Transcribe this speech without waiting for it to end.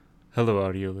Hello,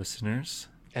 audio listeners.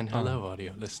 And hello,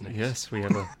 audio listeners. Yes, we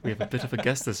have a bit of a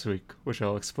guest this week, which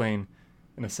I'll explain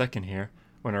in a second here.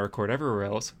 When I record everywhere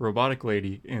else, Robotic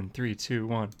Lady in 3, 2,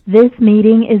 1. This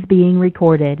meeting is being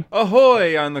recorded.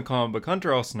 Ahoy! I'm the comic book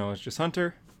hunter, also known as just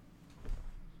Hunter.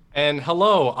 And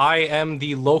hello, I am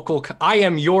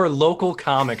your local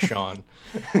comic, Sean.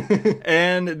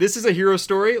 And this is a hero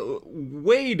story,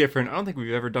 way different. I don't think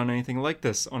we've ever done anything like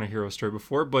this on a hero story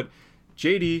before, but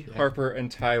JD, Harper,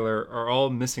 and Tyler are all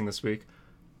missing this week.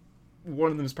 One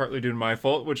of them is partly due to my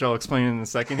fault, which I'll explain in a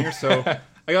second here. So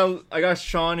I got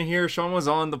Sean here. Sean was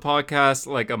on the podcast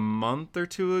like a month or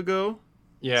two ago.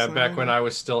 Yeah, back when I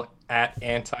was still at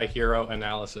Anti-Hero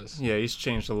Analysis. Yeah, he's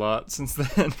changed a lot since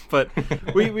then. But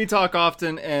we talk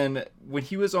often, and when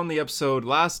he was on the episode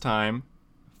last time,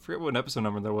 I forget what episode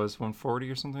number that was, 140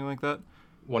 or something like that?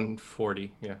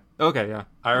 140, yeah. Okay, yeah.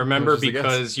 I remember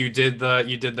because you did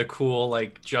the cool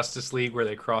like Justice League where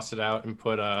they crossed it out and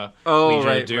put Legion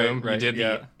of Doom. Right, you did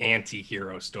yeah. the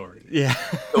anti-hero story. Yeah.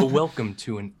 So welcome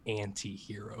to an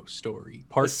anti-hero story,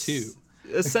 part 2.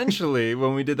 Essentially,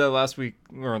 when we did that last week,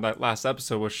 or that last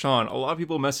episode with Sean, a lot of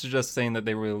people messaged us saying that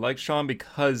they really liked Sean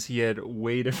because he had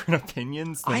way different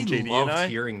opinions than JD and I. I loved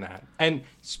hearing that. And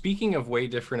speaking of way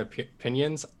different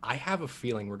opinions, I have a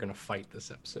feeling we're going to fight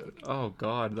this episode. Oh,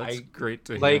 God, that's great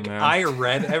to hear, Like, man. I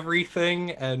read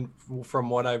everything, and from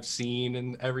what I've seen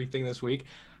and everything this week,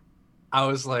 I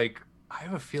was like, I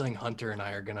have a feeling Hunter and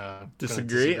I are going to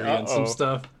disagree on some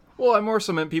stuff. Well, I more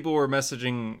so meant people were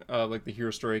messaging like the Hero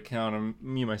Story account and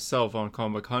me myself on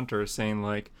Comic Book Hunter saying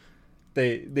like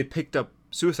they picked up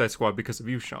Suicide Squad because of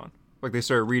you, Sean. Like they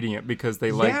started reading it because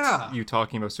they liked you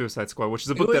talking about Suicide Squad, which is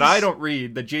a book that I don't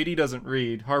read, that JD doesn't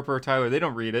read, Harper or Tyler, they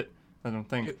don't read it, I don't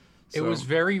think. It was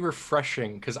very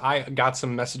refreshing because I got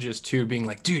some messages too, being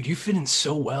like, "Dude, you fit in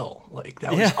so well. Like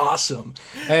that was awesome."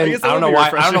 And I don't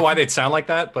know why they'd sound like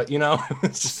that, but you know,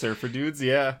 just surfer dudes,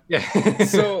 yeah. Yeah.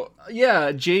 So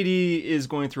yeah, JD is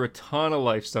going through a ton of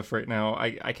life stuff right now.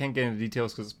 I can't get into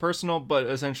details because it's personal, but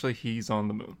essentially he's on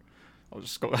the moon. I'll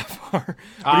just go that far.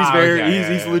 But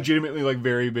he's legitimately like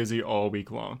very busy all week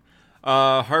long.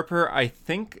 Harper,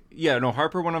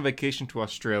 Harper went on vacation to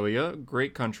Australia.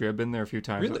 Great country. I've been there a few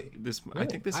times. Really? I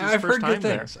think this is his first time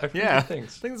there. I've heard good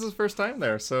things. I think this is his first time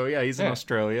there. So yeah, he's in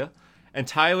Australia. And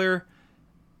Tyler,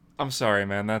 I'm sorry,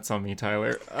 man. That's on me,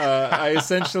 Tyler.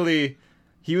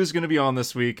 He was going to be on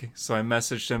this week, so I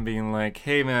messaged him being like,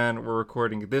 hey man, we're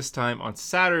recording this time on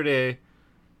Saturday.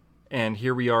 And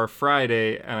here we are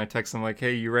Friday, and I text him like,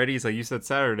 hey, you ready? He's like, you said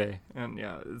Saturday. And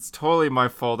yeah, it's totally my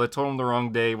fault. I told him the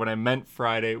wrong day when I meant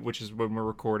Friday, which is when we're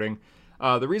recording.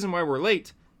 The reason why we're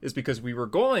late is because we were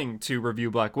going to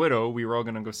review Black Widow. We were all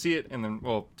going to go see it, and then,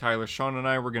 Tyler, Sean, and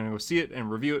I were going to go see it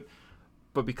and review it.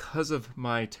 But because of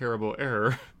my terrible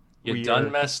error... You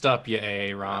messed up, you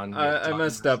Aaron. I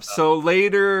messed up. So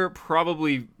later,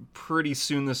 probably pretty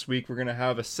soon this week, we're going to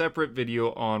have a separate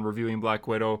video on reviewing Black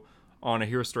Widow on a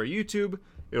Hero Story YouTube.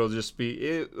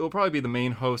 It'll probably be the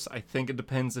main host. I think it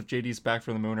depends if JD's back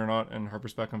from the moon or not and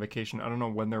Harper's back on vacation. I don't know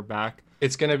when they're back.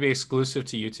 It's going to be exclusive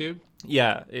to YouTube?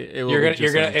 Yeah,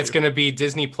 it's going to be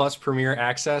Disney Plus Premier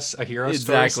Access, a Hero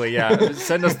Story. Exactly, yeah.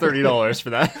 Send us $30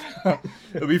 for that.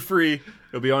 It'll be free.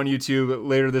 It'll be on YouTube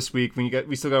later this week.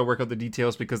 We still got to work out the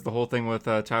details because the whole thing with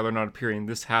Tyler not appearing,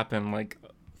 this happened like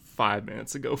 5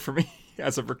 minutes ago for me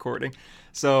as of recording.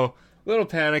 So, little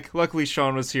panic. Luckily,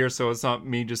 Sean was here, so it's not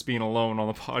me just being alone on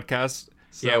the podcast.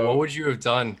 So, yeah, what would you have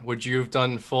done? Would you have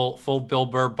done full Bill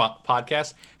Burr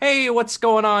podcast? Hey, what's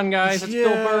going on, guys? It's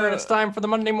Bill Burr, and it's time for the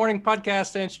Monday morning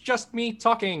podcast, and it's just me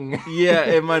talking. Yeah,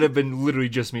 it might have been literally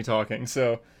just me talking.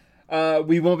 So,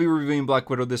 we won't be reviewing Black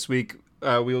Widow this week.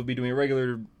 We will be doing a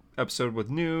regular episode with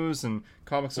news and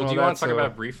comics and all that. Do you want to talk about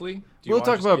it briefly? We'll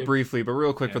talk about it briefly, but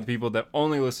real quick for the people that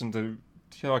only listen to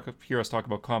hear us talk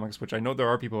about comics, which I know there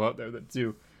are people out there that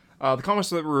do. The comics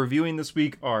that we're reviewing this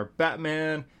week are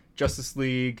Batman, Justice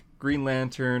League, Green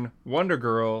Lantern, Wonder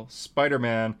Girl,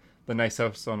 Spider-Man, The Nice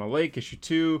House on a Lake, issue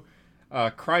 2,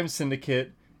 Crime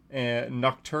Syndicate, and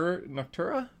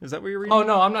Noctura? Is that what you're reading? Oh,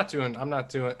 no, I'm not doing. I'm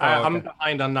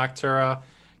behind on Noctura.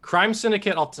 Crime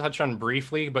Syndicate, I'll touch on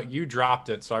briefly, but you dropped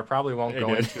it, so I probably won't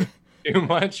go into it too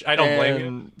much. I don't blame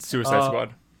you. Suicide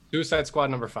Squad. Suicide Squad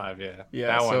number 5, yeah. Yeah,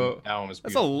 that one was beautiful.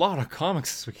 That's a lot of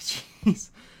comics this week. Jeez.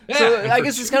 Yeah, so I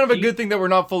guess it's kind of a good thing that we're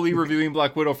not fully reviewing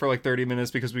Black Widow for like 30 minutes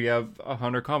because we have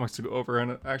 100 comics to go over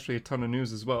and actually a ton of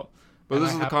news as well. But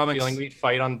this is the comics. I have a feeling we'd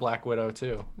fight on Black Widow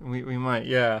too. We might,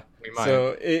 yeah. We might.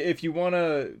 So if you want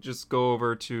to just go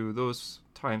over to those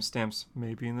timestamps,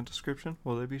 maybe in the description.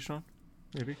 Will they be, Sean?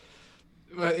 Maybe.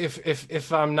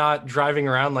 if I'm not driving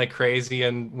around like crazy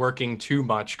and working too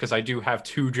much, because I do have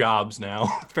 2 jobs now.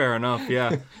 Fair enough.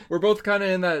 Yeah, we're both kind of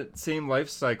in that same life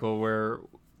cycle where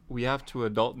we have to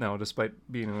adult now, despite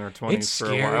being in our It's 20s for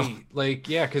a while. scary. Like,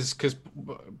 yeah, because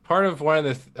part of one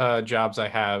of the jobs I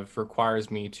have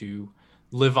requires me to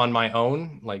live on my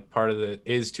own. Like, part of it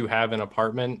is to have an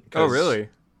apartment. Oh, Because, really?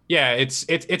 yeah, it's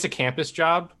a campus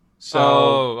job. So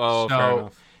Oh, fair so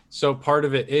enough. so part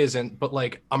of it is, but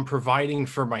like I'm providing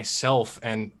for myself,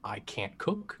 and I can't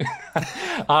cook.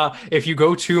 If you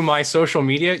go to my social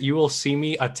media, you will see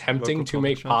me Local attempting to coffee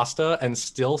make shop. pasta and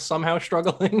still somehow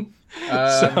struggling. I'm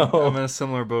in So a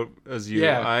similar boat as you.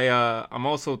 yeah. I'm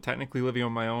also technically living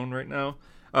on my own right now.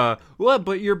 Well,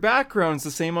 but your background's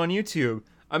the same on YouTube.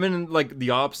 I'm in like the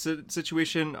opposite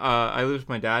situation. I live with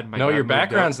my dad. My No, dad your moved out.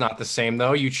 background's not the same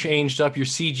though. You changed up your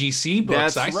CGC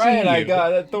books. That's I right. see I you.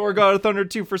 got it. Thor: God of Thunder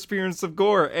 2, First Appearance of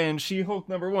Gore, and She-Hulk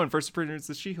 #1, First Appearance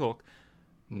of She-Hulk.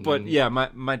 But Mm. yeah,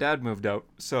 my dad moved out,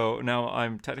 so now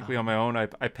I'm technically on my own. I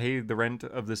pay the rent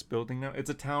of this building now. It's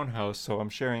a townhouse, so I'm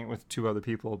sharing it with 2 other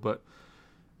people. But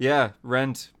yeah,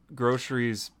 rent,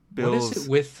 groceries, What is it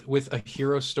bills. with a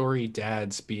hero story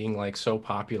dads being like so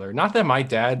popular? Not that my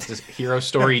dad's a hero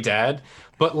story dad,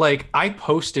 but like I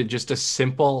posted just a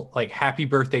simple like happy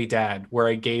birthday dad where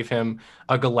I gave him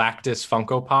a Galactus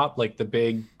Funko Pop, like the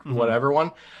big Mhm. whatever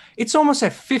one. It's almost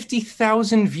at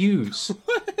 50,000 views.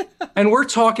 And we're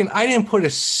talking, I didn't put a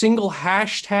single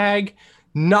hashtag,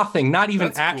 nothing, not even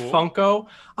That's at cool. Funko.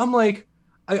 I'm like,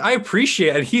 I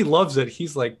appreciate it. He loves it.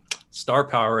 He's like, star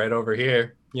power right over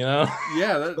here, you know?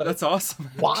 Yeah, But that's awesome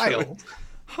actually. wild.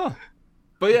 Huh.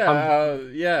 But yeah,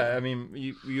 Um, yeah. I mean,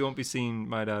 you won't be seeing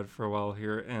my dad for a while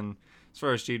here, and as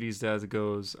far as JD's dad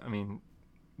goes, I mean,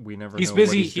 we never he's know what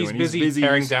busy. he's He's doing. He's busy busy.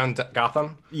 tearing down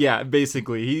Gotham. Yeah,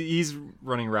 basically, he's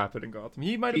running rapid in Gotham.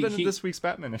 He might have He, been in he this week's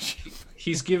Batman issue.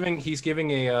 he's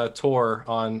giving a tour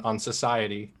on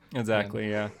society. And Exactly.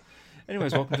 Yeah.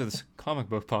 Anyways, welcome to this comic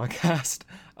book podcast.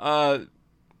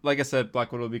 Like I said,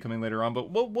 Black Widow will be coming later on. But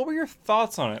what were your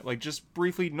thoughts on it? Like, just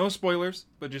briefly, no spoilers,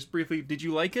 but just briefly, did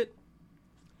you like it?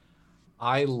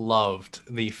 I loved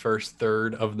the first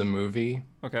third of the movie,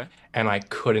 Okay. and I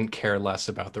couldn't care less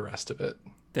about the rest of it.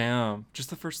 Damn.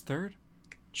 Just the first third?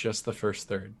 Just the first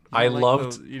third. You I don't like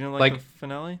loved the like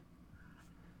finale?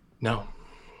 no,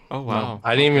 Oh no. wow.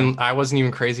 I didn't Okay. even I wasn't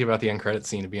even crazy about the end credit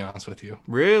scene, to be honest with you.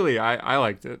 Really? I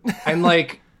liked it. And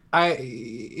like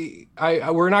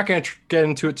we're not going to get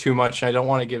into it too much. I don't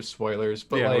want to give spoilers,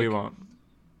 but Yeah, we like won't.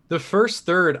 the first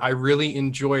third I really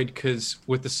enjoyed because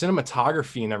with the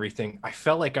cinematography and everything, I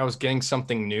felt like I was getting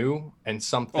something new and Oh,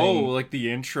 something. like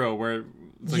the intro where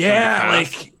it's like showing the Yeah,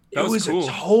 cast. like That it was was a cool.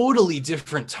 totally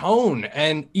different tone.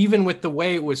 And even with the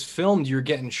way it was filmed, you're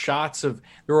getting shots of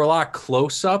there were a lot of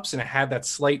close-ups and it had that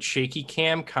slight shaky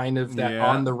cam, kind of that Yeah.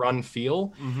 on the run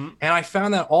feel. Mm-hmm. And I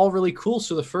found that all really cool.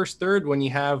 So the first third, when you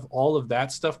have all of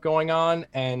that stuff going on,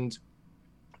 and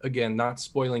again, not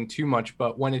spoiling too much,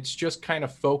 but when it's just kind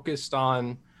of focused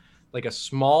on like a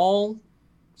small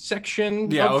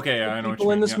section Yeah. of Okay. Yeah, I know what you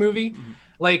people in mean. this Yeah. movie, Mhm.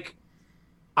 like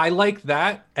I like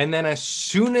that. And then as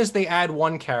soon as they add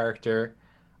one character,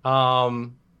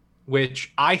 um,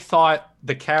 which I thought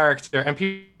the character, and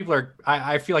people are,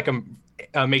 I feel like I'm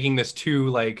making this too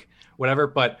like whatever,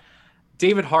 but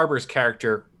David Harbour's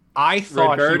character, I Red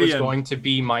thought he was Guardian. going to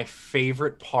be my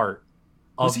favorite part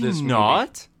Was of he this movie.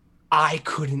 not? I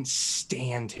couldn't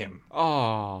stand him.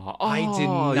 Oh, I did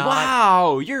not.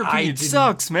 wow, your I opinion didn't.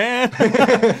 sucks, man.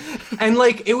 And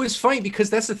like it was funny because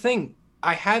that's the thing.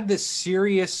 I had this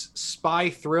serious spy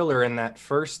thriller in that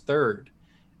first third.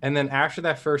 And then after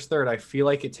that first third, I feel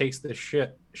like it takes the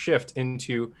shift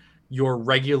into your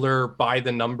regular by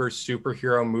the numbers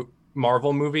superhero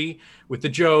Marvel movie with the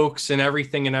jokes and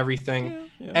everything and everything. Yeah,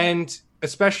 yeah. And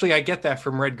especially I get that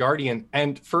from Red Guardian.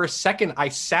 And for a second, I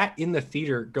sat in the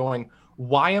theater going,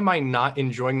 why am I not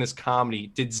enjoying this comedy?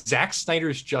 Did Zack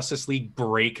Snyder's Justice League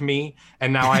break me?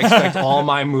 And now I expect all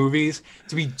my movies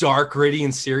to be dark, gritty,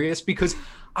 and serious because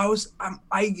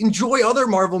I enjoy other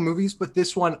Marvel movies, but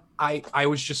this one I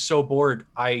was just so bored.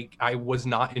 I was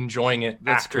not enjoying it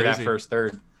That's after that crazy. first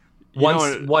third. You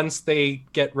know Once they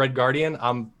get Red Guardian,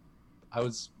 I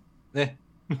was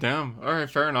Damn. All right,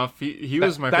 fair enough. He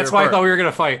was my that's favorite why part. I thought we were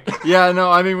gonna fight. Yeah, no,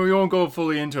 I mean we won't go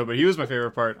fully into it, but he was my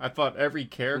favorite part. I thought every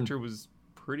character was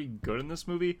pretty good in this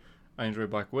movie. I enjoyed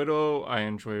Black Widow. I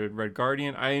enjoyed Red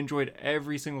Guardian. I enjoyed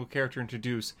every single character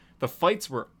introduced. The fights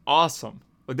were awesome.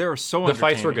 Like they were so The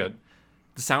fights were entertaining.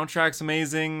 good. The soundtrack's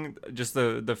amazing. Just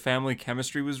the family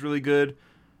chemistry was really good.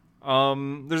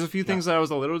 There's a few things that I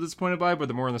was a little disappointed by, but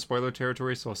they're more in the spoiler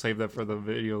territory, so I'll save that for the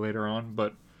video later on.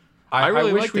 But I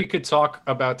really wish liked we it. could talk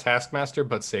about Taskmaster,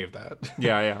 but save that.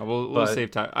 Yeah. We'll But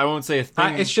save time. I won't say a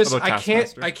thing it's just about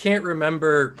Taskmaster. I can't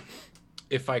remember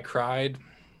if I cried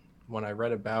when I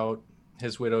read about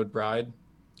his widowed bride.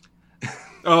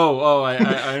 I But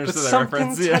understood that something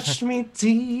reference. Yeah. touched me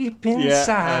deep Yeah,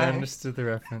 inside. I understood the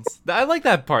reference. I like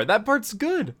that part. That part's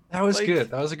good. That was Like,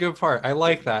 good. That was a good part. I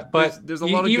like that. But there's a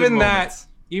lot of good even moments.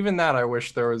 that, I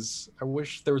wish there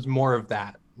was more of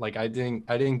that. Like I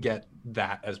didn't get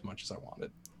that as much as I wanted.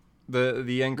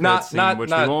 The end credits scene, which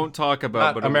we won't talk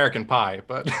about, but American Pie,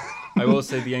 but I will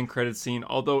say the end credits scene,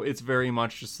 although it's very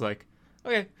much just like,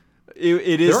 okay,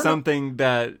 it is something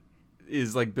that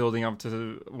is like building up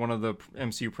to one of the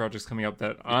MCU projects coming up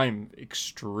that I'm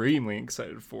extremely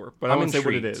excited for. But I won't say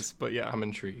what it is. But yeah, I'm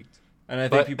intrigued. And I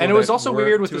think it was also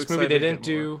weird with this movie. They didn't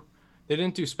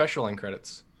do special end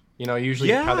credits. You know,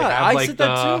 usually how they have I said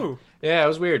that too. Yeah, it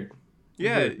was weird.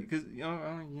 Yeah, because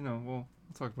we'll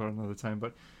talk about it another time.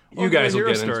 But you guys will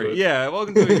get into it. Yeah,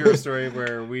 welcome to a hero story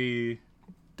where we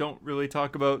don't really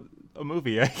talk about a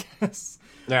movie, I guess.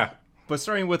 Yeah. But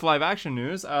starting with live action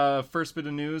news, first bit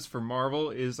of news for Marvel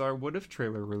is our What If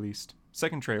trailer released.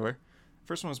 Second trailer.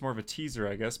 First one was more of a teaser,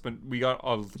 I guess, but we got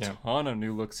a ton of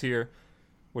new looks here.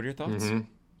 What are your thoughts? Mm-hmm.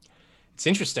 It's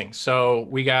interesting. So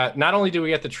we got, not only do we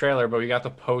get the trailer, but we got the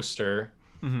poster.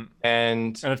 Mm-hmm.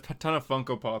 And a ton of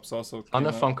Funko Pops also. On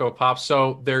the Funko Pops.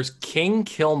 So there's King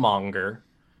Killmonger.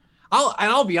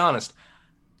 I'll be honest.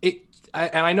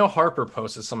 And I know Harper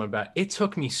posted something about it. It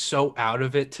took me so out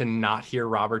of it to not hear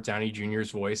Robert Downey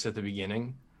Jr.'s voice at the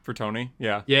beginning. For Tony?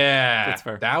 Yeah. Yeah. That's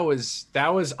fair. That was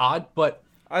odd, but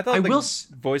I thought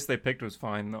the voice they picked was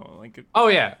fine though. Oh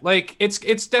yeah. Like it's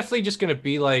definitely just gonna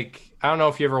be like, I don't know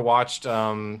if you ever watched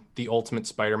the Ultimate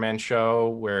Spider-Man show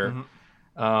where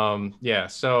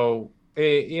so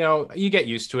you get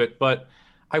used to it, but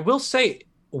I will say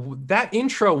that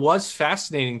intro was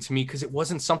fascinating to me because it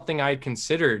wasn't something I had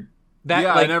considered.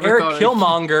 Eric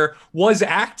Killmonger was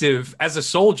active as a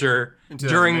soldier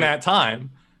during that time,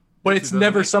 but it's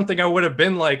never something I would have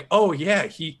been like, oh yeah,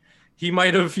 he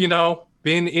might have,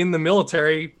 been in the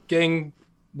military getting,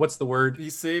 what's the word? He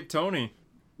saved Tony.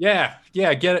 Yeah,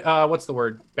 get what's the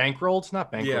word? Bankrolled?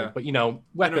 Not bankrolled, but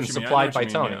weapons supplied by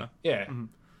Tony. Yeah. Mm-hmm.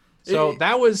 So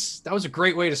that was a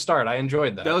great way to start. I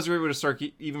enjoyed that. That was a great way to start,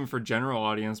 even for general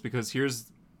audience, because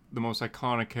here's the most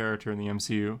iconic character in the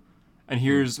MCU. And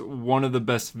here's one of the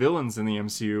best villains in the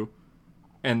MCU,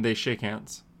 and they shake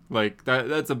hands. Like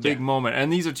that's a big moment.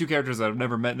 And these are two characters that I've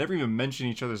never met, never even mentioned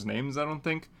each other's names. I don't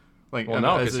think.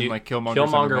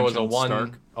 Killmonger was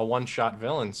a one-shot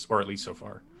villain, or at least so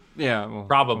far. Yeah, well,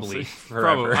 probably.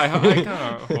 Probably. I kind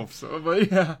of hope so, but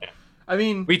yeah. I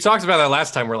mean, we talked about that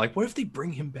last time. We're like, what if they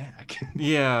bring him back?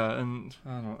 Yeah, and I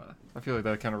don't know. I feel like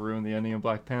that kind of ruined the ending of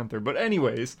Black Panther. But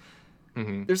anyways.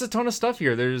 Mm-hmm. There's a ton of stuff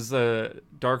here. There's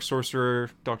Dark Sorcerer,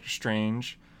 Doctor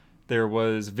Strange. There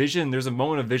was Vision. There's a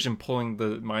moment of Vision pulling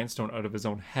the Mind Stone out of his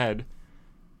own head.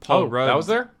 Paul Rudd. That was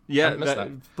there? Yeah, I missed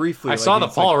that. Briefly. I saw the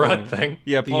Paul Rudd thing.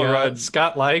 Yeah, Paul Rudd.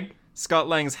 Scott Lang. Scott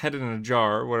Lang's head in a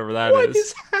jar, whatever that is. What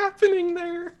is happening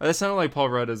there? That sounded like Paul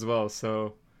Rudd as well.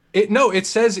 So it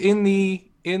says in the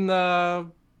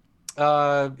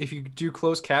if you do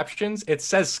closed captions, it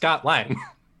says Scott Lang.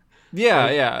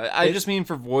 Yeah. I just mean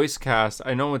for voice cast.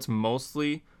 I know it's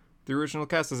mostly the original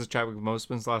cast. This is Chadwick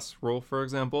Boseman's last role, for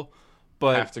example.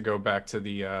 But I have to go back to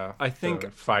the I think the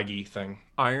Feige thing.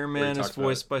 Iron Man is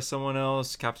voiced by someone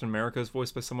else. Captain America is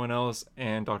voiced by someone else,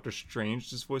 and Doctor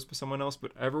Strange is voiced by someone else.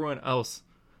 But everyone else,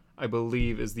 I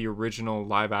believe, is the original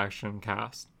live action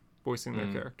cast voicing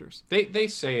their characters. They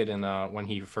say it in when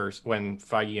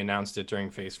Feige announced it during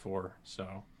Phase 4.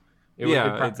 So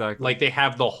exactly. Like they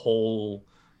have the whole.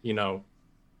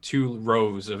 2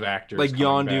 rows of actors. Like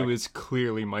Yondu is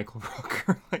clearly Michael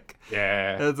Rooker.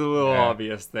 That's a little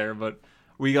obvious there, but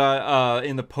we got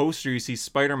in the poster you see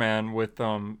Spider-Man with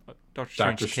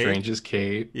Doctor Strange's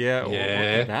cape. Yeah, what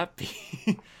could that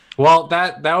be? Well,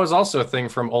 that was also a thing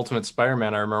from Ultimate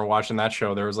Spider-Man. I remember watching that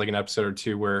show. There was like an episode or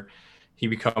 2 where he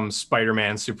becomes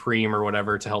Spider-Man Supreme or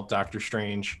whatever to help Doctor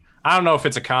Strange. I don't know if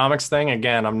it's a comics thing.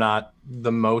 Again, I'm not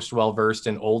the most well versed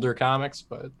in older comics,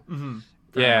 but. Mm-hmm.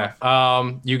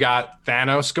 You got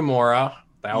Thanos Gamora.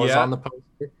 That was on the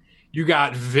poster. You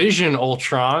got Vision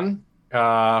Ultron,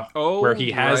 where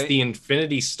he has the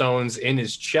Infinity Stones in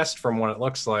his chest from what it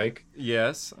looks like.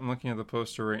 Yes, I'm looking at the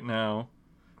poster right now.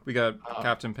 We got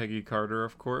Captain Peggy Carter,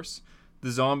 of course.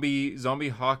 The zombie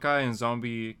Hawkeye and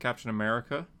zombie Captain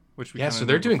America, which we so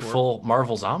they're doing full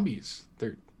Marvel zombies.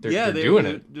 They're doing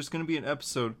it. There's going to be an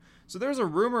episode. So there was a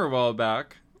rumor a while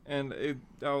back. And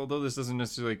although this doesn't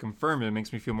necessarily confirm it, it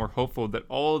makes me feel more hopeful that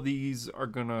all of these are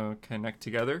going to connect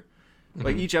together.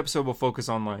 Like each episode will focus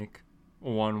on like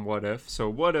one what if. So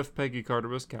what if Peggy Carter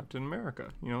was Captain America?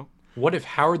 You know. What if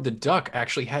Howard the Duck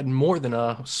actually had more than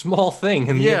a small thing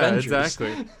in the Yeah, Avengers?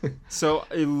 exactly. So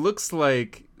it looks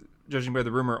like, judging by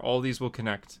the rumor, all these will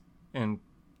connect, and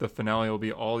the finale will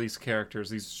be all these characters,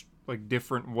 these like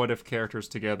different what if characters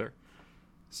together.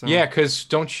 So Yeah, because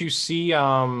don't you see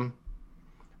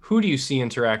who do you see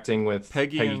interacting with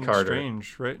Peggy and Carter?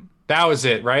 Strange, right? That was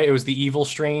it, right? It was the Evil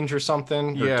Strange or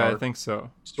something. Or Yeah, I Dark think so.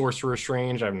 Sorcerer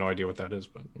Strange. I have no idea what that is,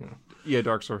 but Yeah,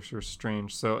 Dark Sorcerer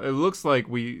Strange. So it looks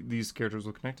like these characters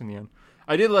will connect in the end.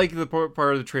 I did like the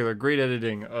part of the trailer. Great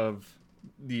editing of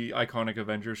the iconic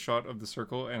Avengers shot of the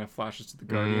circle, and it flashes to the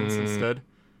Guardians instead.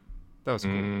 That was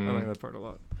cool. I like that part a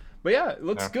lot. But yeah, it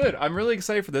looks good. I'm really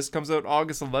excited for this. Comes out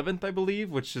August 11th, I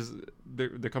believe, which is they're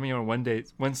coming out on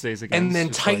Wednesdays again. And then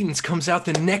Titans comes out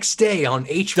the next day on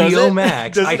Does HBO it?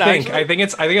 Max. Does it I think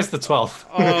it's the 12th.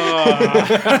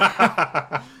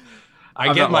 I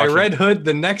I'm get not my watching. Red Hood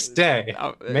the next day.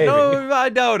 Maybe. No, I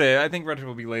doubt it. I think Red Hood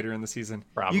will be later in the season.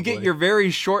 Probably. You get your very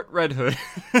short Red Hood.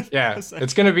 Yeah,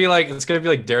 it's gonna be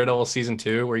like Daredevil season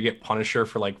 2, where you get Punisher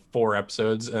for like 4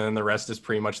 episodes, and then the rest is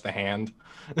pretty much the Hand.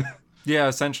 Yeah,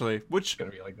 essentially. Which, It's gonna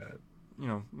be like that. you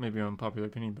know, maybe an unpopular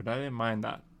opinion, but I didn't mind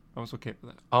that. I was okay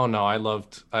with that. Oh no, I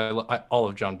loved all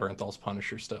of John Bernthal's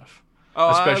Punisher stuff. Oh,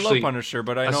 I Especially- love Punisher,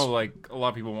 but I know like a lot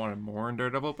of people wanted more in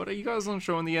Daredevil, but you guys don't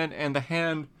show in the end. And the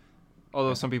Hand,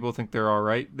 although some people think they're all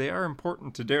right, they are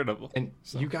important to Daredevil. And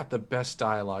you got the best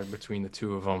dialogue between the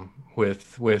two of them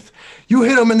with you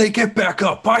hit them and they get back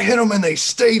up. I hit them and they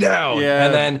stay down. Yeah,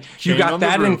 And then you chain got on the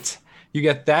that roof. you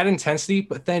get that intensity,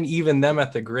 but then even them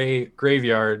at the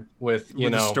graveyard with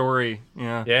With the story,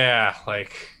 yeah,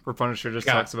 like where Punisher just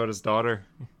God. talks about his daughter.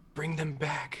 bring them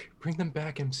back,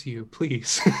 MCU,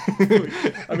 please.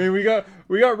 I mean, we got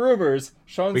rumors.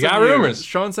 Sean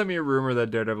sent me a rumor that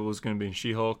Daredevil was going to be in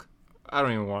She-Hulk. I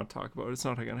don't even want to talk about it. It's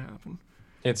not going to happen.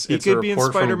 It's He a could be in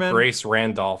report from Spider-Man. Grace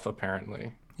Randolph,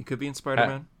 apparently. He could be in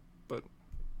Spider-Man, but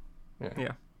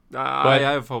Yeah. I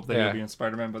have hope that yeah. he'll be in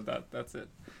Spider-Man, but that's it.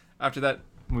 After that,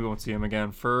 we won't see him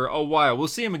again for a while. We'll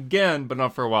see him again, but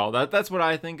not for a while. That's what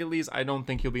I think, at least. I don't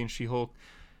think he'll be in She-Hulk.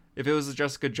 If it was a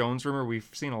Jessica Jones rumor, we've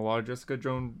seen a lot of Jessica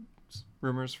Jones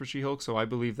rumors for She-Hulk, so I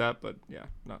believe that. But yeah,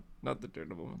 not the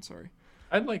Daredevil one. Sorry.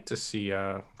 I'd like to see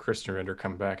Kristen Ritter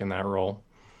come back in that role.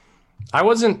 I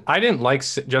didn't like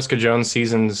Jessica Jones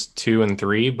seasons 2 and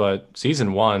 3, but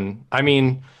season 1, I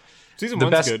mean, Season the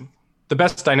 1's best good, the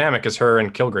best dynamic is her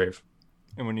and Kilgrave,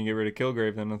 and when you get rid of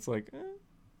Kilgrave, then it's like,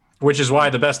 which is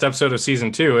why the best episode of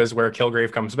season 2 is where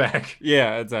Kilgrave comes back.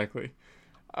 yeah, exactly.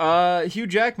 Hugh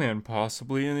Jackman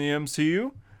possibly in the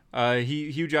MCU.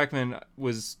 Hugh Jackman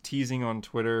was teasing on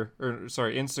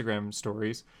Instagram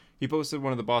stories. He posted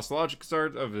one of the Boss Logic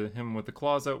stars of him with the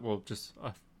claws out. Well, just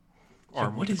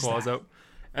arm with the claws out.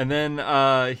 And then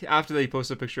after that, he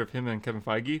posted a picture of him and Kevin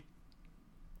Feige.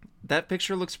 That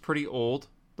picture looks pretty old.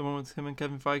 The one with him and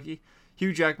Kevin Feige.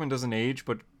 Hugh Jackman doesn't age,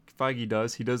 but Feige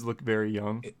does. He does look very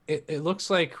young. It looks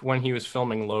like when he was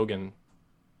filming Logan.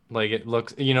 Like it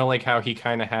looks, like how he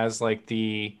kind of has like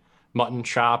the mutton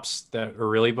chops that are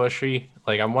really bushy.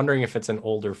 Like I'm wondering if it's an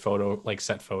older photo, like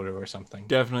set photo or something.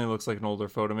 Definitely looks like an older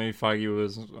photo. Maybe Feige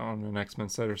was on an X-Men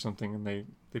set or something, and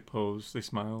they posed, they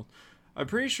smiled. I'm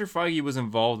pretty sure Feige was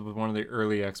involved with one of the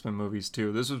early X-Men movies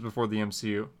too. This was before the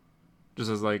MCU, just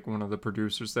as like one of the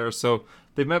producers there. So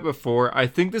they met before. I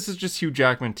think this is just Hugh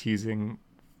Jackman teasing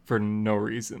for no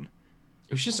reason.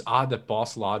 It was just odd that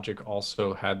Boss Logic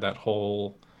also had that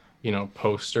whole,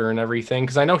 poster and everything.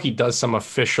 Because I know he does some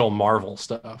official Marvel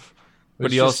stuff,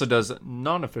 But he also does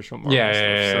non-official Marvel stuff.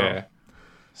 Yeah.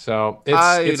 So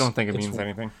I don't think it means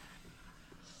anything.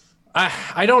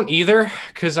 I don't either,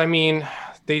 because I mean,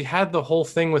 they had the whole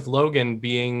thing with Logan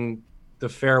being the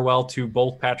farewell to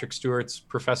both Patrick Stewart's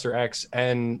Professor X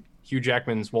and Hugh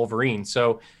Jackman's Wolverine.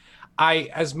 So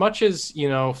as much as,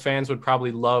 fans would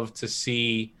probably love to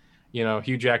see,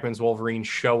 Hugh Jackman's Wolverine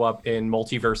show up in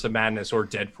Multiverse of Madness or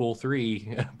Deadpool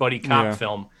 3 buddy cop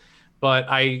film, but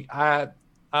I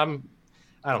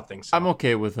don't think so. I'm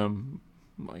okay with him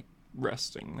like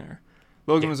resting there.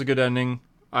 Logan was a good ending.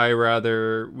 I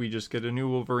rather we just get a new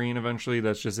Wolverine eventually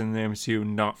that's just in the MCU,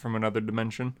 not from another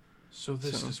dimension. So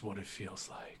this is what it feels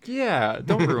like. Yeah,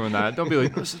 don't ruin that. Don't be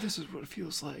like, this is what it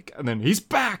feels like. And then he's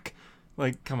back.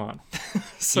 Like, come on.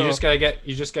 So you just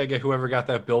gotta get whoever got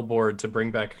that billboard to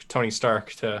bring back Tony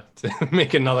Stark to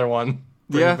make another one.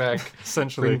 Bring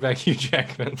back Hugh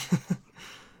Jackman.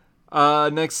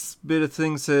 Next bit of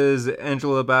thing says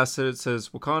Angela Bassett says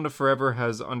Wakanda Forever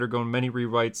has undergone many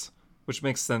rewrites, which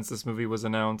makes sense. This movie was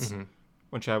announced.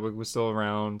 when Chadwick was still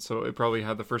around. So it probably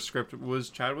had the first script was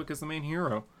Chadwick as the main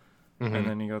hero. Mm-hmm. And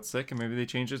then he got sick, and maybe they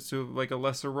changed it to like a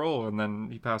lesser role, and then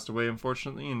he passed away,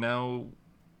 unfortunately. And now,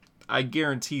 I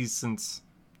guarantee, since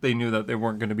they knew that they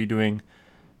weren't going to be doing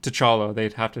T'Challa,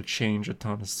 they'd have to change a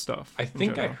ton of stuff. I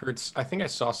think I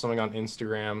saw something on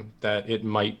Instagram that it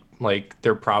might, like,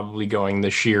 they're probably going the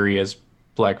Shuri as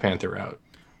Black Panther route.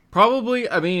 Probably.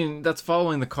 I mean, that's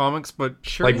following the comics, but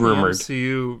sure, like rumored. The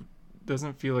MCU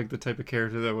doesn't feel like the type of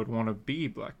character that would want to be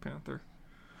Black Panther.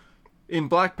 In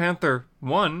Black Panther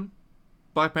 1,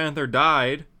 Black Panther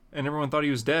died, and everyone thought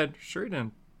he was dead. Sure, he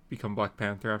didn't become Black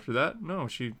Panther after that. No,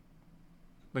 she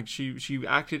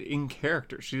acted in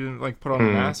character. She didn't like put on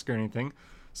a mask or anything.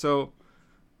 So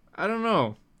I don't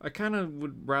know. I kind of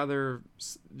would rather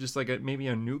just like maybe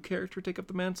a new character take up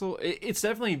the mantle. It's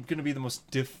definitely going to be the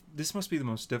most This must be the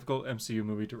most difficult MCU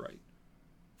movie to write,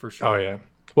 for sure. Oh yeah.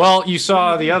 Well, you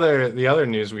saw the other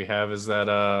news we have is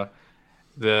that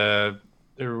the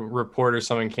report or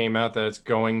something came out that it's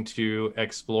going to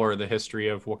explore the history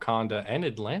of Wakanda and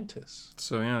Atlantis.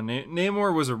 So yeah,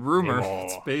 Namor was a rumor. Namor.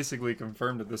 It's basically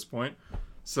confirmed at this point.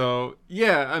 So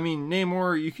yeah, I mean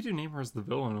Namor, you could do Namor as the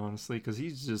villain, honestly, because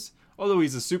he's just, although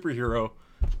he's a superhero,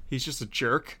 he's just a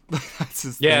jerk. That's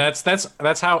his thing.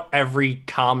 That's how every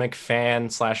comic fan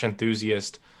 /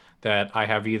 enthusiast that I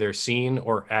have either seen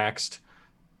or asked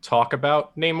talk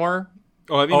about Namor.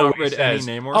 Oh, have you not read any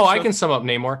Namor stuff? stuff? I can sum up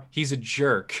Namor. He's a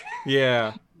jerk.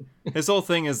 Yeah. His whole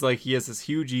thing is like he has this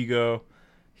huge ego.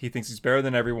 He thinks he's better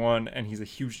than everyone, and he's a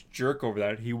huge jerk over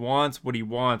that. He wants what he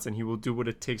wants, and he will do what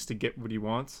it takes to get what he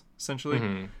wants, essentially.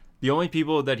 Mm-hmm. The only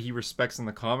people that he respects in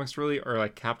the comics, really, are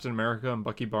like Captain America and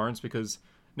Bucky Barnes, because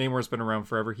Namor's been around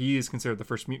forever. He is considered the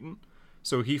first mutant.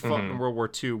 So he fought in World War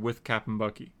II with Cap and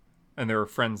Bucky, and they were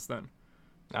friends then.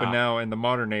 But now, in the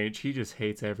modern age, he just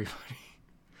hates everybody.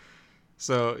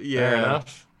 So Fair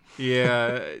enough.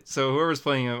 Yeah. So whoever's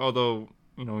playing him, although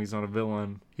he's not a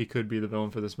villain, he could be the villain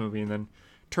for this movie and then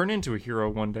turn into a hero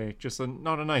one day. Just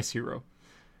not a nice hero.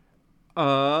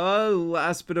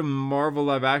 Last bit of Marvel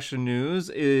live action news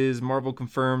is Marvel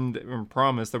confirmed and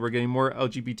promised that we're getting more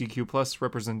LGBTQ plus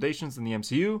representations in the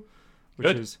MCU,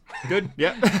 which is good.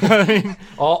 Yeah. I mean,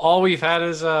 all we've had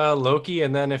is Loki,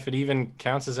 and then if it even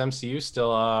counts as MCU,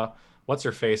 still what's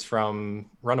her face from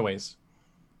Runaways.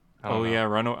 I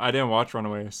didn't watch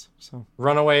Runaways. So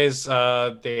Runaways,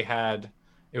 it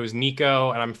was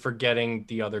Nico, and I'm forgetting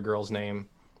the other girl's name,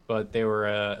 but they were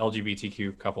a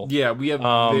LGBTQ couple. Yeah, we have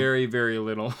very, very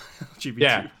little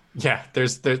LGBT. Yeah.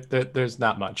 There's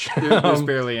not much. There's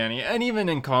barely any, and even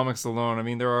in comics alone, I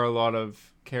mean, there are a lot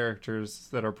of characters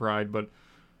that are Pride, but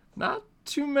not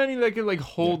too many that could like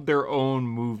hold their own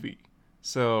movie.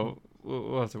 So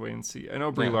we'll have to wait and see. I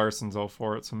know Brie Larson's all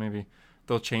for it, so maybe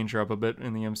they'll change her up a bit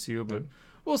in the MCU, but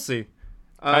we'll see.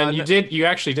 And you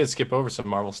actually did skip over some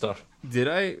Marvel stuff. Did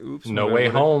I? Oops. No Way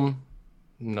Home.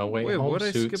 No Way Home. Wait, what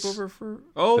did I skip over for?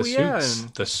 Oh,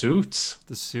 The Suits.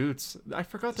 The Suits. I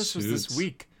forgot this was this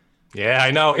week. Yeah,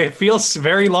 I know. It feels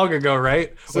very long ago,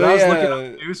 right? So, when I was looking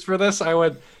up news for this, I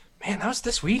went, man, that was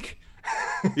this week?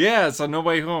 Yeah, so No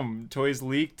Way Home. Toys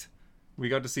leaked. We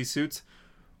got to see Suits.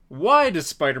 Why does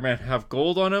Spider-Man have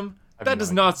gold on him? That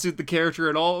does not suit the character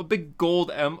at all. A big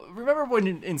gold M. Remember when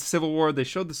in Civil War they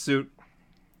showed the suit?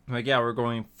 Like, yeah, we're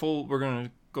going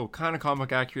to go kind of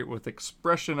comic accurate with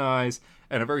expression eyes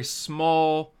and a very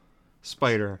small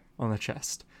spider on the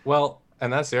chest. Well,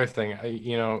 and that's the other thing.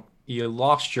 You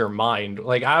lost your mind.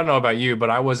 Like, I don't know about you,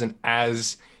 but I wasn't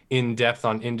as in depth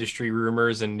on industry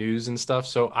rumors and news and stuff.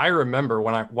 So I remember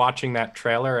when I'm watching that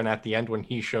trailer and at the end when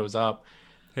he shows up,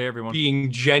 hey everyone,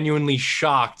 being genuinely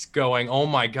shocked, going, "Oh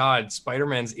my God,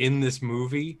 Spider-Man's in this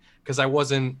movie!" Because I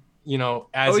wasn't,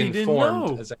 as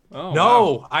informed as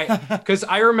because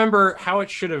I remember how it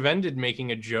should have ended,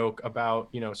 making a joke about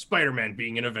Spider-Man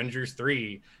being in Avengers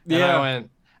 3. And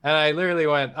I literally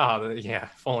went, "Oh yeah,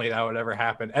 if only that would ever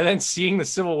happen." And then seeing the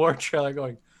Civil War trailer,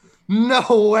 going,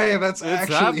 "No way, that's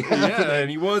actually happening." Yeah, and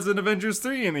he was in Avengers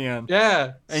 3 in the end.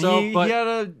 Yeah, and he had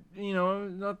a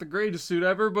not the greatest suit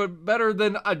ever, but better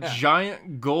than a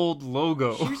giant gold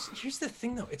logo. Here's the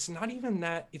thing, though. It's not even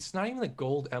that. It's not even the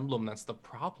gold emblem that's the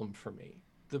problem for me.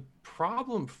 The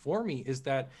problem for me is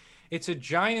that it's a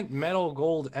giant metal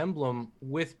gold emblem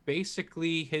with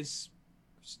basically his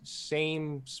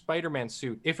same Spider-Man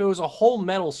suit. If it was a whole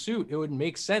metal suit, it would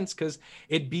make sense because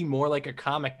it'd be more like a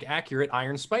comic accurate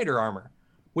Iron Spider armor.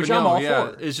 Which I'm all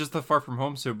for. It's just the Far From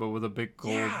Home suit, but with a big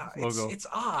gold logo. It's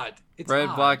odd. It's red,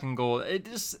 odd. black, and gold.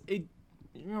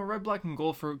 Red, black, and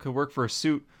gold could work for a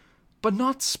suit, but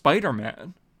not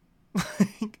Spider-Man.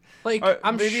 Like,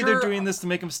 I'm maybe sure they're doing this to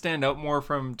make him stand out more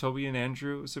from Toby and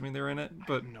Andrew, assuming they're in it. I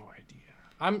But have no idea.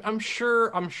 I'm sure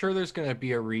there's gonna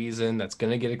be a reason that's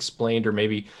gonna get explained or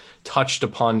maybe touched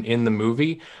upon in the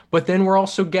movie. But then we're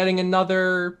also getting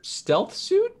another stealth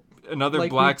suit. another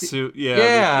Like black suit. Yeah, it's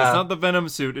yeah, not the Venom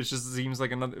suit. It just seems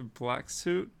like another black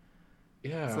suit.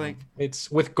 It's yeah. like,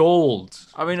 It's with gold.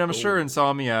 I mean, With I'm sure gold.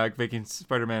 Insomniac making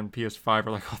Spider-Man PS5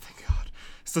 are like, oh, thank God.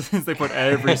 So since they put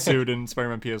every suit in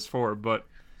Spider-Man PS4, but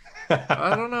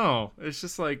I don't know. It's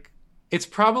just like, It's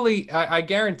probably, I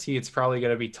guarantee it's probably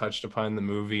going to be touched upon in the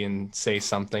movie and say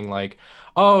something like,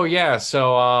 oh, yeah,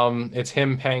 so it's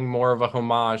him paying more of a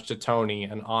homage to Tony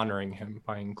and honoring him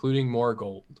by including more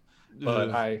gold. But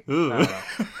ugh, I ugh.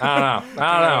 don't know.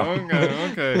 I don't know.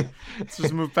 Okay. Let's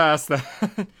just move past that.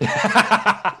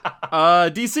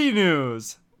 DC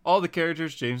news. All the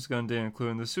characters James Gunn did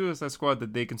include in the Suicide Squad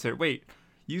that they consider. Wait,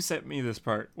 you sent me this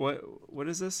part. What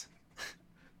is this?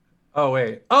 Oh,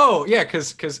 wait. Oh, yeah,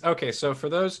 because okay, so for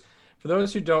those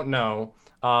who don't know,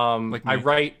 Like I me.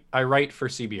 write for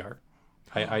CBR.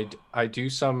 I do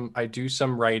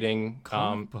some writing.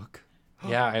 Comic book.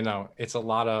 Yeah, I know. It's a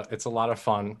lot of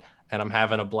fun, and I'm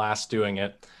having a blast doing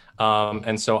it.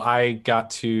 And so I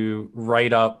got to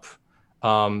write up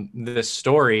this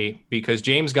story because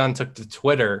James Gunn took to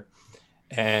Twitter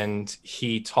and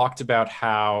he talked about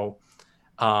how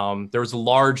there was a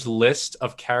large list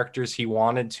of characters he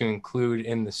wanted to include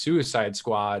in the Suicide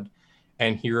Squad,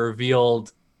 and he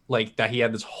revealed like that he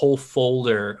had this whole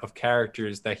folder of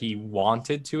characters that he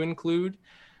wanted to include.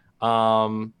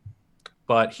 Um,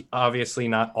 but obviously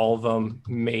not all of them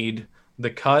made the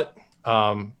cut.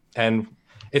 And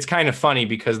it's kind of funny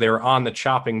because they were on the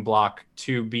chopping block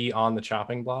to be on the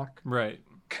chopping block Right.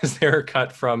 because they were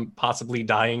cut from possibly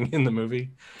dying in the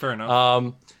movie. Fair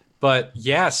enough. But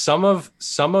yeah, some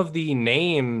of the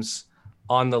names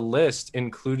on the list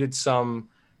included some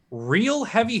real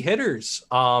heavy hitters.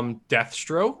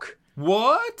 Deathstroke.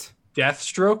 What?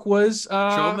 Deathstroke was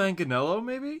Joe Manganiello,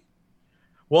 maybe?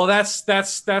 well, that's.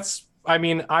 I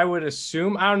mean, I would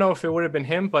assume. I don't know if it would have been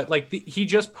him, but like he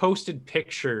just posted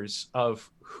pictures of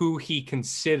who he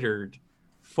considered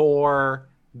for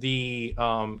the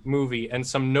movie, and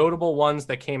some notable ones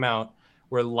that came out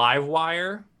were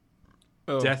Livewire,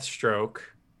 Oh. Deathstroke,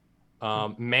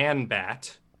 Man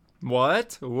Bat,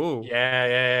 What? Whoa.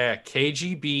 yeah,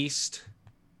 KG Beast,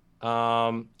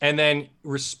 and then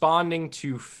responding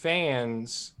to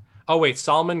fans. Oh wait,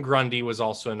 Solomon Grundy was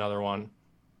also another one.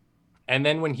 And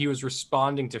then when he was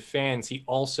responding to fans, he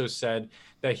also said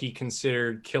that he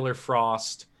considered Killer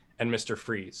Frost and Mr.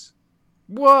 Freeze.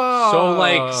 Whoa. So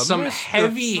like some Mr.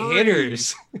 heavy Freeze.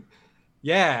 hitters.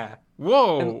 Yeah.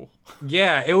 Whoa.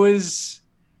 Yeah, it was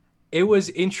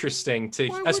interesting to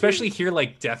Why would especially hear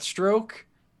like Deathstroke.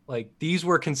 Like these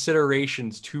were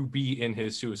considerations to be in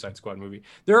his Suicide Squad movie.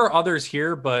 There are others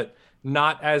here, but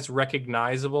not as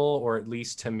recognizable, or at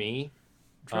least to me.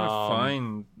 I'm trying to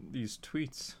find these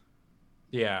tweets.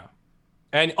 Yeah.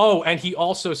 And he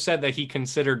also said that he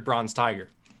considered Bronze Tiger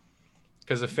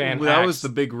because a fan Well, that asked. was the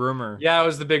big rumor. Yeah, it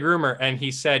was the big rumor. And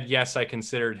he said, yes, I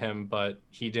considered him, but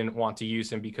he didn't want to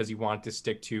use him because he wanted to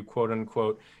stick to quote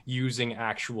unquote using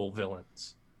actual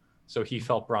villains. So he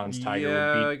felt Bronze Tiger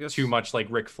Yeah, I would be guess- too much like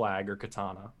Rick Flag or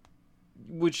Katana.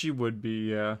 Which he would be,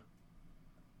 yeah.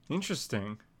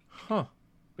 Interesting. Huh.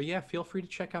 But yeah, feel free to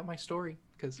check out my story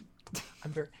because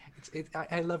I'm very.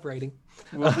 I love writing.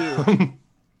 Will do.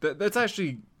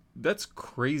 That's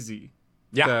crazy.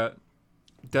 Yeah. That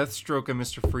Deathstroke and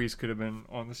Mr. Freeze could have been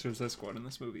on the Suicide Squad in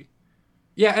this movie.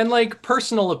 Yeah, and like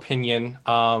personal opinion,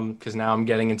 because now I'm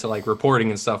getting into like reporting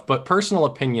and stuff. But personal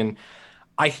opinion,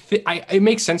 it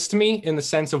makes sense to me in the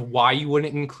sense of why you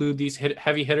wouldn't include these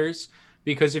heavy hitters.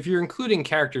 Because if you're including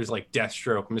characters like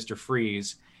Deathstroke, Mr.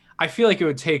 Freeze, I feel like it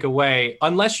would take away,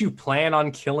 unless you plan on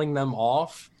killing them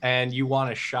off and you want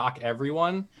to shock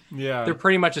everyone. Yeah. They're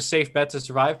pretty much a safe bet to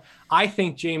survive. I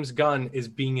think James Gunn is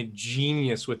being a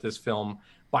genius with this film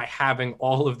by having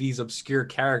all of these obscure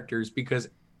characters because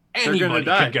anybody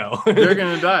could go. They're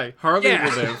gonna die. Harley Yeah.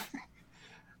 will live.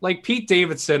 Like Pete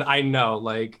Davidson, I know,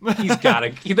 like he's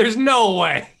gotta. There's no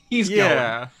way he's going.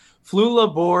 Yeah.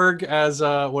 Flula Borg as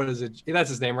what is it? That's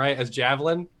his name, right? As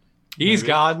Javelin. He's Maybe.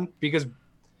 gone because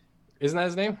isn't that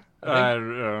his name? I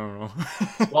don't know.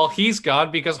 Well, he's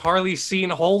gone because Harley's seen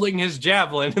holding his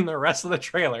javelin in the rest of the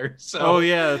trailer. So. Oh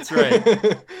yeah, that's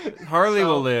right. Harley So-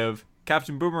 will live.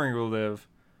 Captain Boomerang will live.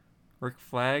 Rick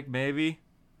Flag, maybe.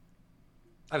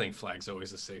 I think Flag's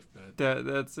always a safe bet.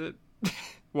 That's it.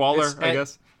 Waller, It's- I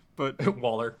guess. But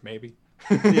Waller, maybe.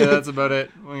 yeah, that's about it.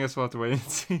 I guess we'll have to wait and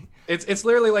see. It's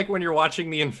literally like when you're watching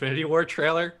the Infinity War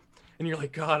trailer and you're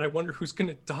like, God, I wonder who's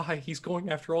gonna die. He's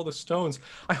going after all the stones.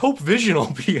 I hope Vision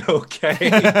will be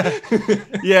okay.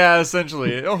 Yeah,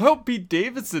 essentially. I hope Pete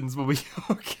Davidson's will be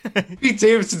okay. Pete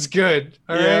Davidson's good.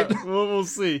 All right. We'll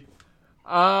see.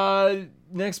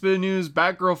 Next bit of news: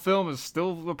 Batgirl film is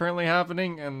still apparently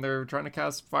happening, and they're trying to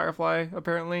cast Firefly.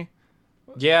 Apparently,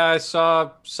 Yeah, I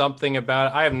saw something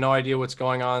about it. I have no idea what's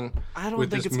going on. I don't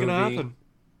with think this it's gonna movie. happen.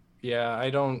 Yeah, I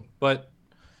don't. But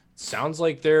sounds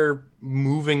like they're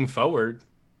moving forward.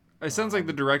 It sounds like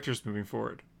the director's moving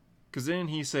forward. Because didn't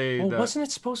he say Well, that? wasn't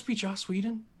it supposed to be Joss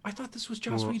Whedon? I thought this was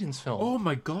Joss Whedon's film. Oh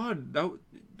my God, that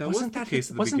wasn't the case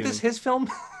at the Wasn't beginning. this his film?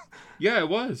 Yeah, it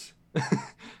was.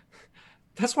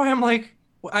 That's why I'm like,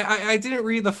 I didn't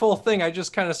read the full thing. I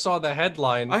just kind of saw the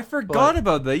headline. I forgot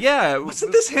about that. Yeah,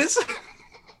 Wasn't this his?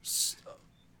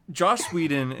 Joss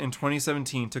Whedon in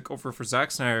 2017 took over for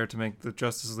Zack Snyder to make the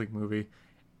Justice League movie,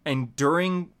 and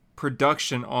during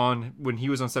production when he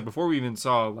was on set, before we even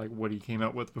saw like what he came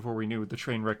out with, before we knew the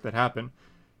train wreck that happened,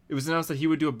 it was announced that he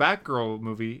would do a Batgirl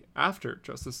movie after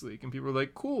Justice League, and people were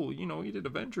like, cool, he did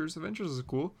Avengers is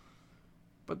cool,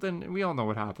 but then we all know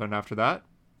what happened after that.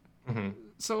 Mm-hmm.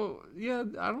 So yeah,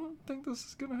 I don't think this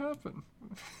is gonna happen.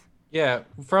 Yeah,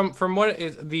 from what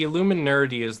the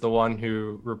Illuminati is the one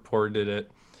who reported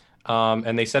it.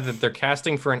 And they said that they're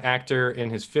casting for an actor in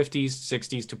his 50s,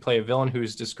 60s to play a villain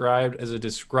who's described as a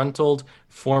disgruntled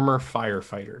former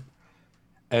firefighter.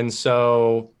 And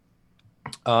so,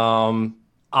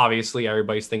 obviously,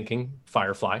 everybody's thinking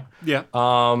Firefly. Yeah.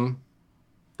 But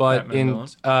Batman in villain.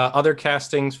 other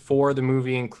castings for the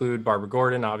movie include Barbara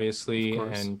Gordon, obviously, Of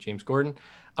course. and James Gordon.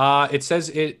 It says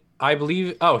it, I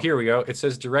believe, oh, here we go. It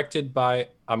says directed by,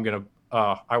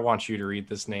 I want you to read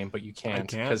this name, but you can't.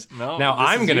 Because No, now this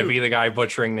I'm is going to you. be the guy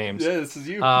butchering names. Yeah, this is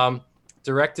you.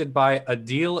 Directed by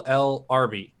Adil El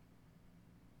Arbi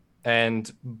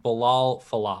and Bilal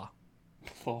Falah.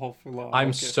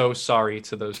 I'm so sorry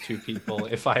to those two people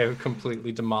if I have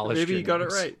completely demolished Maybe your you got it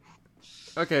names. right.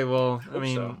 Okay, well, I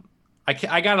mean, so.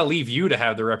 I got to leave you to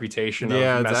have the reputation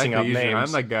of messing up names.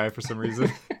 I'm that guy for some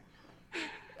reason.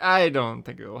 I don't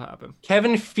think it will happen.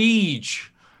 Kevin Feige.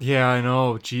 Yeah, I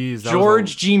know. Jeez.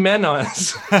 George G.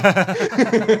 Menas.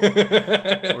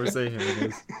 Or say him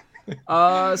it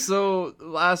is. So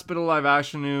last bit of live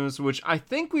action news, which I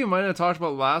think we might have talked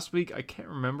about last week. I can't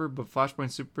remember, but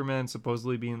Flashpoint Superman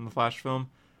supposedly being in the Flash film.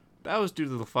 That was due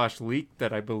to the Flash leak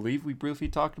that I believe we briefly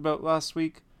talked about last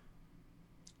week.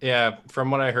 Yeah,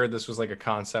 from what I heard, this was like a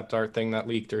concept art thing that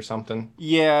leaked or something.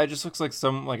 Yeah, it just looks like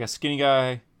a skinny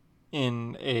guy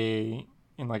in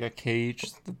like a cage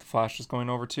that the Flash is going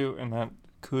over to, and that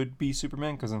could be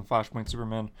Superman, because in Flashpoint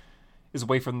Superman is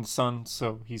away from the sun,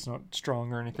 so he's not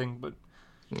strong or anything. But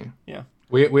yeah.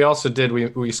 We also did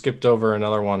we skipped over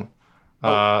another one.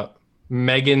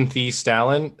 Megan Thee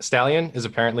Stallion is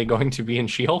apparently going to be in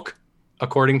She-Hulk,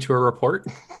 according to a report.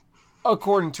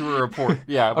 According to a report,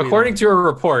 yeah. According to a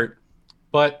report,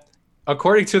 but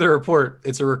according to the report,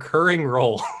 it's a recurring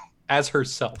role as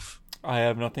herself. I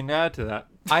have nothing to add to that.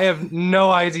 I have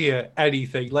no idea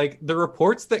anything. Like, the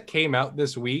reports that came out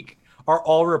this week are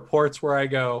all reports where I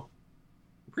go,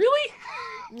 really?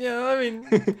 Yeah, I mean,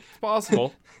 it's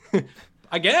possible.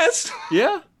 I guess.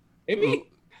 Yeah. Maybe.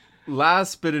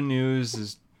 Last bit of news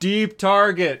is Deep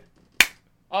Target.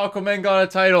 Aquaman got a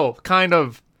title, kind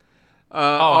of.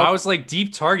 I was like,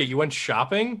 Deep Target, you went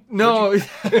shopping? No.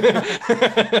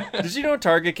 Did you know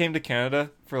Target came to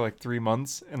Canada for like 3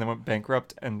 months and then went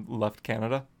bankrupt and left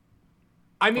Canada?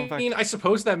 I mean, I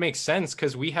suppose that makes sense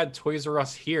because we had Toys R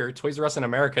Us here. Toys R Us in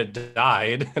America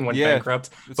died and went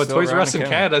bankrupt, but still Toys R around Us in in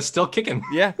Canada. Canada is still kicking.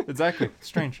 Yeah, exactly.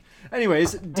 Strange.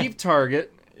 Anyways, Deep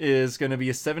Target is going to be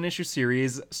a 7-issue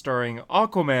series starring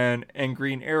Aquaman and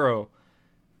Green Arrow.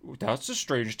 That's a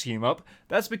strange team up.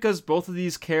 That's because both of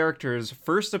these characters'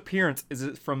 first appearance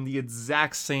is from the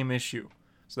exact same issue.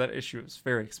 So that issue is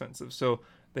very expensive. So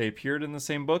they appeared in the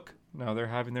same book. Now they're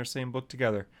having their same book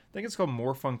together. I think it's called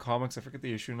More Fun Comics. I forget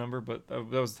the issue number, but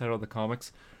that was the title of the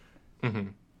comics. Mm-hmm.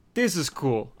 This is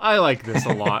cool. I like this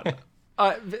a lot.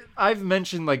 I've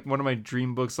mentioned like one of my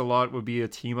dream books a lot would be a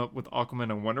team up with Aquaman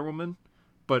and Wonder Woman,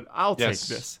 but I'll take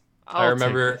this. I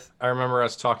remember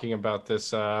us talking about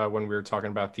this when we were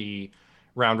talking about the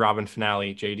round robin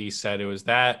finale. JD said it was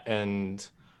that and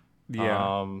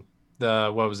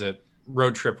what was it?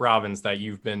 Road Trip Robins that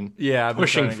you've been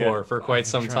pushing for quite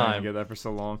some time. To get that for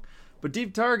so long. But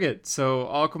Deep Target. So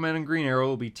Aquaman and Green Arrow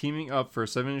will be teaming up for a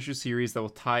 7-issue series that will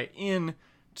tie in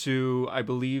to, I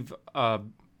believe,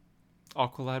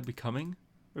 Aqualad Becoming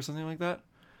or something like that.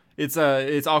 It's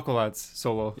Aqualad's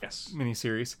solo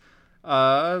miniseries.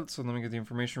 So let me get the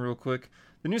information real quick.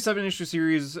 The new 7-issue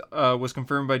series was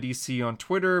confirmed by DC on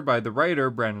Twitter by the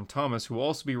writer Brandon Thomas, who will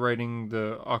also be writing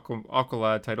the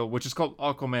Aqualad title, which is called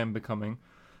Aquaman Becoming.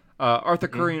 Arthur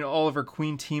Curry and Oliver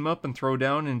Queen team up and throw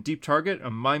down in Deep Target, a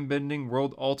mind-bending,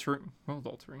 world-altering,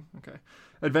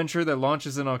 adventure that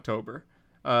launches in October.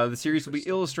 The series will be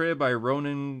illustrated by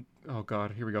Ronan. Oh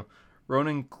God, here we go.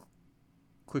 Ronan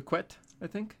Cliquette, I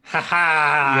think.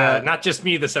 Yeah, not just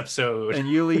me this episode. And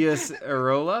Julius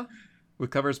Erola, with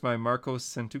covers by Marco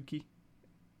Santucci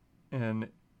and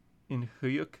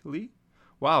Inhyuk Lee.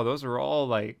 Wow, those are all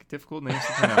like difficult names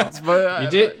to pronounce.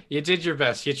 But you did your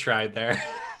best. You tried there.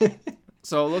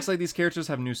 So it looks like these characters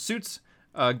have new suits.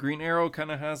 Green Arrow kind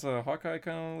of has a Hawkeye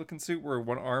kind of looking suit where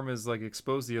one arm is like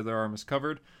exposed, the other arm is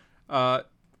covered.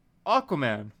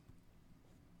 Aquaman.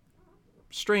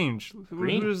 Strange.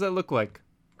 Green. Who does that look like?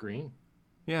 Green.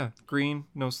 Yeah, green,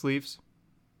 no sleeves.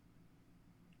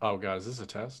 Oh God, is this a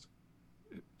test?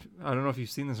 I don't know if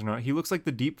you've seen this or not. He looks like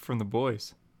the Deep from The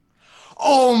Boys.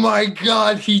 Oh my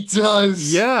God, he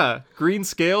does. Yeah, green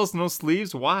scales, no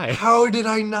sleeves. Why? How did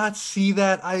I not see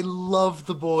that? I love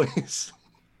The Boys.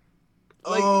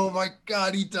 Oh my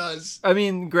God, he does. I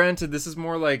mean, granted, this is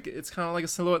more like, it's kind of like a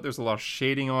silhouette. There's a lot of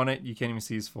shading on it. You can't even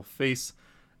see his full face.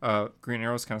 Green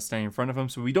Arrow's kind of standing in front of him,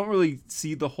 so we don't really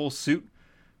see the whole suit.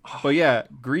 But yeah,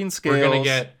 green scales.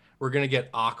 We're gonna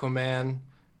get Aquaman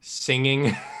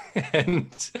singing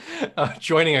and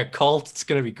joining a cult. It's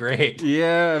gonna be great.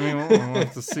 Yeah, I mean, we'll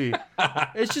have to see.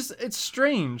 It's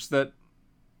strange that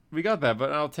we got that,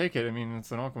 but I'll take it. I mean,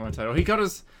 it's an Aquaman title. He cut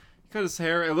his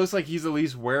hair. It looks like he's at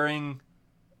least wearing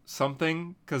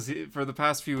something, because for the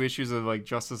past few issues of like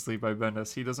Justice League by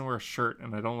Bendis, he doesn't wear a shirt,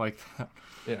 and I don't like that.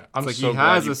 Yeah, I'm like so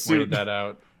glad you pointed that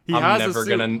out. I'm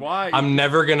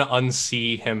never gonna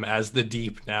unsee him as the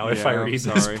Deep now if I read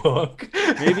this book.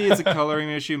 Maybe it's a coloring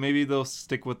issue. Maybe they'll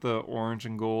stick with the orange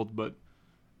and gold, but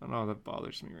I don't know. That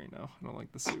bothers me right now. I don't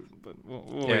like the suit, but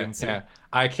we'll wait and see. Yeah.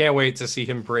 I can't wait to see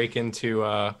him break into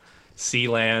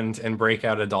Sealand and break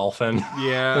out a dolphin.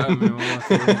 Yeah, I mean, we'll have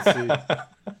to wait and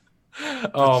see.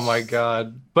 Oh my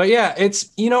God. But yeah, it's,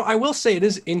 I will say it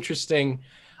is interesting.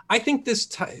 I think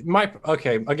my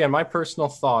personal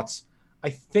thoughts. I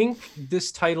think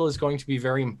this title is going to be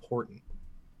very important.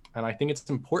 And I think it's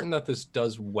important that this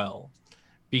does well,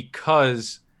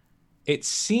 because it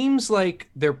seems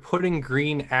like they're putting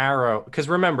Green Arrow, because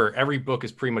remember, every book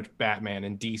is pretty much Batman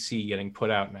and DC getting put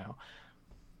out now.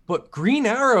 But Green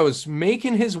Arrow's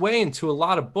making his way into a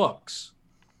lot of books.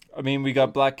 I mean, we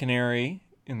got Black Canary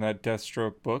in that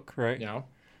Deathstroke book, right? Yeah.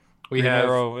 We have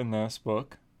Arrow in this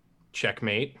book.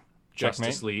 Checkmate.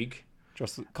 Justice League.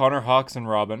 Connor Hawks and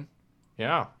Robin.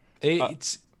 Yeah.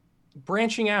 It's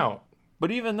branching out.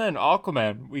 But even then,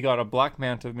 Aquaman, we got a Black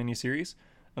Manta miniseries,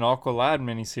 an Aqualad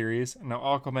miniseries, and now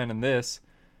Aquaman in this.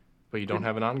 But you don't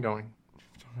have an ongoing.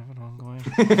 Don't have an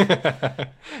ongoing.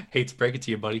 Hate to break it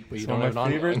to you, buddy, but you don't have an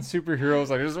ongoing. My favorite superheroes,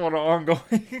 I just want an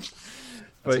ongoing.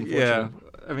 But yeah,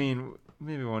 I mean,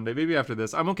 maybe one day, maybe after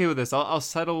this. I'm okay with this. I'll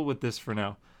settle with this for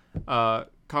now.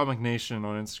 Comic Nation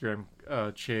on Instagram,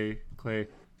 Che Clay,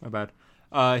 my bad.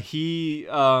 He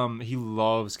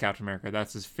loves Captain America.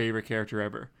 That's his favorite character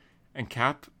ever. And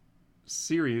Cap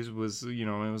series was, it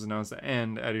was announced to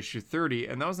end at issue 30,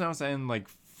 and that was announced to end like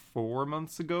 4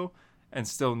 months ago, and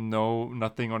still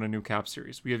nothing on a new Cap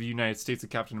series. We have United States of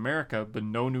Captain America, but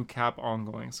no new Cap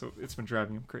ongoing, so it's been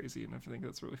driving him crazy, and I think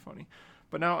that's really funny.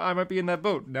 But now I might be in that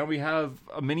boat. Now we have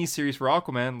a mini series for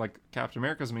Aquaman, like Captain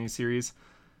America's mini series,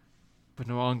 but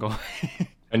no ongoing.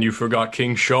 And you forgot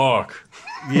King Shark.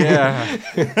 Yeah.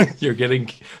 You're getting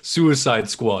Suicide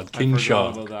Squad, King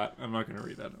Shark. About that. I'm not going to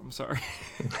read that. I'm sorry.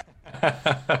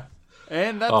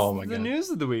 And that's the news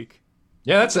of the week.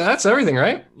 Yeah, that's everything,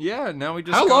 right? Yeah, now we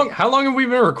just How long have we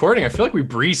been recording? I feel like we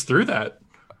breezed through that.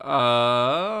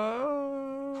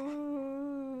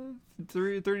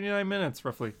 39 minutes,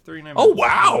 roughly. 39 minutes. Oh,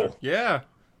 wow. Yeah.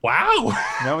 Wow.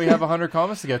 Now we have 100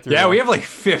 comics to get through. Yeah, we have like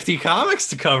 50 comics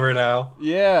to cover now.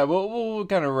 Yeah, we'll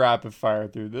kind of rapid fire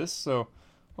through this, so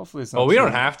hopefully it's not. Well, we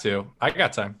don't have to. I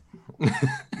got time.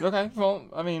 Okay, well,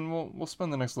 I mean, we'll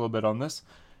spend the next little bit on this.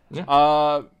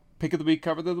 Yeah. Pick of the week,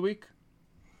 cover of the week?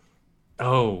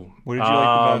 Oh. What did you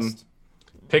like the best?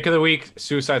 Pick of the week,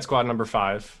 Suicide Squad number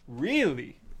 5.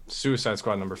 Really? Suicide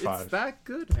Squad number 5. It's that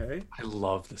good, hey? I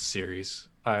love this series.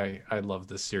 I love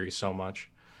this series so much.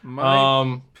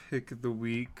 My pick of the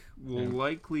week will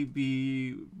likely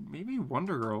be maybe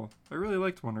Wonder Girl. I really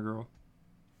liked Wonder Girl.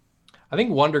 I think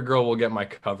Wonder Girl will get my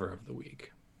cover of the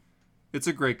week. It's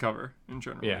a great cover in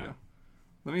general. Yeah.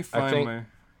 Let me find my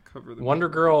cover of the Wonder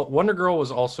week. Girl. Wonder Girl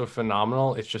was also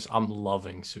phenomenal. It's just I'm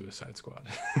loving Suicide Squad.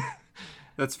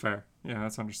 That's fair. Yeah,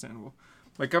 that's understandable.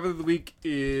 My cover of the week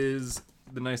is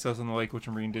The Nice House on the Lake, which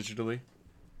I'm reading digitally.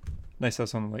 Nice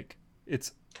House on the Lake.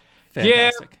 It's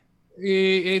fantastic. Yeah,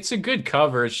 it's a good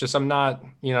cover. It's just I'm not,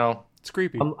 It's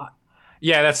creepy.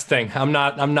 Yeah, that's the thing. I'm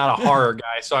not a horror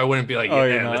guy, so I wouldn't be like,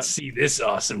 let's see this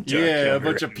awesome dark cover. A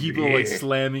bunch of people like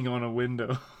slamming on a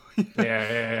window.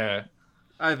 yeah.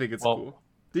 I think it's cool.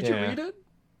 Did you read it?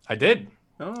 I did.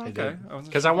 Oh, okay.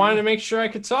 Because I wanted to make sure I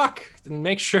could talk and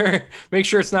make sure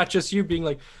it's not just you being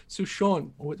like, so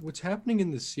Sean, what's happening in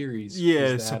this series?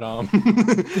 Yeah.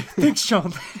 Thanks,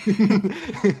 Sean.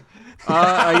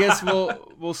 I guess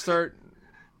we'll start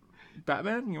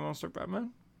Batman. You want to start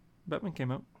Batman? Batman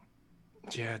came out.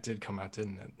 Yeah, it did come out,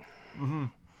 didn't it? Mm-hmm.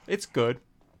 It's good.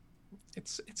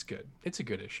 It's good. It's a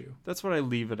good issue. That's what I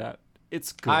leave it at.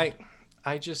 It's good.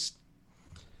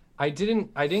 I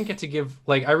didn't get to give,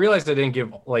 like, I realized I didn't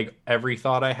give like every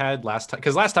thought I had last time,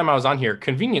 because last time I was on here,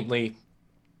 conveniently,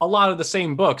 a lot of the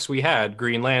same books we had: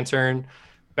 Green Lantern,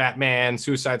 Batman,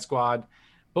 Suicide Squad.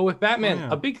 But with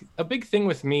Batman, a big thing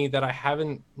with me that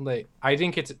I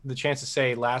didn't get the chance to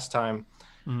say last time.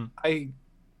 Mm-hmm. I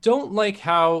don't like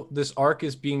how this arc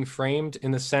is being framed,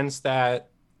 in the sense that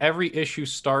every issue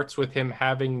starts with him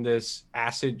having this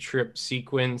acid trip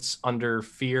sequence under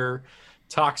fear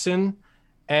toxin.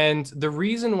 And the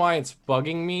reason why it's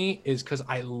bugging me is because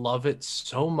I love it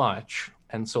so much.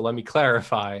 And so let me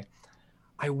clarify.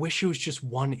 I wish it was just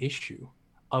one issue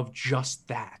of just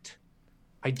that.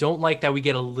 I don't like that we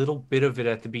get a little bit of it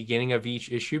at the beginning of each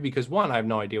issue, because one, I have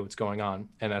no idea what's going on,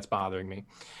 and that's bothering me.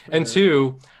 And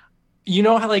two, you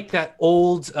know how like that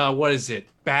old,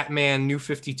 Batman New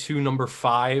 52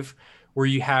 #5, where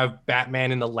you have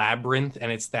Batman in the labyrinth and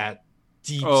it's that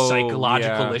deep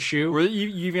psychological issue where you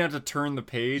even have to turn the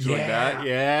page like that.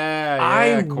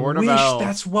 I wish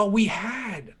that's what we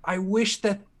had. I wish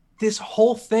that this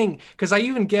whole thing, because I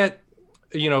even get,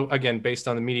 again, based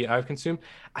on the media I've consumed,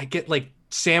 I get like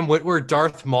Sam Witwer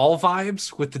Darth Maul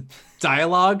vibes with the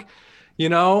dialogue. You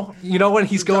know when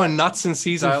he's going nuts in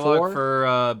season 4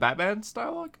 for Batman's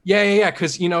dialogue. Yeah.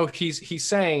 Because he's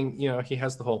saying, he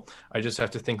has the whole, I just have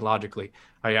to think logically.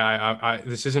 I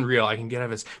this isn't real. I can get out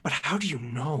of this, but how do you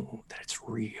know that it's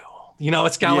real?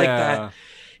 It's got like that.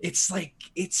 It's like,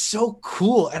 it's so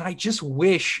cool, and I just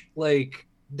wish like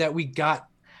that we got.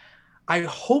 I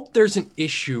hope there's an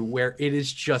issue where it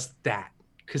is just that,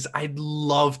 because I'd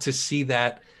love to see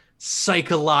that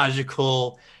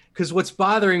psychological. Because what's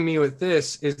bothering me with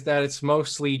this is that it's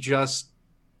mostly just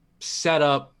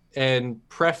setup and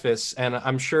preface, and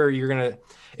I'm sure you're gonna.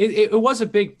 It was a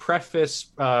big preface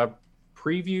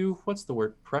preview. What's the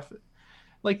word? Preface,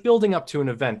 like building up to an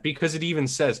event, because it even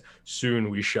says, "Soon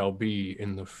we shall be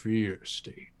in the fear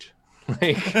state."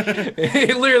 Like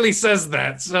it literally says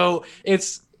that, so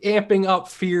it's amping up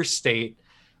fear state.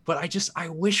 But I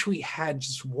wish we had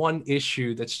just one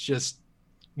issue that's just,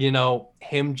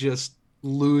 him just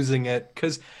losing it,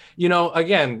 because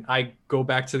again, I go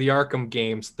back to the Arkham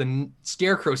games. The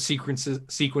Scarecrow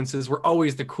sequences were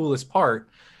always the coolest part.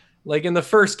 Like in the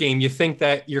first game, you think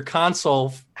that your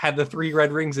console had the 3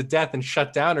 red rings of death and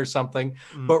shut down or something,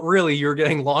 but really you're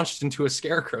getting launched into a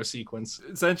Scarecrow sequence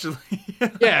essentially.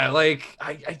 Yeah, like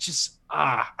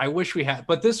I wish we had,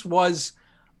 but this was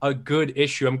a good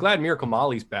issue. I'm glad Miracle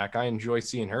Molly's back. I enjoy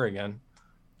seeing her again.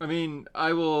 I mean,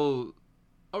 I'll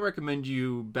recommend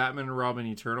you Batman and Robin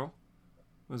Eternal.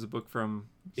 It was a book from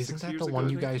Isn't that the one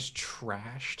you guys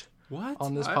trashed? What?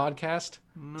 On this podcast?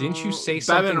 No. Didn't you say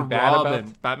something bad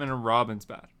about Batman and Robin's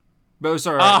bad? But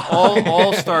sorry,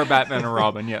 all-star Batman and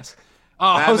Robin, yes.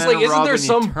 I was like, isn't Robin there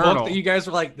some Eternal. book that you guys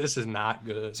were like, this is not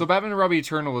good? So Batman and Robin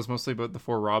Eternal is mostly about the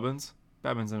 4 Robins.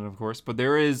 Batman's in it, of course. But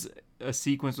there is a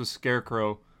sequence with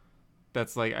Scarecrow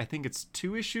that's like, I think it's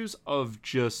 2 issues of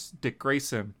just Dick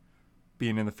Grayson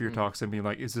being in the fear talks and being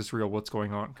like, is this real? What's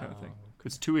going on? Kind of thing.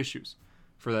 It's 2 issues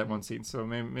for that one scene. So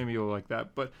maybe you'll like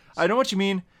that. But I know what you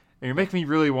mean. And you're making me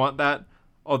really want that.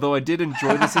 Although I did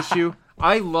enjoy this issue.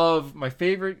 I love, my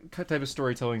favorite type of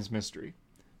storytelling is mystery.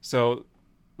 So,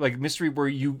 like mystery where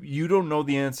you don't know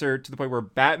the answer to the point where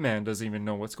Batman doesn't even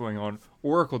know what's going on.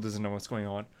 Oracle doesn't know what's going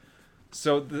on.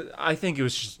 So I think it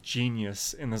was just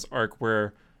genius in this arc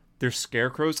where there's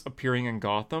scarecrows appearing in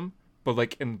Gotham, but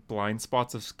like in blind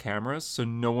spots of cameras. So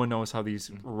no one knows how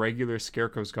these regular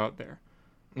scarecrows got there.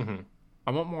 Mm-hmm.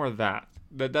 I want more of that.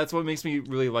 That's what makes me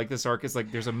really like this arc. Is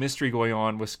like there's a mystery going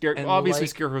on with obviously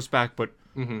Scarecrow's back, but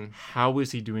how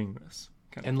is he doing this?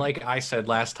 And like I said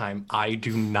last time, I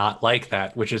do not like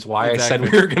that, which is why I said we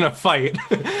were gonna fight.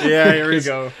 Yeah, here we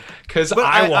go. Because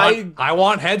I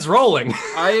want heads rolling.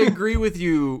 I agree with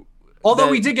you. Although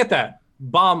we did get that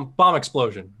bomb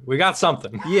explosion, we got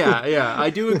something. Yeah, I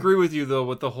do agree with you though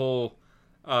with the whole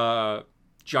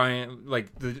giant,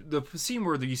 like the scene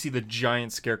where you see the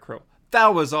giant Scarecrow.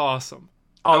 That was awesome.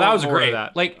 Oh, I that want was more of great.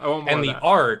 that. Like, I want more and of the that.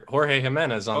 art, Jorge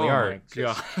Jimenez on the Oh art. my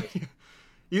god.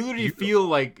 You literally feel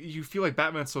like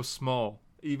Batman's so small,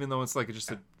 even though it's like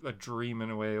just a dream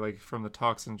in a way, like from the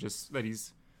toxin just that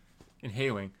he's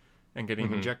inhaling and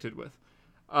getting injected with.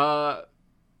 What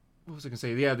was I gonna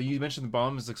say? Yeah, you mentioned the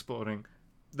bomb is exploding.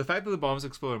 The fact that the bombs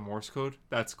explode in Morse code,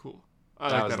 that's cool.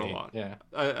 I like that a neat. lot. Yeah.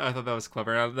 I thought that was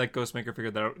clever. I like Ghostmaker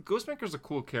figured that out. Ghostmaker's a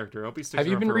cool character. I hope he sticks Have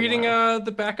you around been for a reading while.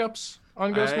 the backups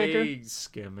on Ghostmaker? I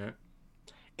skim it.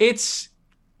 It's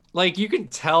like you can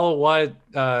tell what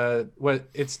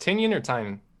it's Tinian or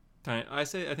Tynan. I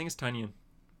think it's Tinyan.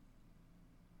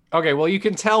 Okay, well you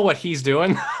can tell what he's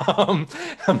doing. I'm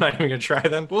not even gonna try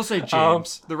then. We'll say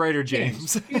James, the writer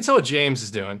James. You can tell what James is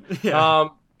doing. Yeah.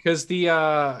 Because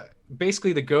the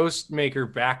basically the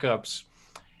Ghostmaker backups,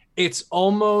 it's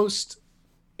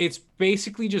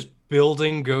basically just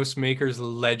building Ghostmaker's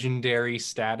legendary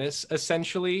status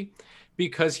essentially,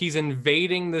 because he's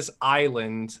invading this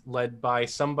island led by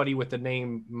somebody with the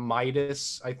name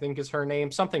Midas, I think is her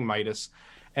name, something Midas,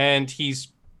 and he's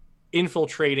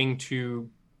infiltrating to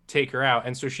take her out.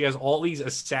 And so she has all these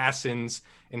assassins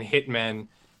and hitmen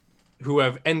who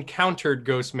have encountered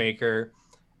Ghostmaker,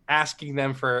 asking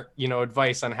them for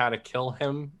advice on how to kill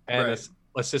him and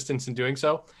assistance in doing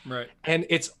so. Right. And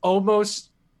it's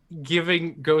almost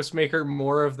giving Ghostmaker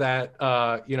more of that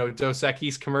Dos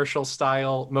Equis commercial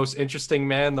style most interesting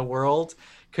man in the world,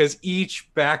 because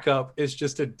each backup is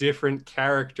just a different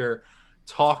character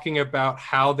talking about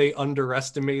how they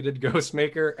underestimated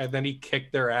Ghostmaker and then he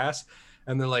kicked their ass,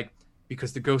 and they're like,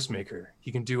 because the Ghostmaker,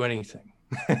 he can do anything.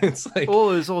 It's like,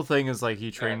 well, his whole thing is like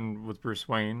he trained with Bruce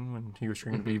Wayne when he was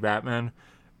training to be Batman,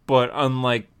 but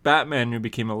unlike Batman who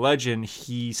became a legend,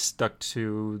 he stuck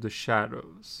to the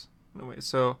shadows in a way.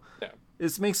 So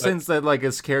it makes sense that like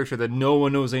his character that no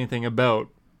one knows anything about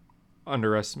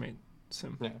underestimates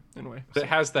him in a way. It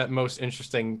has that most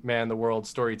interesting man in the world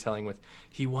storytelling with,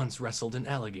 he once wrestled an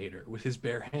alligator with his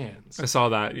bare hands. I saw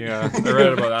that. Yeah, I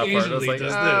read about that part. I was like,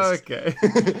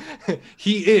 okay.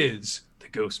 He is the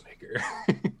Ghostmaker.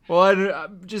 Well,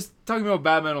 just talking about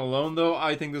Batman alone, though,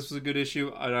 I think this was a good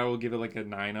issue, and I will give it like a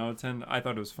 9 out of 10. I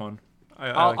thought it was fun.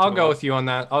 I'll go with you on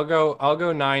that. I'll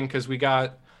go 9 because we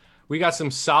got some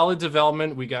solid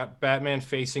development. We got Batman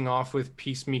facing off with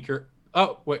Peacemaker.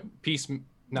 Oh wait, Peacekeeper.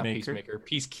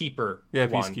 Yeah,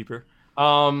 one. Peacekeeper.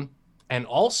 And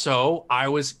also I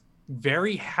was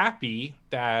very happy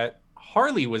that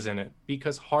Harley was in it,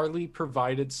 because Harley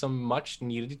provided some much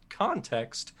needed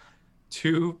context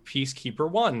to Peacekeeper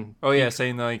 1. Oh yeah,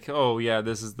 saying like, oh yeah,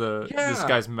 this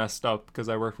guy's messed up because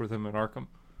I worked with him in Arkham.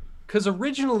 Because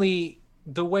originally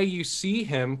the way you see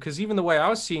him, because even the way I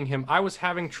was seeing him, I was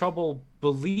having trouble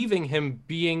believing him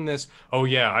being this, oh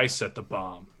yeah, I set the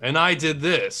bomb and I did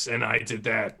this and I did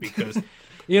that because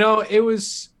it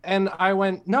was, and I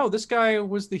went, no, this guy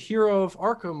was the hero of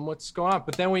Arkham, what's going on?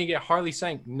 But then when you get Harley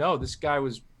saying, no, this guy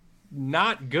was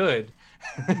not good.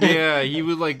 Yeah, he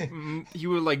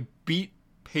would beat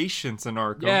patients in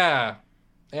Arkham.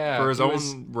 Yeah, for his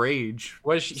own rage.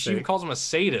 She even calls him a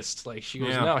sadist. Like, she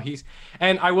goes, no, he's.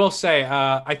 And I will say,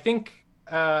 I think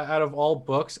out of all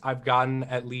books, I've gotten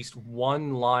at least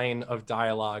one line of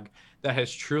dialogue that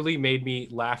has truly made me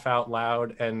laugh out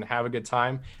loud and have a good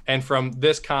time. And from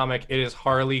this comic, it is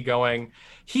Harley going,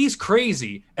 he's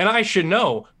crazy, and I should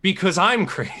know because I'm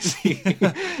crazy.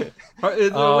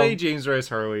 The way James writes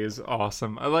Harley is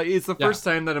awesome. It's the first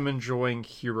time that I'm enjoying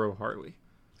hero Harley.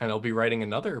 And he'll be writing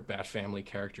another Bat Family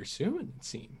character soon, it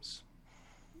seems.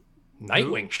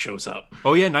 Nightwing shows up.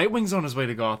 Oh yeah, Nightwing's on his way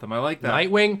to Gotham. I like that.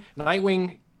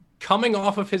 Nightwing coming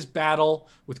off of his battle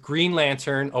with Green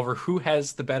Lantern over who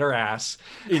has the better ass.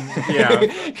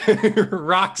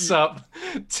 Rocks up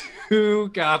to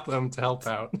Gotham to help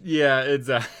out. Yeah,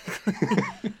 exactly.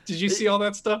 Did you see all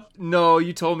that stuff? No,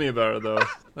 you told me about it though.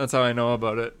 That's how I know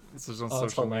about it. It's just on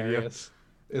social media.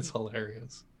 It's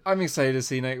hilarious. I'm excited to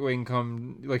see Nightwing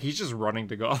come. Like, he's just running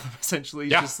to Gotham, essentially.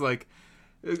 He's just like,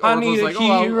 I need a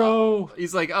hero.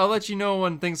 He's like, I'll let you know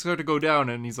when things start to go down.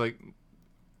 And he's like,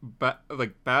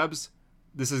 Babs,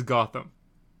 this is Gotham.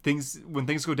 When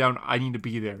things go down, I need to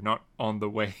be there, not on the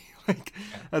way.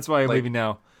 That's why I'm leaving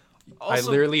now. Also,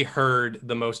 I literally heard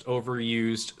the most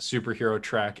overused superhero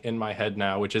track in my head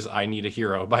now, which is I Need a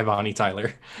Hero by Bonnie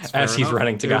Tyler as he's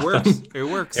running to Gotham. It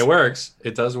works. It works.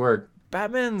 It does work.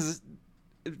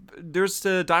 There's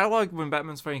the dialogue when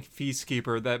Batman's fighting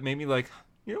Peacekeeper that made me like,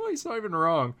 you know what, he's not even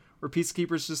wrong. Where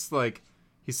Peacekeeper's just like,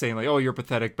 he's saying like, oh, you're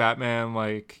pathetic, Batman,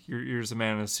 like you're just a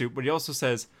man in a suit. But he also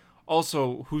says,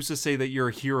 also, who's to say that you're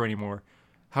a hero anymore?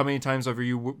 how many times have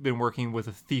you been working with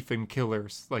a thief and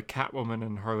killers like Catwoman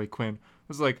and Harley Quinn? I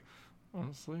was like,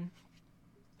 honestly,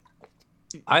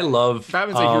 I love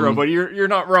Batman's a hero, but you're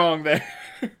not wrong there.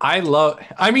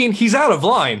 I mean, he's out of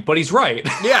line, but he's right.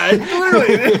 Yeah,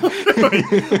 literally.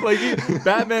 Like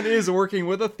Batman is working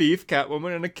with a thief,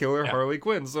 Catwoman, and a killer, Harley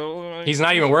Quinn. So he's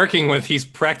not even working with. He's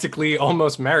practically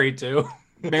almost married to.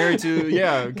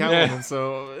 Catwoman. Yeah.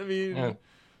 So I mean,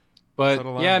 but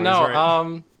yeah, no.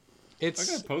 Right. It's.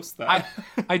 I gotta post that.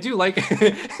 I do like.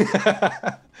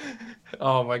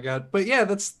 Oh my god! But yeah,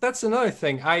 that's another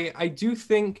thing. I do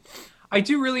think. I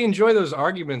do really enjoy those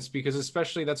arguments because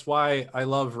especially that's why I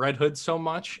love Red Hood so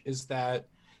much is that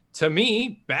to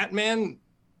me, Batman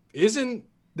isn't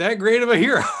that great of a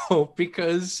hero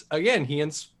because again, he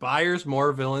inspires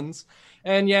more villains.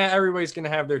 And yeah, everybody's going to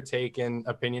have their take and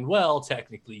opinion. Well,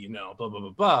 technically, you know, blah, blah, blah,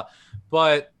 blah.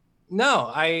 But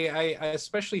no, I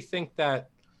especially think that,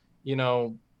 you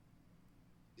know,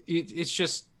 it's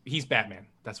just, he's Batman.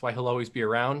 That's why he'll always be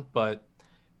around. But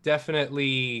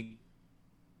definitely,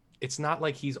 it's not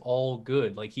like he's all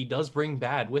good. Like he does bring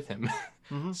bad with him.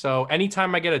 Mm-hmm. So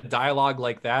anytime I get a dialogue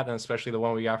like that, and especially the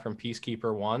one we got from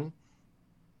Peacekeeper 1,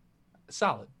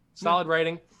 solid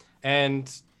writing.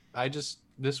 And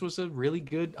this was a really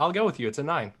good, I'll go with you. It's a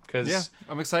 9 because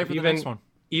I'm excited for the next one.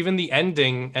 Even the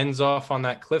ending ends off on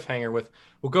that cliffhanger with,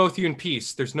 we'll go with you in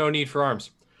peace. There's no need for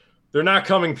arms. They're not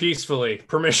coming peacefully.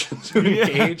 Permission to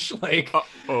engage. Like,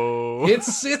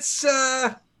 it's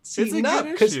a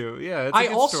good issue. Yeah, it's a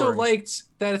good also story. liked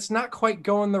that it's not quite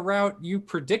going the route you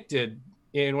predicted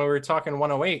when we were talking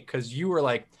 108 because you were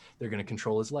like, they're going to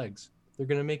control his legs. They're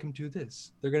going to make him do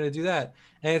this. They're going to do that.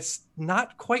 And it's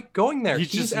not quite going there.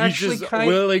 He's actually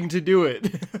willing to do it.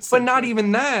 But not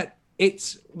even that.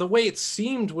 It's the way it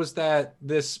seemed was that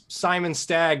this Simon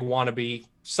Stagg wannabe,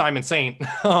 Simon Saint,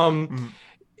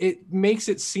 it makes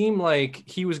it seem like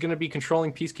he was going to be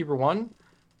controlling Peacekeeper 1.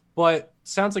 But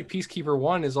sounds like Peacekeeper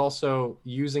 1 is also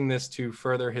using this to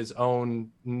further his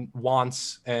own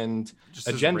wants and just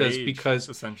agendas rage, because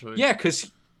essentially. Yeah,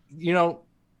 because you know,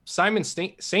 Simon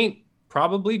Saint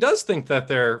probably does think that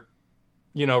they're,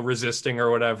 you know, resisting or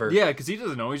whatever. Yeah, because he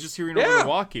doesn't know. He's just hearing over the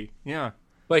walkie. Yeah.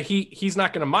 But he's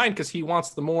not going to mind because he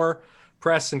wants the more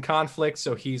press and conflict,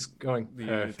 so he's going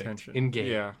attention.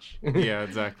 Engage. Yeah,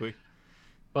 exactly.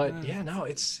 But yeah, no,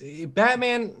 it's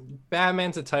Batman.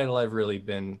 Batman's a title I've really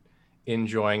been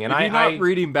enjoying, and if you're not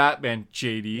reading Batman,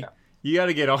 JD, you got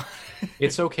to get on.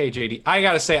 It's okay, JD. I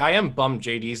gotta say, I am bummed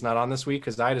JD's not on this week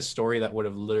because I had a story that would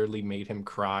have literally made him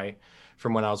cry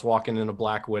from when I was walking into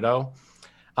Black Widow.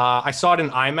 I saw it in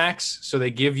IMAX, so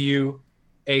they give you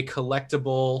a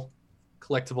collectible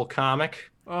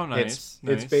comic. Oh, nice.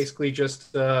 It's basically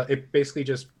just it basically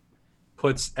just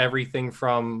puts everything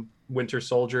from Winter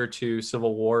Soldier to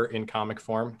Civil War in comic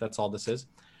form. That's all this is.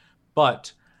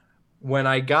 But when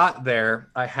I got there,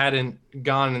 I hadn't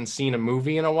gone and seen a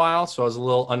movie in a while, so I was a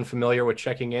little unfamiliar with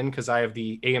checking in because I have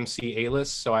the AMC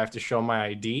A-list, so I have to show my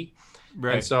ID.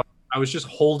 Right. And so I was just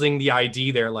holding the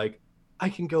ID there like, I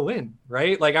can go in,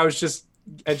 right? Like I was just,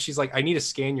 and she's like, I need to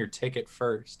scan your ticket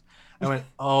first. I went,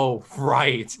 oh,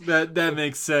 right. That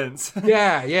makes sense.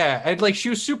 Yeah. And like, she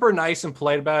was super nice and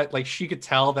polite about it. Like she could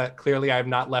tell that clearly I have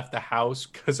not left the house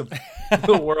because of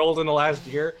the world in the last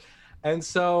year. And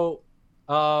so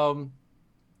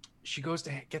she goes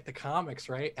to get the comics,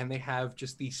 right? And they have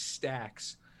just these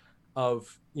stacks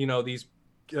of, you know, these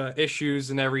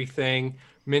issues and everything,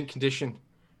 mint condition.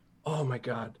 Oh my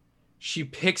God. She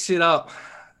picks it up,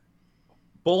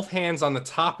 both hands on the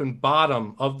top and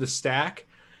bottom of the stack,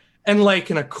 and like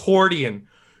an accordion,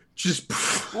 just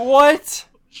what?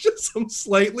 Just some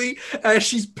slightly as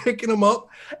she's picking them up,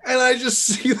 and I just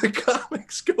see the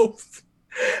comics go,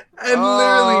 and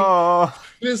literally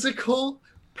physical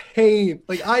pain.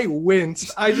 Like I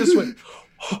winced. I just went.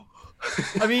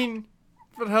 I mean,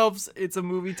 if it helps, it's a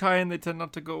movie tie-in. They tend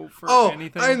not to go for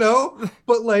anything. I know,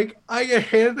 but like I get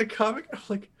handed the comic, I'm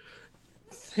like,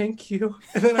 thank you.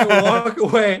 And then I walk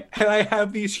away and I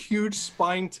have these huge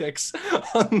spine ticks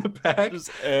on the back. Just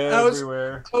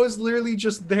everywhere. I was literally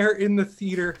just there in the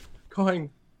theater going,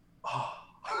 oh,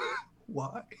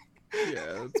 why?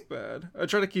 Yeah, it's bad. I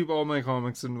try to keep all my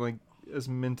comics in like as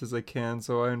mint as I can,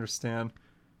 so I understand.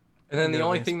 And then the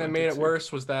only thing that made it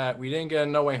worse was that we didn't get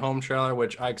a No Way Home trailer,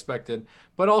 which I expected.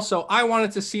 But also, I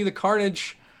wanted to see the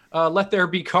Carnage Let There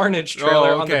Be Carnage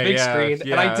trailer on the big screen,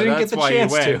 and I didn't get the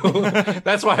chance to.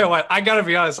 That's why I went. I gotta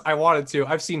be honest, I wanted to.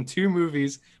 I've seen 2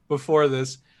 movies before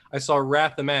this. I saw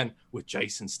Wrath of Man with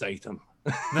Jason Statham.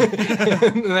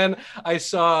 And then I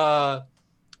saw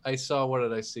what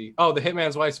did I see? Oh, The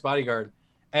Hitman's Wife's Bodyguard.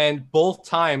 And both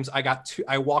times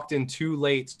I walked in too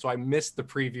late, so I missed the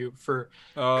preview for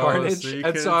Carnage. So you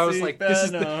And so couldn't I was see like, this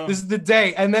Venom. is the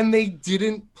day. And then they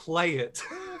didn't play it.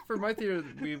 For my theater,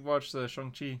 we watched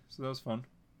Shang-Chi, so that was fun.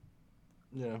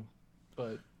 Yeah,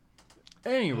 but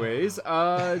anyways,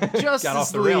 Got off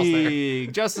Justice the rails there.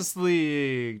 League, Justice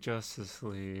League, Justice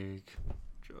League,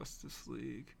 Justice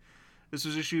League. This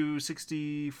was issue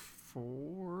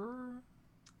 64.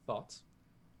 thoughts?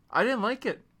 I didn't like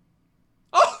it.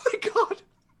 Oh my god!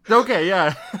 Okay,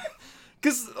 yeah.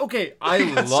 Cause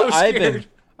got so scared.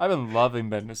 I've been loving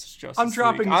Bendis' Justice I'm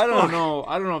dropping League. this I don't book. know.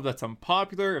 I don't know if that's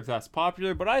unpopular, if that's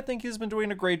popular, but I think he's been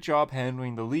doing a great job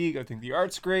handling the league. I think the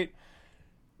art's great.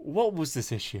 What was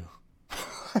this issue?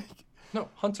 No,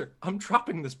 Hunter, I'm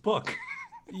dropping this book.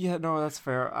 Yeah, no, that's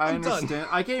fair. I I'm understand. done.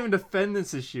 I can't even defend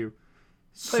this issue.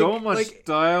 So much like,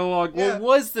 dialogue. yeah. What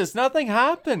was this? Nothing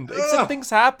happened. Except Ugh. things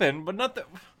happened, but nothing.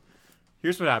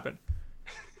 Here's what happened.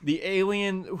 The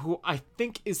alien, who I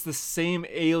think is the same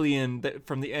alien that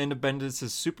from the end of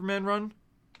Bendis' Superman run,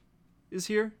 is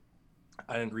here.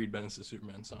 I didn't read Bendis'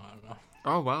 Superman, so I don't know.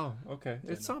 Oh, wow. Okay.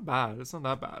 It's not bad. It's not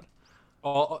that bad.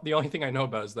 The only thing I know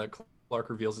about is that Clark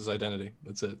reveals his identity.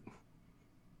 That's it.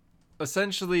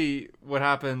 Essentially, what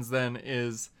happens then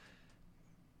is,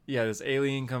 yeah, this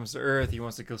alien comes to Earth. He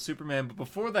wants to kill Superman. But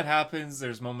before that happens,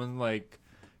 there's moments like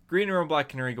Green Arrow and Black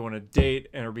Canary go on a date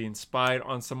and are being spied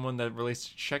on someone that relates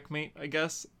to Checkmate, I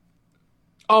guess.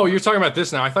 Oh, you're talking about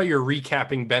this now. I thought you were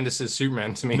recapping Bendis'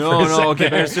 Superman to me. No, for a no, second. okay.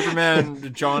 There's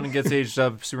Superman. John gets aged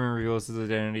up. Superman reveals his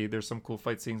identity. There's some cool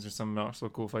fight scenes. There's some not so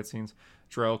cool fight scenes.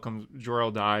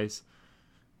 Jor-El dies.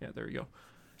 Yeah, there you go.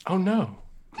 Oh no.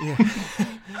 Yeah.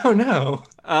 Oh no.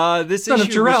 This Son of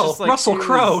issue was Jor-El, just like, Russell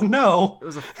Crowe. No. It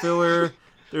was a filler.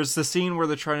 There's the scene where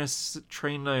they're trying to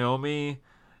train Naomi,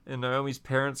 and Naomi's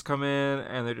parents come in,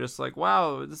 and they're just like,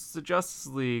 "Wow, this is the Justice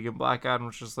League." And Black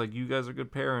Adam's just like, "You guys are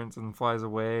good parents," and flies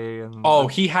away. And Oh,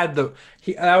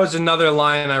 that was another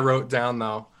line I wrote down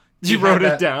though. you He wrote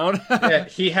had it down. Yeah,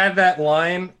 he had that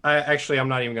line. I'm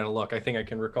not even gonna look. I think I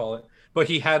can recall it. But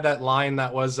he had that line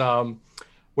that was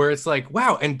where it's like,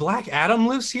 wow, and Black Adam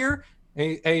lives here?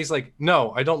 And he's like,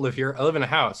 no, I don't live here. I live in a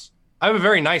house. I have a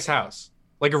very nice house.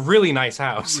 Like a really nice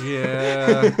house.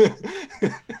 Yeah.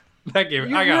 That gave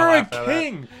You're I got a laugh at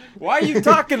king. Why are you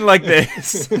talking like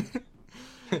this? that.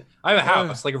 I have a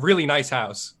house, like a really nice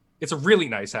house. It's a really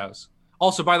nice house.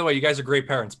 Also, by the way, you guys are great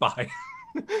parents. Bye.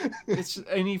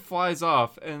 And he flies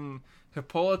off, and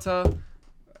Hippolyta,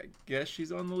 I guess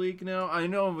she's on the league now. I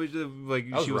know, like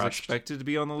That was she was rushed. expected to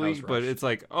be on the That was league, but rushed. it's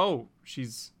like, oh,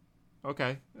 she's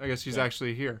okay. I guess she's Yeah.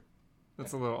 actually here.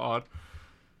 That's a little odd.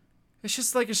 It's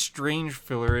just like a strange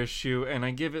filler issue, and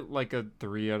I give it like a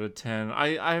 3 out of 10.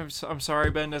 I'm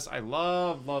sorry, Bendis. I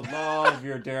love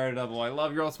your Daredevil. I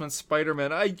love your Ultimate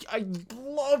Spider-Man. I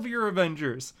love your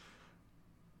Avengers.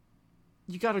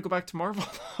 You got to go back to Marvel.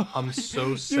 I'm so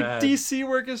Your sad. DC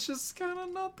work is just kind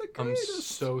of not the I'm greatest.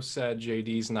 so sad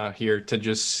JD's not here to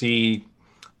just see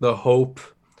the hope,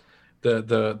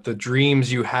 the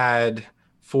dreams you had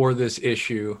for this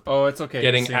issue Oh, it's okay.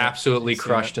 getting You've seen it. absolutely You've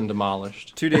seen crushed it. and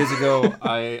demolished. 2 days ago,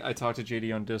 I talked to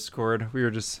JD on Discord. We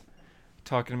were just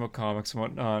talking about comics and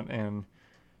whatnot, and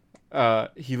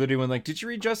he literally went like, "Did you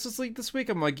read Justice League this week?"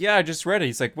 I'm like, "Yeah, I just read it."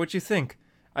 He's like, "What'd you think?"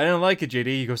 I didn't like it, JD.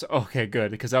 He goes, "Okay, good,"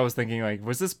 because I was thinking like,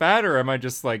 was this bad or am I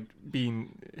just like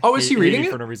being? Oh, is he reading hating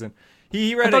it? for no reason?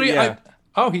 He read I thought it.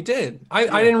 Yeah, he did. I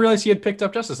didn't realize he had picked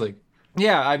up Justice League.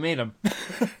 yeah. I made him.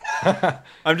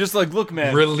 I'm just like, look,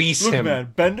 man. Release Look, him.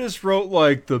 man. Bendis wrote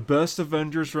like the best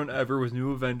Avengers run ever with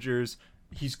New Avengers.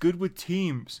 He's good with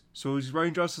teams, so he's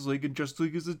writing Justice League, and Justice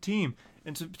League is a team.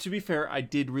 And to be fair, I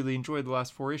did really enjoy the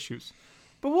last 4 issues.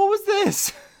 But what was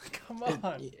this? Come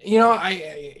on. You know,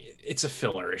 it's a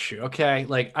filler issue, okay?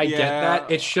 Like I get Yeah.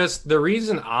 that. It's just the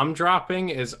reason I'm dropping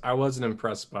is I wasn't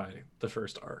impressed by the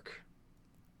first arc.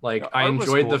 Like The I art was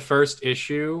enjoyed cool. the first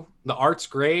issue. The art's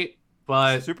great,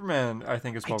 but Superman, I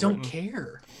think, is I well don't written.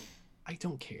 care. I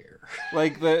don't care.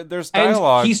 Like there's And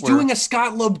dialogue. he's where- doing a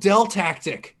Scott Lobdell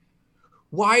tactic.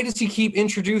 Why does he keep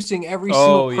introducing every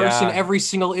Oh, single person, yeah. every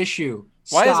single issue?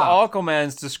 Why is Stop.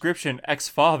 Aquaman's description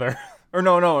ex-father? Or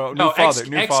no, new No, father,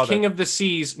 new father. King of the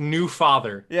Seas, new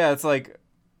father. Yeah, it's like,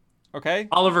 okay.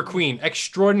 Oliver Queen,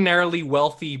 extraordinarily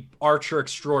wealthy archer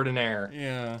extraordinaire.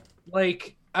 Yeah.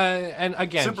 Like, and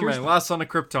again, Superman, last son of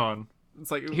Krypton.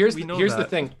 It's like here's we know the that.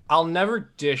 thing. I'll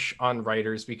never dish on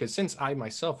writers because since I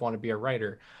myself want to be a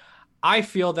writer, I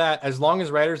feel that as long as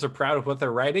writers are proud of what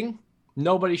they're writing,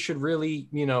 nobody should really,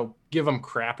 give them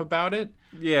crap about it.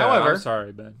 Yeah. However, I'm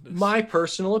sorry, Ben. My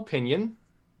personal opinion,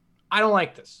 I don't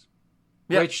like this.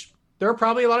 Yeah. Which there are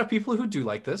probably a lot of people who do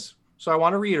like this. So I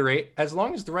want to reiterate, as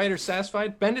long as the writer's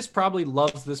satisfied, Bendis probably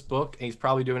loves this book and he's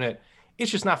probably doing it. It's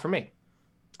just not for me.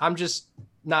 I'm just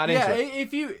not into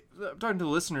it. I'm talking to the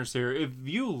listeners here, if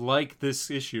you like this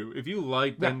issue, if you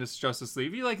like Bendis Justice League,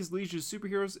 if you like his Legion of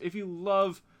Superheroes, if you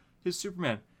love his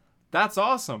Superman, that's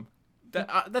awesome.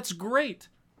 That's great.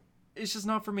 It's just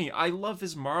not for me. I love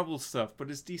his Marvel stuff, but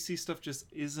his DC stuff just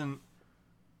isn't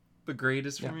the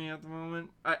greatest for me at the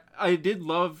moment. I did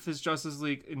love his Justice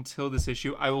League until this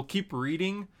issue. I will keep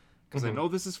reading because I know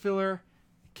this is filler.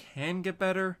 It can get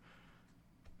better.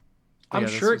 I'm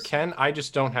sure it can. I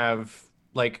just don't have,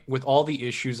 like, with all the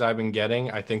issues I've been getting,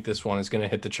 I think this one is going to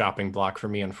hit the chopping block for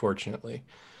me, unfortunately.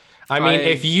 I mean,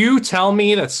 if you tell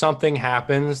me that something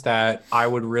happens that I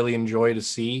would really enjoy to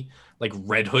see, like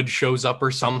Red Hood shows up or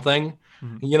something,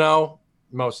 you know,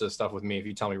 most of the stuff with me, if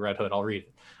you tell me Red Hood, I'll read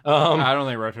it. I don't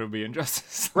think Red Hood would be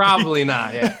Injustice. Probably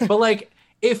not, yeah. But like,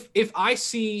 if I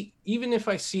see, even if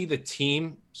I see the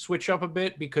team switch up a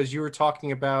bit, because you were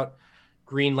talking about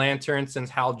Green Lantern,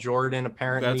 since Hal Jordan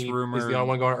apparently is the only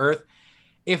one going to Earth.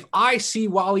 If I see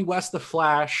Wally West the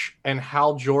Flash and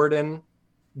Hal Jordan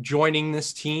joining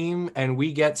this team and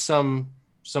we get some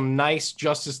nice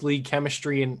Justice League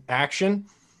chemistry and action,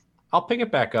 I'll pick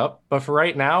it back up. But for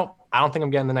right now, I don't think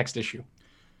I'm getting the next issue.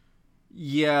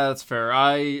 Yeah, that's fair.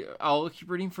 I'll keep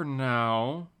reading for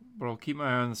now, but I'll keep my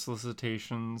eye on the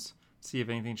solicitations, see if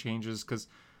anything changes, because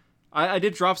I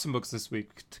did drop some books this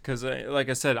week because, like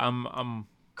I said, I'm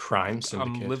Crime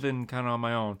Syndicate. I'm living kind of on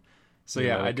my own. So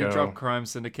yeah, I did drop Crime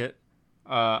Syndicate.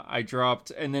 I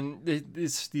dropped, and then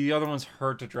the other one's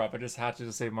hard to drop. I just had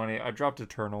to save money. I dropped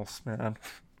Eternals, man.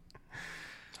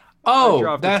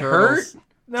 Oh, that hurt?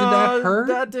 No, did that hurt?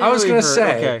 That didn't I was really gonna hurt.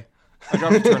 say. Okay, I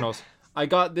dropped Eternals. I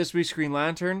got this week's Green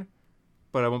Lantern,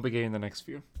 but I won't be getting the next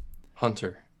few.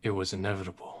 Hunter, it was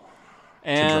inevitable.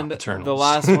 And the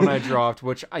last one I dropped,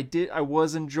 which I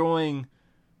was enjoying,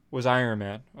 was Iron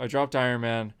Man. I dropped Iron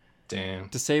Man. Damn.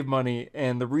 To save money,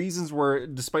 and the reasons were,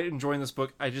 despite enjoying this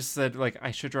book, I just said, like,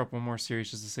 I should drop one more series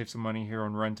just to save some money here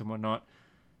on rent and whatnot.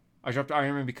 I dropped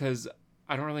Iron Man because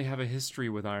I don't really have a history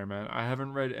with Iron Man. I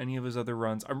haven't read any of his other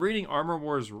runs. I'm reading Armor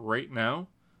Wars right now,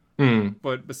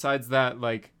 but besides that,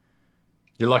 like,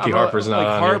 you're lucky Harper's not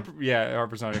on here. Yeah,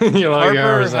 Harper's not here.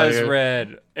 Harper has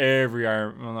read every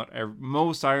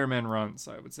most Iron Man runs,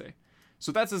 I would say.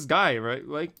 So that's his guy, right?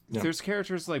 Like, there's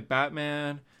characters like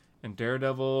Batman and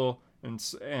Daredevil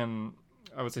and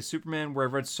I would say Superman, where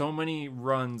I've read so many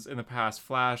runs in the past,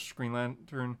 Flash, Green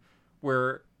Lantern,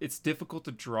 where it's difficult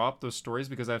to drop those stories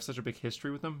because I have such a big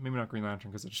history with them. Maybe not Green Lantern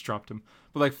because I just dropped him,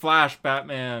 but like Flash,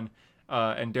 Batman,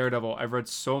 and Daredevil, I've read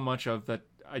so much of that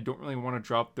I don't really want to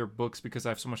drop their books because I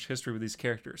have so much history with these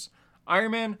characters.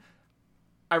 Iron Man,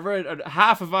 I've read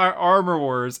half of our Armor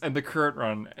Wars and the current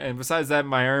run, and besides that,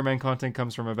 my Iron Man content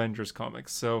comes from Avengers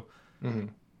comics, so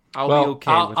I'll be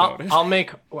okay without it. I'll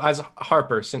make, as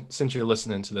Harper, since you're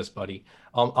listening to this, buddy,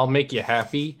 I'll make you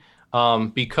happy.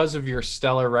 Because of your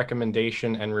stellar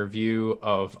recommendation and review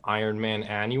of Iron Man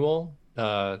Annual,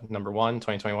 number 1,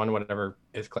 2021, whatever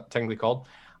it's technically called,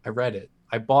 I read it.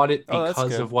 I bought it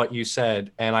because of what you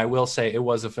said, and I will say it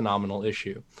was a phenomenal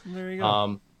issue. There you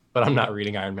go. But I'm not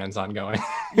reading Iron Man's ongoing.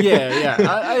 yeah.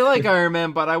 I like Iron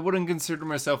Man, but I wouldn't consider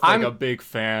myself like a big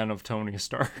fan of Tony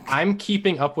Stark. I'm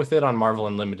keeping up with it on Marvel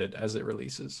Unlimited as it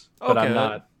releases, but I'm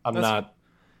not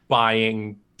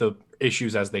buying the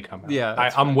issues as they come out.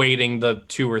 Yeah, I'm waiting the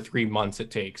 2 or 3 months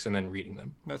it takes and then reading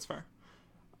them. That's fair.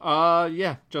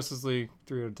 Yeah, Justice League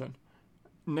 3 out of 10.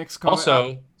 Next comment.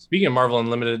 Also, speaking of Marvel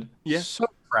Unlimited, so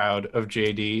proud of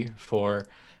JD for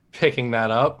picking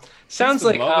that up. Sounds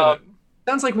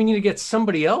like we need to get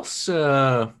somebody else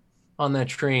on that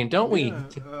train, don't we?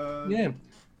 Yeah.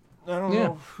 I don't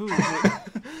know who.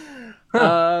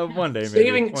 One day,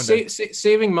 maybe.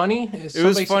 Saving money. It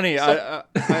was funny.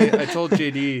 I told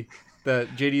JD that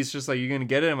JD's just like, "You gonna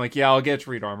get it?" I'm like, "Yeah, I'll get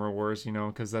to read Armor Wars,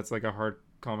 because that's like a hard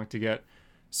comic to get."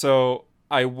 So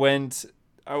I went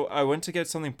to get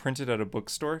something printed at a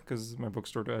bookstore because my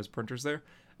bookstore has printers there.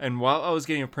 And while I was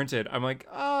getting it printed, I'm like,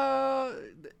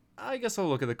 I guess I'll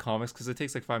look at the comics because it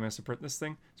takes like 5 minutes to print this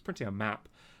thing. It's printing a map.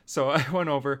 So I went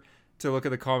over to look at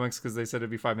the comics because they said it'd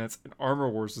be 5 minutes. And Armor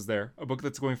Wars is there, a book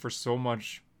that's going for so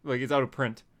much, like it's out of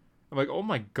print. I'm like, oh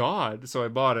my god! So I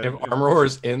bought it. If Armor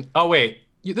Wars in? Oh wait,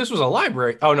 this was a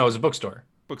library. Oh no, it was a bookstore.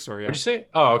 Bookstore, yeah. What'd you say?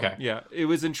 Oh okay. Yeah, it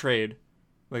was in trade,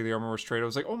 like the Armor Wars trade. I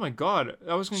was like, oh my god!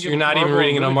 I was gonna. So you're not even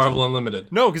reading it on Marvel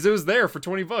Unlimited? No, because it was there for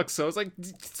 $20. So I was like,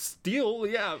 steal,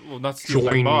 yeah. Well, not steal.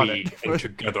 Join me, and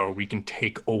together we can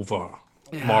take over.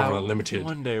 Marvel Unlimited.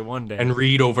 One day. And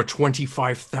read over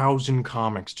 25,000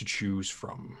 comics to choose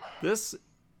from. This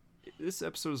This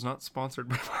episode is not sponsored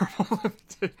by Marvel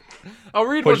Limited. I'll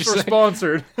read What'd once you we're say?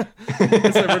 sponsored.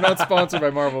 I said we're not sponsored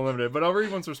by Marvel Limited, but I'll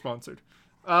read once we're sponsored.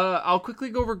 I'll quickly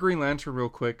go over Green Lantern real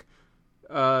quick.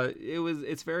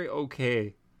 It's very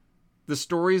okay. The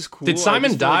story's cool. Did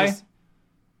Simon die?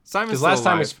 Simon's Because still last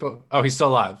time we alive. spoke, oh, he's still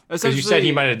alive. Because you said he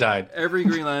Essentially, might have died. Every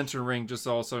Green Lantern ring just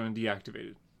all of a sudden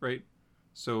deactivated, right?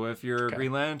 So if you're a Okay.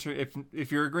 Green Lantern,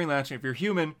 if you're a Green Lantern, if you're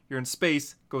human, you're in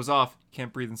space, goes off,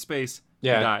 can't breathe in space,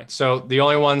 you Yeah. die. So the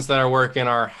only ones that are working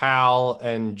are Hal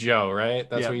and Joe, right?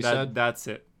 That's what you said? That's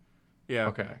it. Yeah.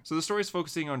 Okay. So the story's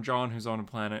focusing on John, who's on a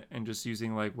planet, and just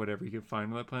using like whatever he can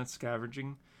find on that planet,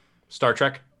 scavenging. Star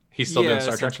Trek? He's still doing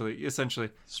Star Trek? Essentially.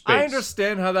 Space. I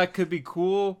understand how that could be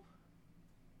cool,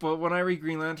 but when I read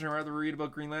Green Lantern, I'd rather read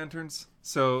about Green Lanterns.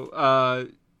 So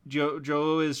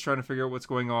Joe is trying to figure out what's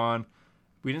going on.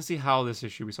 We didn't see Hal this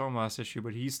issue. We saw him last issue,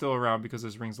 but he's still around because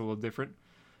his ring's a little different.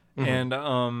 Mm-hmm.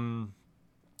 And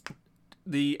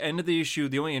the end of the issue,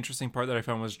 the only interesting part that I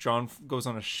found was John goes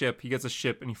on a ship. He gets a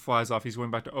ship and he flies off. He's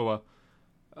going back to Oa.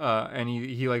 And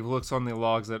he like looks on the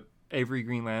logs at every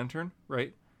Green Lantern,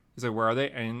 right? He's like, where are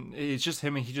they? And it's just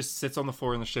him, and he just sits on the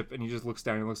floor in the ship and he just looks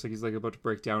down. He looks like he's like about to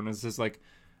break down. And it's just like,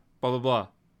 blah, blah, blah.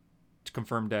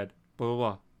 Confirmed dead. Blah, blah,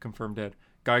 blah. Confirmed dead.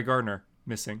 Guy Gardner,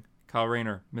 missing. Kyle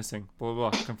Rayner, missing. Blah,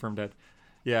 blah, blah. Confirmed dead.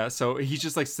 Yeah, so he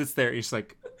just like sits there. He's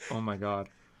like, oh my God.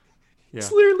 Yeah.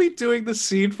 It's literally doing the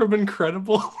scene from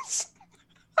Incredibles.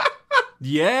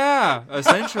 Yeah,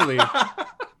 essentially.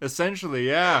 Essentially,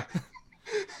 yeah.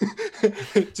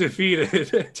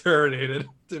 Defeated. Terminated.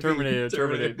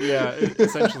 Terminated. Yeah,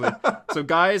 essentially. So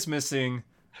Guy is missing.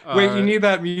 Wait, you need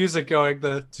that music going.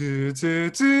 The doo, doo,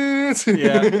 doo, doo.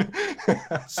 Yeah.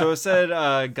 So it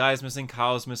said Guy's missing,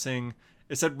 Kyle's missing.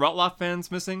 It said Rotlafam's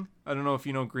missing. I don't know if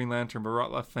you know Green Lantern, but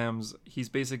Rotlafam's, he's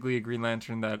basically a Green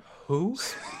Lantern that... Who?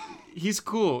 He's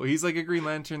cool. He's like a Green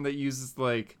Lantern that uses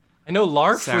like... I know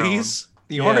sound. Larfleeze,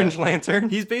 the Yeah. Orange Lantern.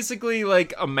 He's basically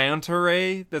like a manta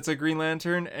ray that's a Green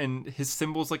Lantern, and his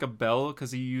symbol's like a bell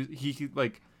because he's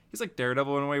like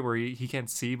Daredevil in a way where he can't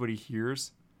see but he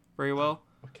hears very well.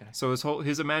 Okay. So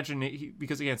his imagination,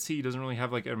 because he can't see, he doesn't really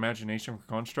have like an imagination for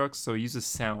constructs, so he uses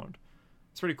sound.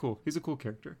 It's pretty cool. He's a cool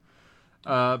character.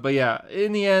 But yeah,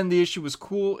 in the end, the issue was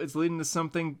cool. It's leading to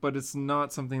something, but it's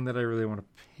not something that I really want to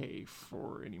pay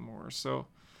for anymore. So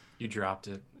You dropped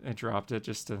it. I dropped it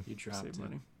just to You dropped save it.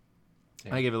 money.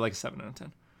 Damn. I gave it like a 7 out of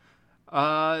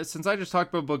 10. Since I just talked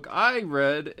about a book I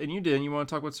read and you didn't, you want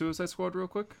to talk about Suicide Squad real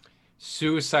quick?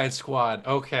 Suicide Squad.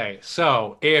 Okay,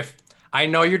 so if I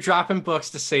know you're dropping books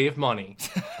to save money,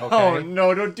 okay, Oh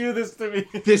no! Don't do this to me.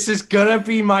 this is gonna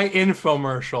be my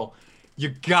infomercial. You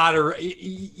gotta,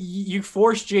 you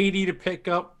forced JD to pick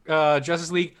up Justice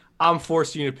League. I'm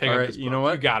forcing you to pick All up right, this you book. know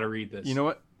what? You gotta read this. You know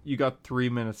what? You got 3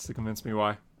 minutes to convince me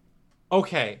why.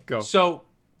 Okay, Go. So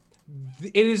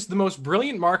it is the most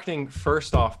brilliant marketing,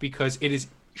 first off, because it is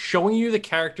showing you the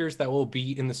characters that will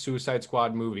be in the Suicide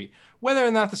Squad movie. Whether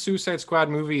or not the Suicide Squad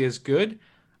movie is good,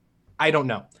 I don't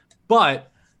know.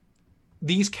 But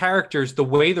these characters, the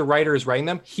way the writer is writing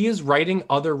them, he is writing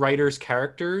other writers'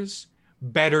 characters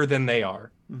better than they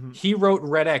are. Mm-hmm. He wrote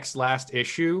Red X last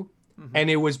issue, and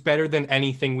it was better than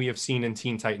anything we have seen in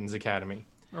Teen Titans Academy.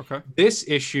 Okay. This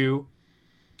issue,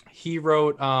 he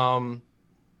wrote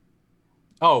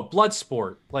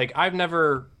Bloodsport. Like, I've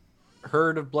never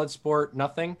heard of Bloodsport,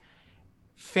 nothing.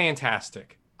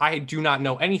 Fantastic. I do not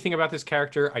know anything about this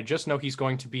character. I just know he's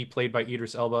going to be played by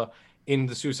Idris Elba in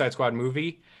the Suicide Squad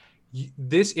movie.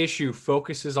 This issue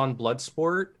focuses on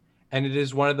Bloodsport, and it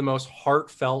is one of the most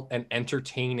heartfelt and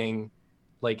entertaining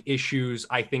like issues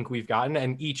I think we've gotten,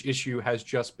 and each issue has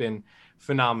just been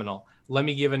phenomenal. Let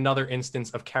me give another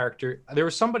instance of character. There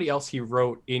was somebody else he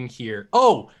wrote in here.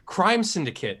 Oh, Crime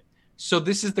Syndicate. So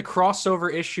this is the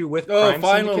crossover issue with Crime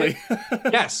finally.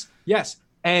 Syndicate. Yes.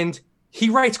 And he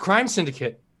writes Crime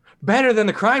Syndicate better than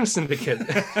the Crime Syndicate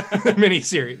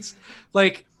miniseries.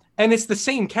 Like, and it's the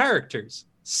same characters,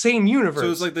 same universe.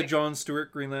 So it's like the John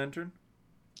Stewart Green Lantern?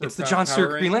 Or It's the John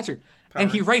Stewart Green Lantern. Power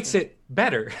And he Rangers? writes it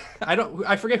better.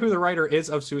 I forget who the writer is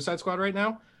of Suicide Squad right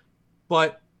now,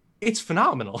 but it's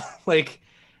phenomenal. Like,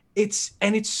 it's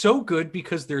so good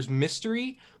because there's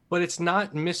mystery, but it's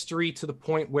not mystery to the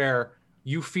point where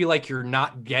you feel like you're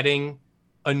not getting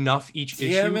enough each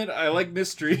issue. Damn it, I like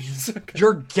mysteries.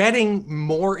 You're getting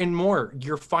more and more.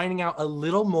 You're finding out a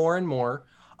little more and more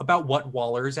about what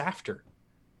Waller is after.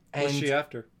 And What's she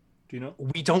after? Do you know?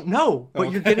 we don't know, but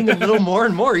Oh. you're getting a little more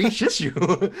and more each issue.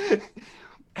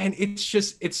 And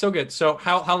it's so good. So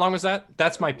how long was that?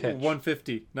 That's my pitch.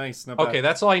 150. Nice. Not bad. Okay,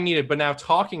 that's all I needed. But now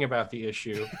talking about the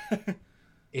issue,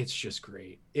 it's just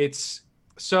great. It's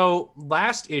So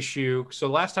last issue, so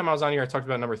last time I was on here, I talked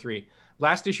about number 3.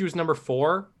 Last issue was number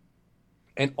 4,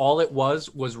 and all it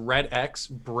was Red X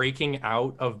breaking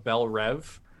out of Bell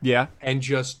Rev Yeah. and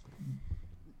just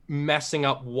messing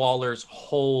up Waller's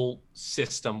whole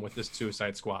system with the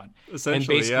Suicide Squad.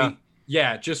 Essentially, and basically,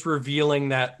 yeah, just revealing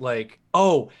that, like,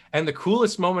 oh, and the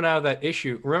coolest moment out of that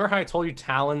issue, remember how I told you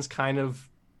Talon's kind of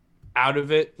out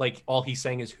of it? Like, all he's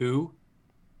saying is who?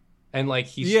 And, like,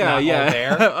 he's not all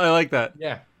there. I like that.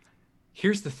 Yeah.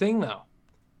 Here's the thing, though.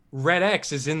 Red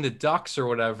X is in the ducks or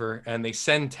whatever, and they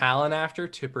send Talon after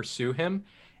to pursue him.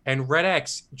 And Red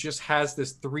X just has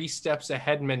this 3 steps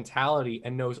ahead mentality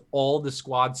and knows all the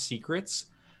squad secrets.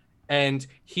 And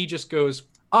he just goes,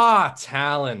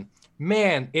 Talon,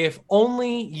 man, if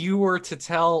only you were to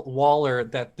tell Waller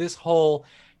that this whole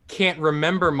can't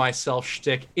remember myself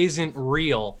shtick isn't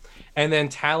real. And then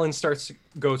Talon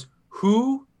goes,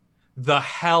 who the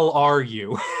hell are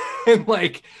you? And,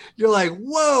 like, you're like,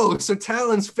 whoa, so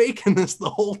Talon's faking this the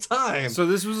whole time. So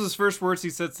this was his first words he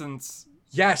said since...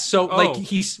 Yeah, so like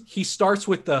he starts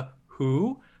with the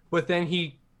who, but then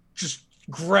he just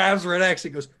grabs Red X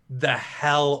and goes, the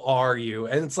hell are you?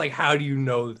 And it's like, how do you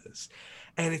know this?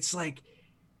 And it's like,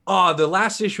 the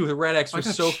last issue with Red X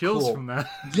was so chills cool. From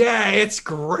that. Yeah, it's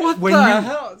great. What the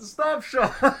hell? Stop, Sean.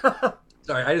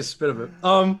 Sorry, I just spit a bit.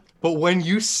 But when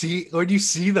you see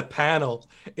the panel,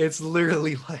 it's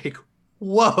literally like,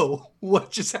 whoa, what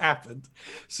just happened?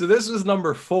 So this was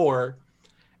number 4,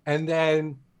 and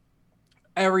then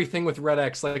everything with Red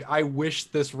X, like, I wish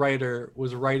this writer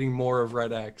was writing more of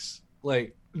Red X.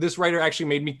 Like, this writer actually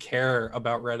made me care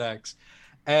about Red X,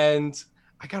 and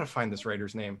I gotta find this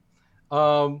writer's name.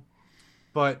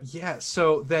 But yeah,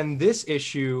 so then this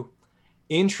issue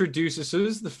introduces, so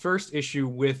this is the first issue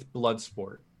with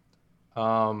Bloodsport,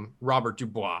 Robert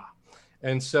Dubois.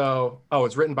 And so,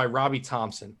 it's written by Robbie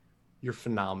Thompson. You're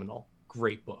phenomenal.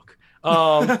 Great book.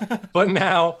 But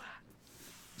now,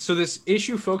 so this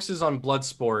issue focuses on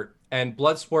Bloodsport, and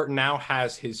Bloodsport now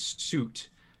has his suit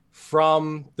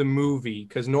from the movie,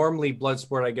 because normally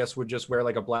Bloodsport, I guess, would just wear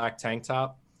like a black tank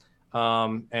top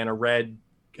and a red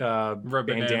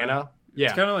bandana. Yeah.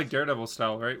 It's kind of like Daredevil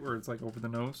style, right? Where it's like over the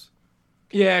nose.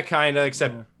 Yeah, kind of,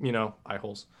 except, eye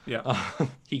holes. Yeah.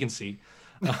 He can see.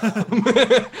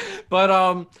 But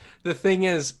the thing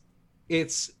is,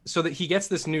 it's so that he gets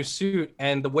this new suit,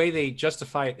 and the way they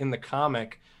justify it in the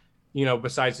comic,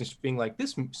 besides just being like,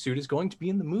 this suit is going to be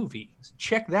in the movie.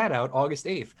 Check that out, August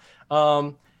 8th.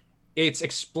 It's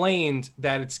explained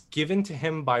that it's given to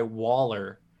him by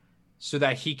Waller so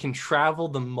that he can travel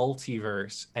the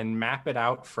multiverse and map it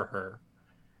out for her,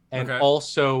 and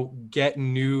also get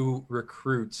new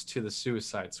recruits to the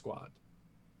Suicide Squad.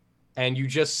 And you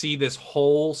just see this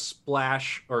whole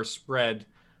splash or spread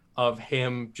of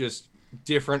him just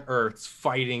different Earths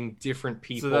fighting different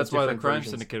people. So that's why the crime versions.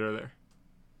 syndicate are there.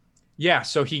 Yeah,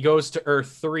 so he goes to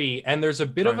Earth 3, and there's a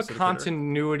bit of a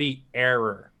continuity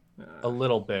error, a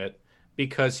little bit,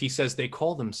 because he says they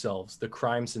call themselves the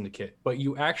Crime Syndicate, but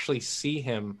you actually see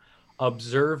him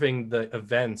observing the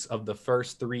events of the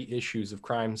first 3 issues of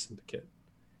Crime Syndicate.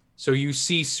 So you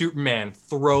see Superman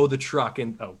throw the truck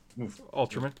in...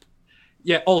 Ultraman?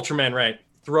 Yeah, Ultraman, right.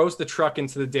 Throws the truck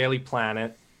into the Daily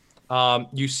Planet.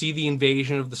 You see the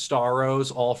invasion of the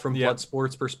Starros, all from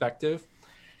Bloodsport's perspective.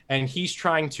 And he's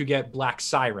trying to get Black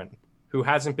Siren, who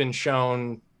hasn't been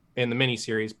shown in the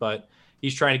miniseries, but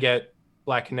he's trying to get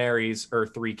Black Canary's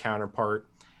Earth 3 counterpart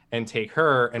and take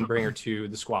her and bring her to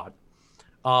the squad.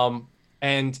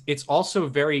 And it's also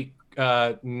very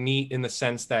neat in the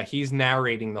sense that he's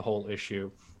narrating the whole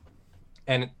issue.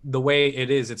 And the way it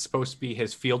is, it's supposed to be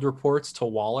his field reports to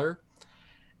Waller.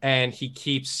 And he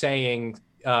keeps saying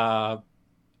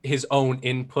his own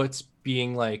inputs,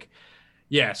 being like,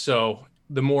 yeah, so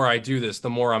the more I do this, the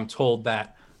more I'm told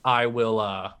that I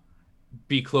will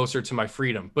be closer to my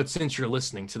freedom. But since you're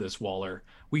listening to this, Waller,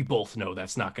 we both know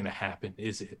that's not going to happen,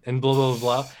 is it? And blah, blah,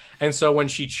 blah. And so when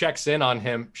she checks in on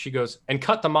him, she goes, and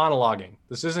cut the monologuing.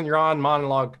 This isn't your on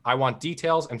monologue. I want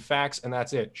details and facts, and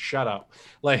that's it. Shut up.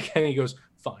 Like, and he goes,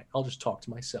 fine, I'll just talk to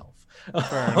myself.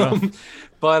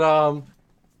 But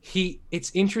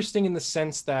it's interesting in the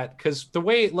sense that, because the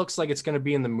way it looks like it's going to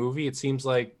be in the movie, it seems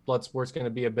like Bloodsport's going to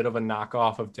be a bit of a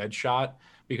knockoff of Deadshot,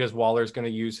 because Waller's going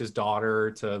to use his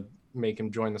daughter to make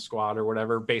him join the squad or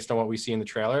whatever, based on what we see in the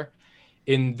trailer.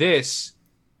 In this,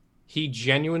 he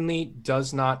genuinely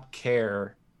does not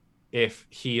care if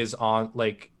he is on,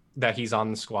 like, that he's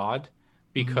on the squad,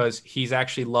 because he's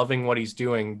actually loving what he's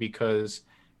doing, because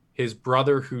his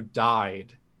brother who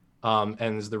died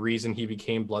and is the reason he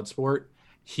became Bloodsport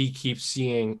he keeps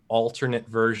seeing alternate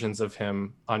versions of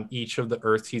him on each of the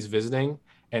Earths he's visiting,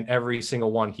 and every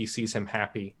single one he sees him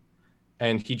happy,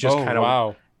 and he just Oh, kind of,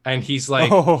 wow. and he's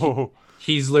like, Oh,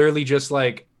 he's literally just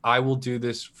like, I will do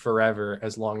this forever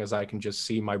as long as I can just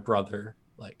see my brother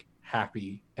like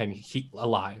happy and he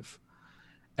alive.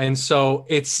 And so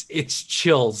it's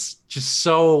chills, just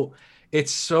so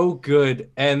it's so good.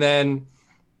 And then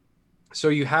so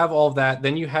you have all of that,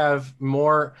 then you have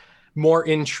more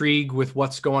intrigue with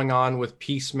what's going on with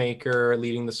Peacemaker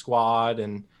leading the squad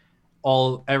and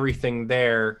everything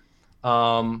there.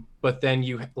 But then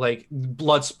you like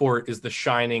Bloodsport is the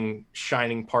shining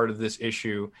part of this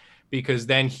issue, because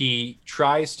then he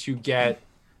tries to get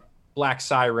Black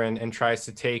Siren and tries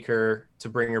to take her to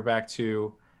bring her back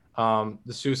to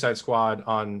the Suicide Squad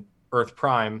on Earth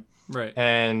Prime, right.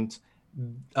 and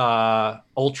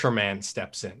Ultraman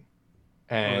steps in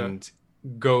and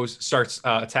starts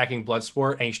attacking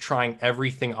Bloodsport, and he's trying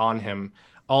everything on him,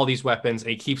 all these weapons,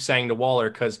 and he keeps saying to Waller,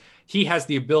 because he has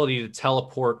the ability to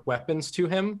teleport weapons to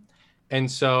him, and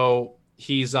so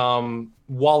he's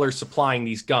Waller supplying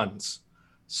these guns,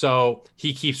 so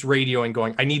he keeps radioing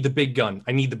going, I need the big gun,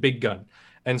 I need the big gun.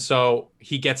 And so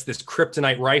he gets this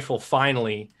kryptonite rifle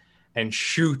finally and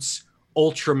shoots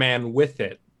Ultraman with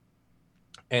it,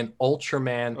 and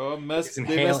Ultraman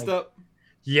they messed up.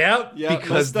 Yep, Yeah,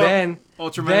 because then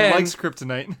Ultraman likes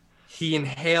kryptonite. He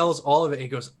inhales all of it. He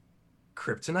goes,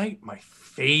 kryptonite, my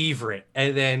favorite,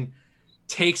 and then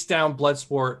takes down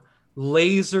Bloodsport,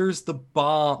 lasers the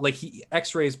bomb. Like he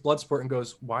X-rays Bloodsport and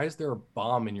goes, "Why is there a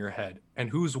bomb in your head? And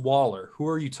who's Waller? Who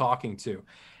are you talking to?"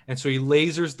 And so he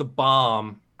lasers the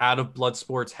bomb out of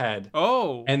Bloodsport's head.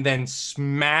 Oh, And then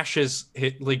smashes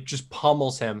it, like just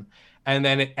pummels him. And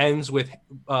then it ends with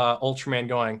Ultraman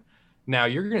going, now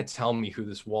you're going to tell me who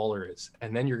this Waller is,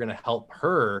 and then you're going to help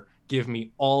her give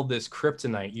me all this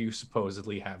kryptonite you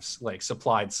supposedly have like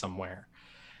supplied somewhere.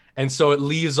 And so it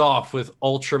leaves off with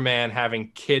Ultraman having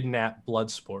kidnapped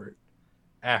Bloodsport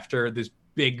after this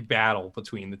big battle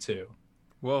between the two.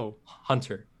 Whoa.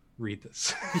 Hunter, read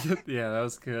this. Yeah, that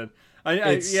was good.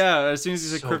 As soon as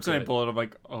he said kryptonite bullet, I'm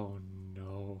like, oh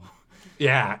no.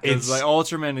 Yeah, it's like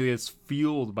Ultraman is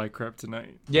fueled by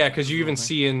kryptonite. Yeah, because you even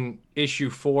see in issue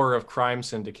 4 of Crime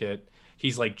Syndicate,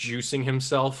 he's like juicing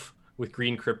himself with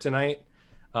green kryptonite.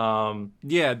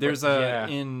 There's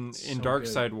in Dark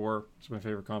Side War, it's my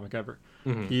favorite comic ever.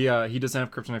 Mm-hmm. He doesn't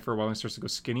have kryptonite for a while and he starts to go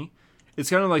skinny. It's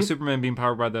kind of like Superman being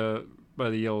powered by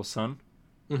the yellow sun.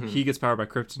 Mm-hmm. He gets powered by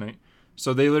kryptonite.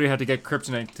 So they literally had to get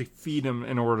kryptonite to feed him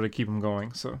in order to keep him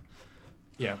going. So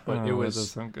yeah, but it was that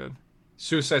does sound good.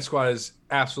 Suicide Squad is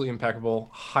absolutely impeccable.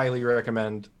 Highly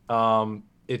recommend.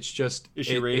 It's just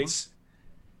issue rating? It's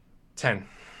 10.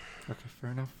 Okay, fair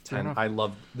enough. 10. I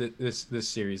love this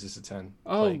series. Is a 10.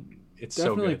 Oh, like, it's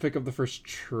definitely so good. Pick up the first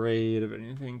trade of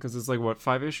anything, because it's like what,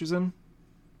 5 issues in?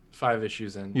 5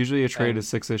 issues in. Usually a trade is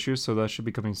 6 issues, so that should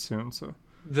be coming soon. So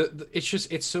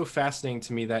it's so fascinating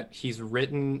to me that he's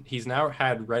now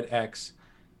had Red X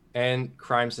and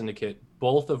Crime Syndicate,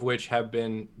 both of which have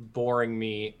been boring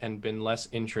me and been less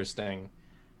interesting,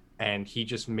 and he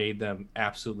just made them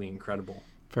absolutely incredible.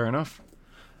 Fair enough.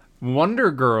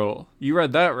 Wonder Girl, you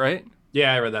read that, right?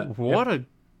 Yeah, I read that. What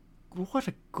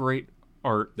a great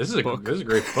art. This is a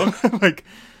great book.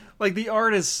 like the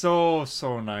art is so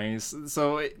nice.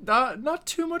 So not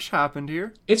too much happened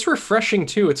here. It's refreshing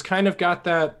too. It's kind of got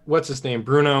that, what's his name,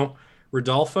 Bruno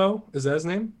Rodolfo, is that his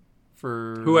name?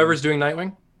 For whoever's doing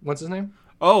Nightwing, what's his name?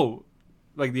 Oh,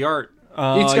 like the art.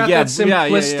 It's got that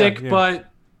simplistic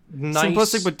but nice,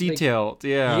 simplistic but detailed.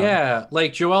 Yeah,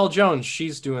 like Joelle Jones,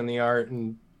 she's doing the art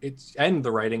and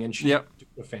the writing, and she did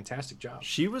a fantastic job.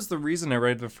 She was the reason I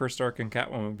read the first arc in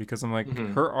Catwoman, because I'm like,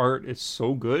 her art is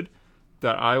so good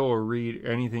that I will read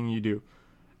anything you do.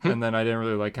 And then I didn't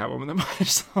really like Catwoman that much,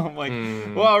 so I'm like,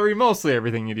 well, I'll read mostly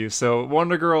everything you do. So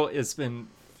Wonder Girl, it's been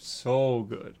so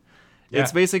good. Yeah.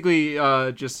 It's basically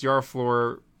just Yara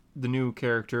Flor, the new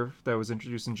character that was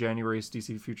introduced in January's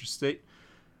DC Future State.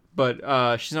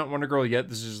 But she's not Wonder Girl yet.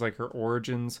 This is just like her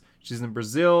origins. She's in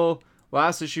Brazil.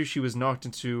 Last issue, she was knocked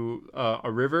into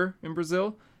a river in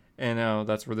Brazil. And now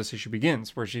that's where this issue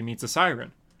begins, where she meets a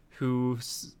siren.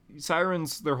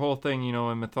 Sirens, their whole thing,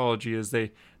 in mythology is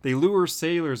they lure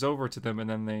sailors over to them, and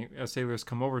then as sailors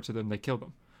come over to them, they kill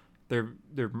them.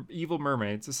 They're evil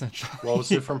mermaids, essentially. What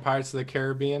was it from Pirates of the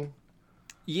Caribbean?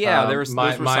 Yeah, those were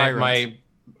sirens. My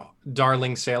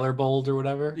Darling Sailor Bold or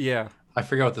whatever. Yeah. I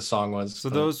forget what the song was. So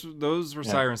those were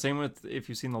sirens. Same with, if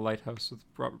you've seen The Lighthouse with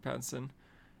Robert Pattinson.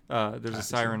 There's a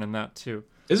siren in that too.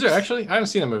 Is there actually? I haven't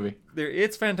seen a movie.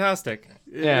 It's fantastic.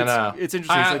 Yeah, It's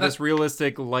interesting. It's like this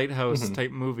realistic lighthouse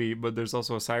type movie, but there's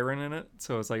also a siren in it,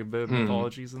 so it's like a bit of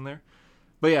mythologies in there.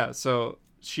 But yeah, so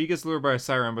she gets lured by a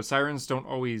siren, but sirens don't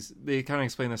always. They kind of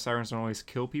explain that sirens don't always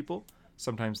kill people.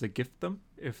 Sometimes they gift them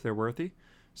if they're worthy.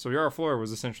 So Yara Flora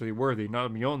was essentially worthy, not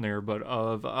of Mjolnir, but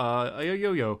of a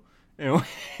yo-yo. Anyway,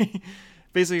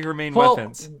 basically her main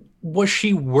weapons. Was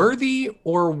she worthy,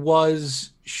 or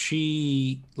was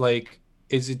she like?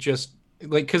 Is it just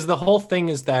like, because the whole thing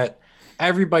is that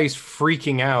everybody's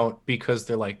freaking out because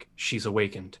they're like, she's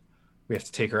awakened, we have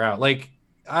to take her out. Like,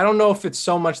 I don't know if it's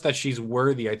so much that she's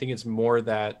worthy. I think it's more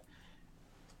that,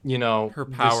 her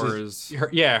power is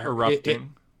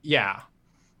erupting. Yeah.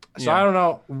 So I don't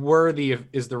know, worthy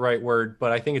is the right word,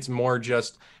 but I think it's more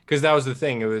just because that was the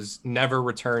thing. It was never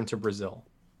return to Brazil.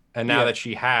 And now that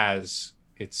she has,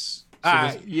 it's...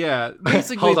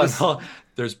 basically... hold on.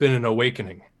 There's been an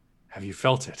awakening. Have you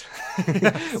felt it?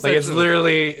 Like, it's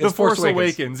literally... The Force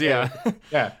Awakens, yeah.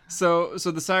 Yeah. So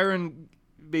the siren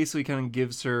basically kind of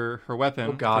gives her weapon.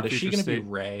 Oh, God. Is she going to be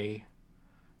Rey?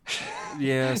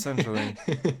 Yeah, essentially.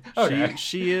 Okay.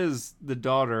 She is the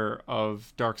daughter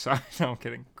of Darkseid. No, I'm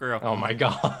kidding. Girl. Oh my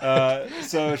God.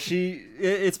 So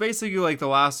it's basically like the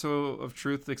lasso of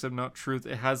truth, except not truth.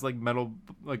 It has like metal,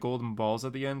 like golden balls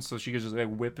at the end, so she could just like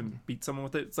whip and beat someone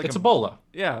with it. It's like it's Ebola.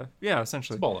 Yeah,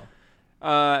 essentially. It's Ebola.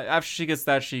 After she gets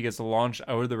that, she gets launched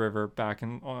out of the river back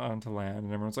onto land,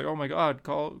 and everyone's like, "Oh my God,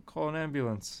 call an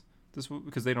ambulance!"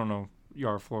 Because they don't know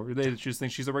Yara Flora. They just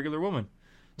think she's a regular woman.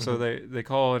 So they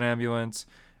call an ambulance.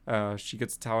 She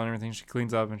gets a towel and everything. She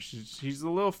cleans up, and she's a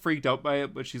little freaked out by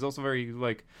it, but she's also very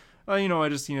like, I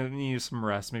just need some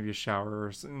rest, maybe a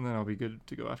shower, and then I'll be good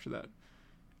to go after that.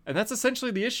 And that's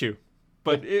essentially the issue.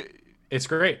 But it's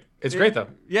great. It's great though.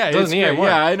 Yeah, it doesn't need great.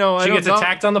 Yeah, I know. She gets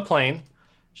attacked on the plane.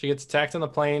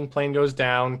 Plane goes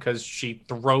down because she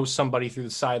throws somebody through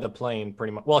the side of the plane.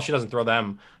 Pretty much. Well, she doesn't throw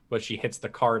them, but she hits the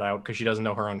cart out because she doesn't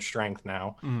know her own strength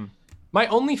now. Mm-hmm. My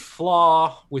only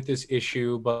flaw with this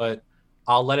issue, but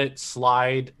I'll let it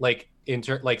slide, like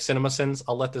CinemaSins,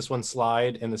 I'll let this one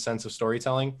slide in the sense of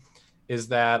storytelling, is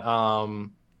that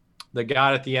the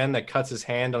god at the end that cuts his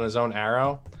hand on his own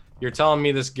arrow. You're telling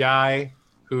me this guy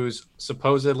who's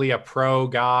supposedly a pro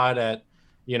god at,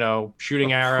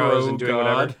 shooting arrows and doing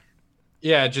whatever.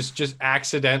 Yeah, just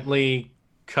accidentally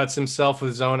cuts himself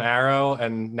with his own arrow,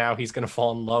 and now he's going to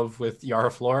fall in love with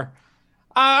Yara Flor.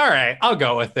 All right, I'll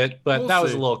go with it, but that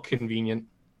was a little convenient.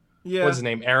 Yeah. What's his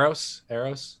name? Eros?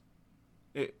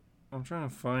 I'm trying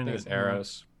to find it. It's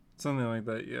Eros. Something like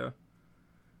that, yeah.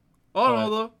 All in all,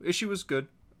 though, issue was good.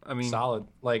 I mean... Solid.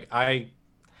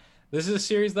 This is a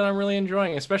series that I'm really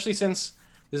enjoying, especially since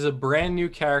this is a brand new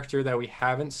character that we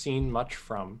haven't seen much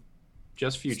from.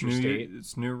 Just Future State.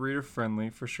 It's new reader friendly,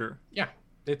 for sure. Yeah.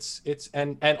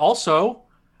 And also,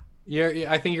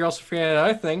 I think you're also forgetting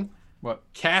another thing. What?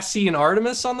 Cassie and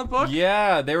Artemis on the book?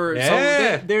 Yeah, they were.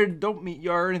 Yeah. So they don't meet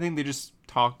Yara or anything. They just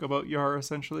talk about Yara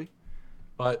essentially.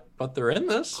 But they're in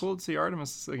this. Cool to see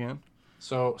Artemis again.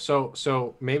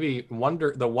 So maybe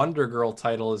the Wonder Girl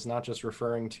title is not just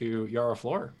referring to Yara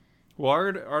Flor. Well,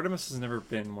 Artemis has never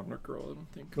been Wonder Girl, I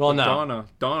don't think. Well, no.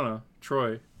 Donna,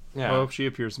 Troy. Yeah. I hope she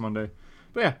appears Monday.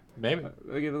 But yeah, maybe.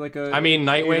 I give it like a. I mean,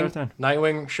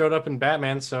 Nightwing showed up in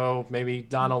Batman, so maybe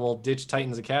Donna will ditch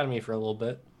Titans Academy for a little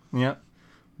bit. Yeah,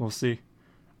 we'll see.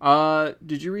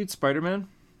 Did you read Spider-Man?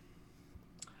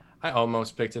 I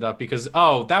almost picked it up because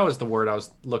that was the word I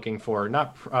was looking for.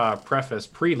 Not preface,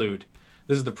 prelude.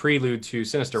 This is the prelude to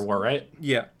Sinister War, right?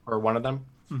 Yeah, or one of them.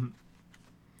 Mm-hmm.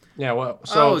 Yeah, well,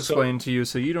 I'll explain to you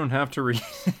so you don't have to read.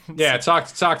 Yeah,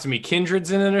 talk to me.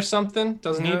 Kindred's in it or something?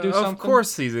 Doesn't he do something? Of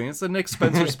course he's in it. It's a Nick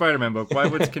Spencer Spider-Man book. Why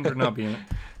would Kindred not be in it?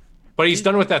 But he's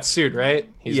done with that suit, right?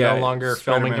 He's no longer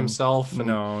filming himself.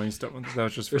 No, he's done with that.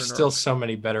 Was just there's still so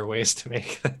many better ways to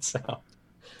make that sound.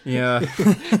 Yeah.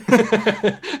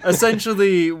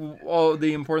 Essentially, all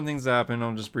the important things that happen,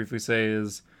 I'll just briefly say,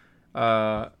 is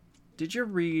did you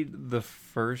read the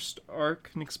first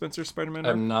arc, Nick Spencer Spider-Man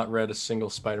arc? I've not read a single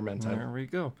Spider-Man title. There we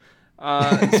go.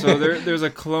 So there's a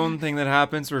clone thing that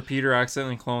happens where Peter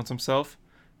accidentally clones himself,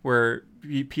 where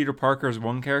Peter Parker is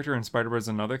one character and Spider-Man is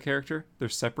another character. They're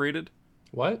separated.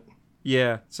 What?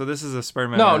 Yeah, so this is a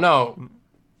Spider-Man. No.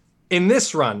 In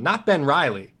this run, not Ben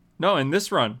Reilly. No, in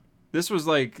this run. This was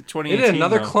like 2018. It did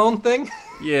another clone thing?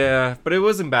 Yeah, but it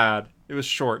wasn't bad. It was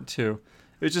short, too.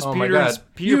 It was just Peter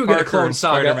you Parker get a clone and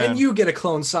saga, Spider-Man. and you get a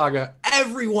clone saga.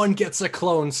 Everyone gets a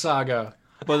clone saga.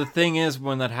 But the thing is,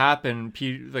 when that happened,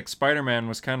 Spider-Man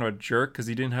was kind of a jerk because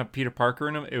he didn't have Peter Parker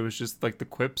in him. It was just like the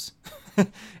quips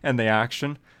and the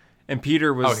action. And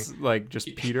Peter was like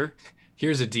just Peter.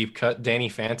 Here's a deep cut. Danny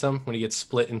Phantom, when he gets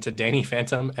split into Danny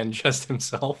Phantom and just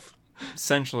himself.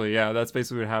 Essentially, yeah, that's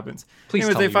basically what happens. Please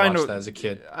Anyways, tell me you watched that as a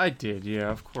kid. I did, yeah,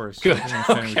 of course. Good.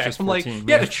 Okay. I'm like, you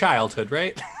had a childhood,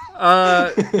 right?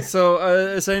 So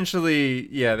essentially,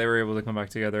 yeah, they were able to come back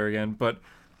together again. But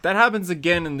that happens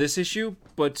again in this issue,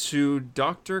 but to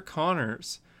Dr.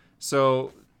 Connors.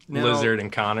 So now, Lizard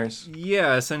and Connors.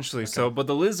 Yeah, essentially. Okay. So, but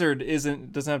the lizard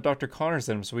doesn't have Dr. Connors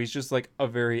in him, so he's just like a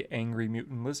very angry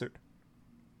mutant lizard.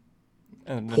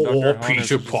 And poor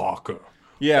Peter Parker.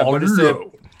 Yeah, but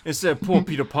instead of poor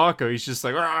Peter Parker, he's just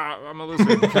like, I'm a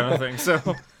lizard kind of thing. So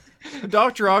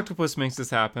Dr. Octopus makes this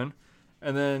happen.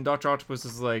 And then Dr. Octopus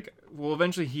is like, well,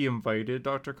 eventually he invited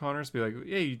Dr. Connors to be like,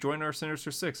 hey, you join our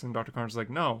Sinister Six. And Dr. Connors is like,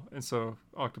 no. And so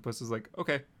Octopus is like,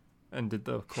 okay. And did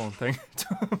the clone thing.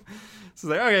 So it's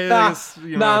like, okay,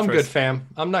 I'm good, fam.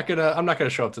 I'm not gonna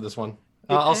show up to this one.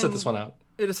 I'll sit this one out.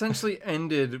 It essentially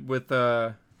ended with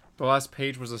the last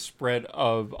page was a spread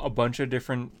of a bunch of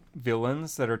different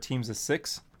villains that are teams of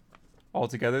 6 all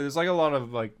together. There's like a lot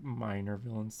of like minor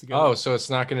villains together. Oh, so it's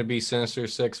not going to be Sinister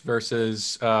Six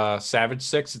versus Savage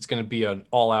Six. It's going to be an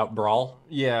all-out brawl.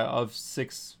 Yeah, of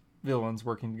 6 villains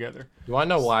working together. You want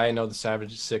to know why I know the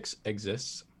Savage Six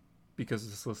exists? Because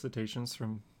of the solicitations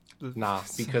from.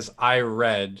 Because I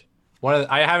read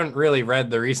I haven't really read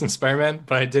the recent Spider-Man,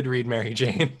 but I did read Mary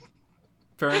Jane.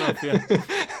 Fair enough. Yeah.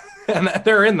 And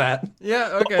they're in that.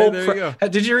 Yeah. Okay. There you go.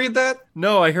 Did you read that?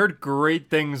 No, I heard great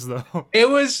things though. It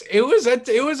was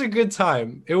a good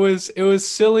time. It was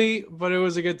silly, but it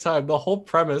was a good time. The whole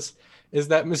premise is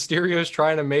that Mysterio is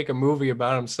trying to make a movie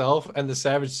about himself, and the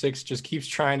Savage Six just keeps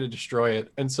trying to destroy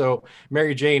it. And so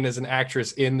Mary Jane is an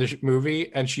actress in the movie,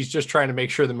 and she's just trying to make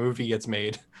sure the movie gets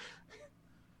made.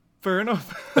 Fair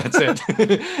enough. That's it.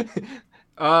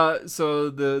 So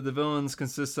the villains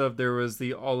consist of, there was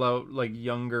the all-out like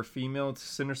younger female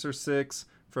Sinister Six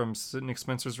from Nick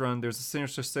Spencer's run. There's a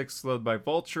Sinister Six led by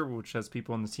Vulture, which has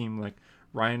people on the team like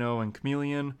Rhino and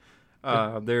Chameleon.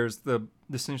 There's the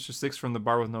Sinister Six from the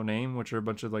Bar with No Name, which are a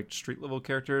bunch of like street level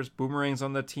characters. Boomerang's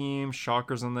on that team.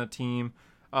 Shocker's on that team.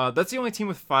 That's the only team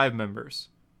with 5 members,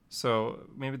 so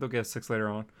maybe they'll get 6 later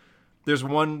on. There's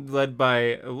one led by,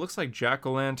 it looks like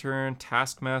Jack-O-Lantern,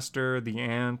 Taskmaster, the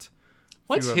Ant.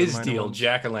 What's his deal,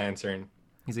 Jack-O-Lantern?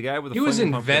 He's a guy with a. He was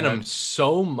in Venom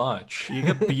so much. He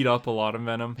got beat up a lot in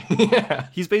Venom. Yeah.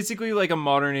 He's basically like a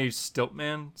modern age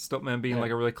Stiltman. Stiltman being like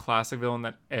a really classic villain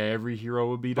that every hero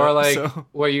would beat up. Or like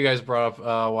what you guys brought up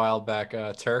a while back,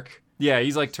 Turk. Yeah,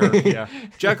 he's like Turk. Yeah,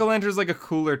 Jack-O-Lantern's like a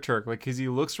cooler Turk, like because he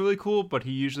looks really cool, but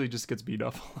he usually just gets beat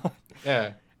up a lot.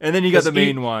 Yeah. And then you got the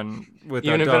main one with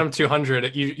even in Venom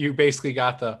 200. You basically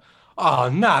got the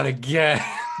not again.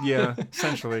 Yeah,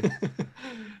 essentially.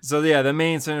 So yeah, the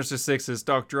main Sinister Six is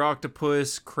Dr.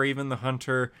 Octopus, Kraven the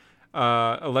Hunter,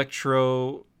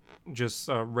 Electro, just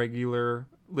a regular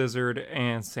Lizard,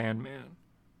 and Sandman.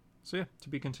 So yeah, to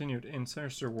be continued in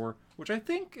Sinister War, which I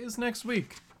think is next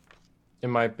week. It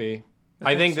might be.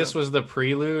 I think this was the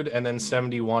prelude, and then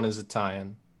 71 is a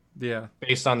tie-in. Yeah.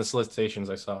 Based on the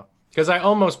solicitations I saw. Because I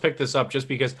almost picked this up just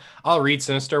because I'll read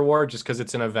Sinister War just because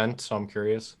it's an event, so I'm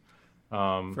curious.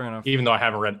 Fair enough. Even though I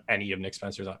haven't read any of Nick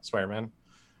Spencer's Spider-Man.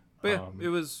 But yeah, it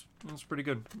was pretty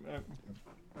good.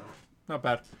 Not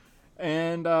bad.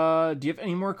 And do you have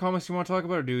any more comics you want to talk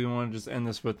about, or do you want to just end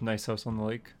this with Nice House on the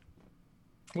Lake?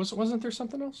 Wasn't there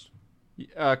something else?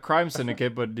 Crime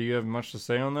Syndicate, but do you have much to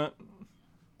say on that?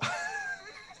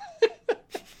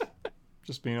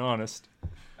 Just being honest.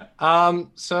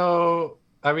 So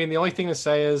I mean, the only thing to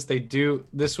say is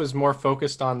this was more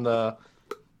focused on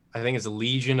I think it's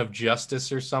Legion of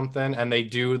Justice or something, and they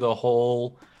do the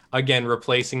whole, again,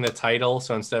 replacing the title.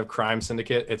 So instead of Crime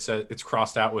Syndicate, it's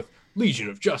crossed out with Legion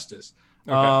of Justice.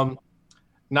 Okay.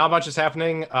 Not much is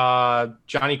happening.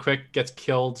 Johnny Quick gets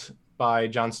killed by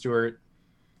John Stewart,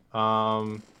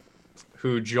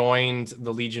 who joined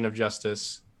the Legion of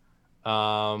Justice.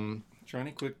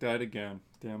 Johnny Quick died again.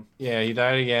 Damn. Yeah, he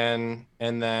died again,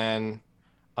 and then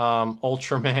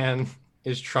Ultraman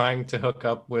is trying to hook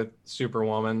up with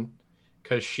Superwoman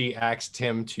because she asked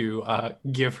him to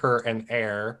give her an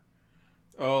heir.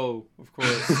 Oh, of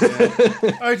course.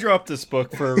 Yeah. I dropped this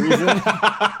book for a reason.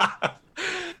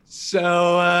 So,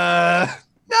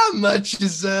 not much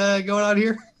is going on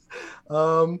here.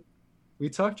 We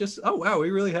talked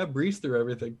we really have breezed through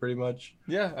everything pretty much.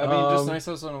 Yeah, I mean, just Nice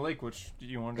House on a Lake, which do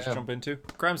you want to just jump into?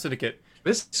 Crime Syndicate.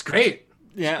 This is great.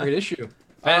 Yeah. It's a great issue.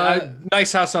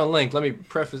 Nice House on a Link. Let me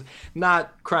preface,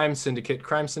 not Crime Syndicate.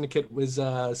 Crime Syndicate was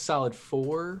solid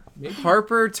 4, maybe?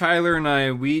 Harper, Tyler,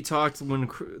 and we talked when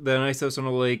the Nice House on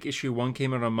a Lake issue 1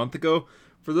 came out a month ago.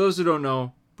 For those who don't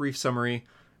know, brief summary.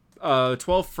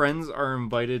 12 friends are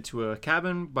invited to a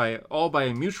cabin by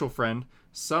a mutual friend.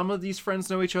 Some of these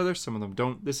friends know each other, some of them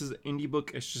don't. This is an indie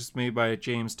book. It's just made by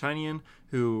James Tynion,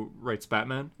 who writes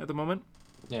Batman at the moment.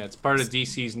 Yeah, it's part of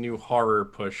DC's new horror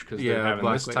push because they're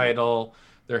having this title.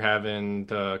 They're having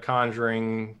the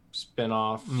Conjuring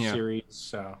spin-off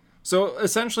series. So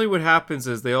essentially what happens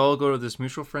is they all go to this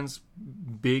mutual friend's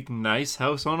big, nice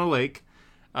house on a lake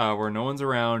where no one's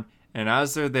around. And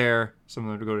as they're there, some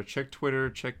of them go to check Twitter,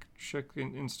 check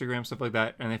Instagram, stuff like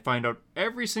that. And they find out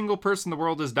every single person in the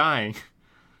world is dying.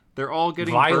 They're all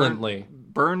getting violently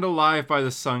burned alive by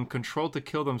the sun, controlled to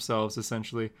kill themselves,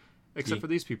 essentially, except for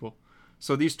these people.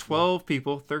 So these 12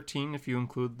 people, 13 if you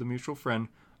include the mutual friend,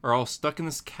 are all stuck in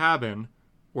this cabin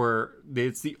where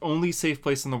it's the only safe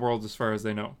place in the world as far as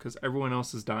they know, because everyone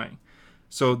else is dying.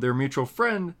 So their mutual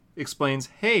friend explains,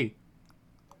 hey,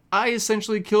 I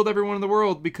essentially killed everyone in the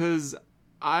world because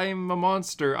I'm a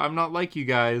monster. I'm not like you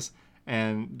guys.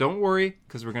 And don't worry,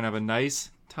 because we're going to have a nice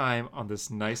time on this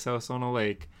nice house on a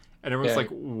lake. And everyone's like,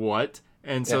 what?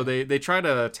 And so they try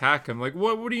to attack him. Like,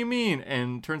 what do you mean?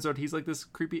 And turns out he's like this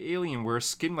creepy alien where his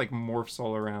skin like morphs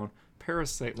all around.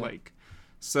 Parasite-like.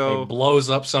 So he blows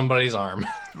up somebody's arm.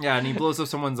 Yeah, and he blows up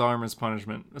someone's arm as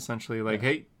punishment. Essentially, like,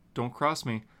 hey, don't cross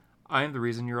me. I am the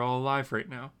reason you're all alive right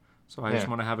now. So I just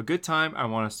want to have a good time. I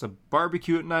want us to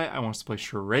barbecue at night. I want us to play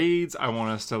charades. I want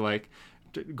us to like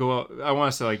go out. I want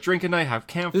us to like drink at night, have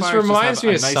campfires. This reminds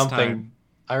me of something.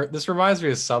 This reminds me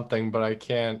of something, but I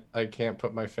can't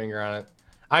put my finger on it.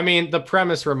 I mean, the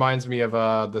premise reminds me of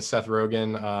the Seth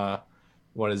Rogen.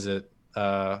 What is it?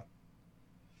 The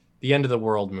End of the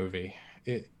World movie.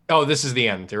 This is the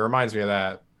End. It reminds me of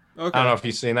that. Okay. I don't know if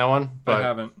you've seen that one, but I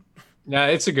haven't. Yeah,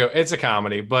 it's a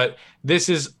comedy, but this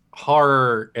is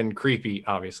horror and creepy,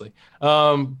 obviously.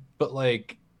 But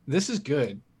like, this is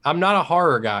good. I'm not a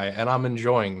horror guy, and I'm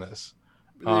enjoying this.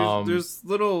 There's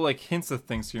little like hints of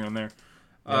things here and there.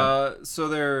 Yeah.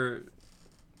 So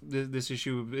this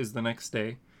issue is the next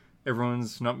day.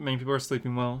 Not many people are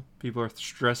sleeping well. People are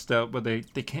stressed out, but they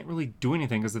can't really do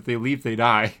anything because if they leave, they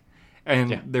die.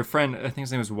 And their friend, I think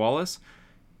his name is Wallace,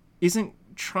 isn't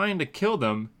trying to kill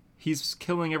them. He's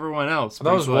killing everyone else.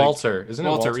 That was Walter, isn't it?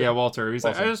 Walter, yeah, Walter. He's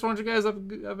like, I just want you guys to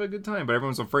have a good time, but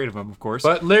everyone's afraid of him, of course.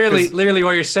 But literally,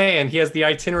 what you're saying, he has the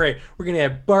itinerary. We're gonna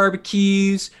have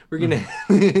barbecues. We're gonna.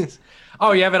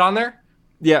 Oh, you have it on there?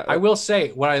 Yeah. I will say,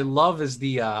 what I love is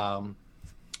the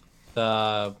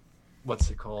what's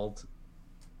it called?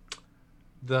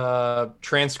 The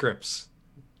transcripts.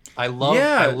 I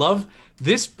love.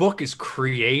 This book is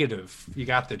creative. You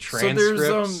got the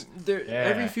transcripts. So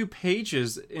every few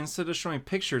pages, instead of showing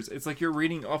pictures, it's like you're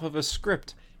reading off of a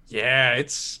script. Yeah, I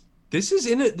think this is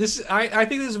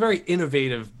a very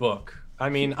innovative book. I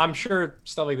mean, I'm sure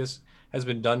stuff like this has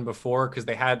been done before because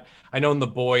I know in The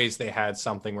Boys they had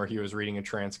something where he was reading a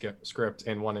transcript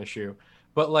in one issue.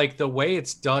 But like the way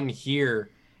it's done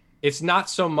here, it's not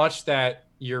so much that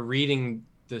you're reading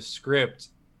the script,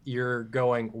 you're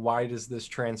going, why does this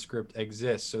transcript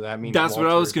exist? So that means that's what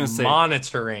I was going to say.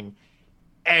 Monitoring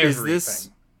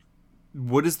everything.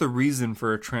 What is the reason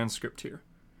for a transcript here?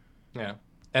 Yeah.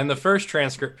 And the first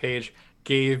transcript page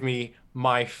gave me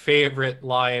my favorite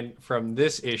line from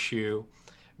this issue,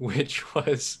 which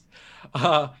was,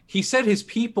 he said his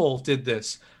people did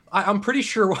this. I'm pretty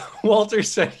sure Walter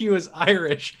said he was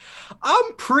Irish.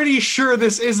 I'm pretty sure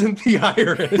this isn't the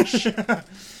Irish.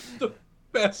 The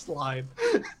best line.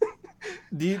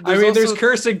 There's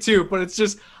cursing too, but it's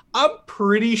just, I'm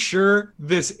pretty sure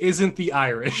this isn't the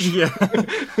Irish. Yeah.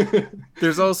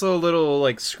 There's also little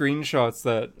like screenshots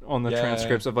that on the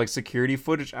transcripts of like security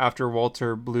footage after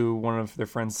Walter blew one of their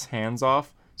friends' hands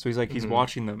off. So he's like, he's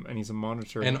watching them and he's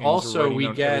monitoring. And also we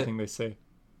get everything they say.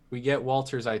 We get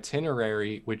Walter's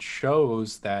itinerary, which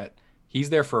shows that he's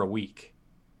there for a week.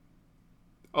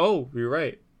 Oh, you're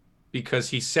right. Because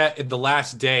he said the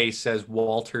last day says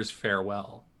Walter's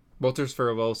farewell. Walter's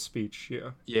farewell speech,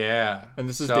 yeah. Yeah. And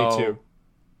this is day 2.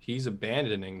 He's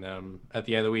abandoning them at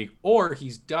the end of the week. Or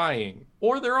he's dying.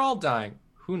 Or they're all dying.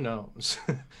 Who knows?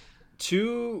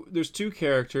 There's 2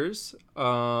 characters,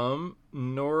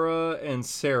 Nora and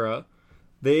Sarah.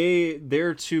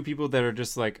 They're 2 people that are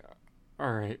just like,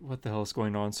 all right, what the hell is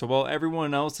going on? So while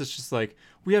everyone else is just like,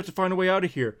 we have to find a way out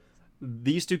of here,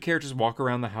 these 2 characters walk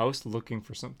around the house looking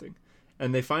for something.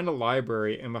 And they find a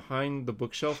library, and behind the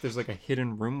bookshelf, there's like a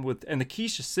hidden room and the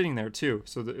key's just sitting there too.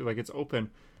 So like it's open.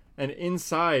 And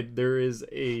inside there is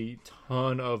a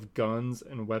ton of guns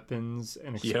and weapons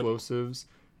and explosives.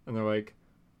 Yep. And they're like,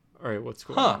 all right, what's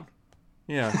going on?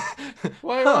 Yeah.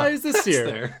 Why is this here?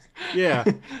 There? Yeah.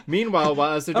 Meanwhile,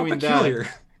 as they're doing that,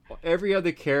 every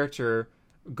other character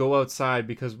go outside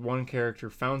because one character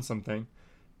found something.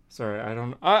 Sorry,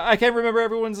 I can't remember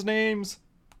everyone's names.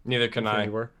 Neither can I.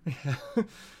 Anywhere.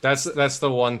 That's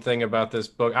the one thing about this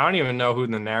book. I don't even know who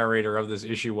the narrator of this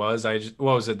issue was. What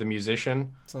was it? The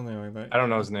musician? Something like that. I don't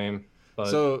know his name. But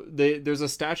so there's a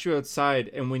statue outside,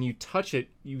 and when you touch it,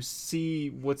 you see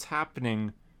what's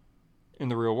happening in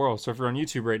the real world. So if you're on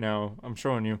YouTube right now, I'm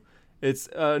showing you. It's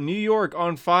New York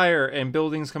on fire and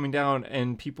buildings coming down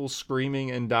and people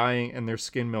screaming and dying and their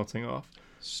skin melting off.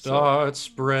 Start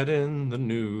spreading the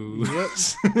news.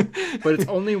 Yep. But it's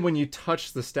only when you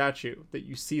touch the statue that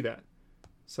you see that.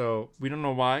 So we don't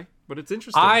know why, but it's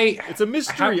interesting. It's a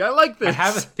mystery. I like this. I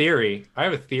have a theory. I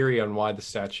have a theory on why the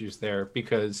statue's there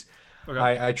because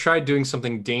I tried doing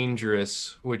something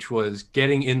dangerous, which was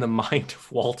getting in the mind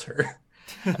of Walter.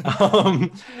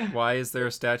 Why is there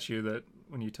a statue that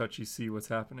when you touch, you see what's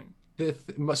happening?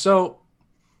 So,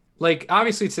 like,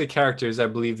 obviously to the characters, I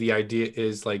believe the idea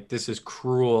is like, this is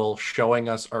cruel, showing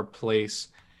us our place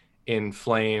in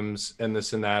flames and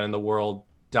this and that, and the world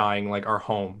dying, like our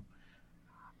home.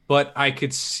 But I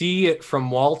could see it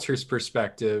from Walter's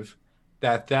perspective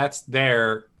that that's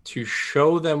there to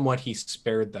show them what he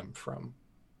spared them from.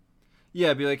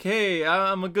 Yeah, be like, hey,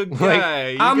 I'm a good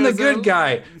guy. Like, I'm the good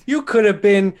guy. You could have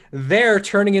been there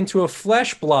turning into a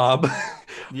flesh blob.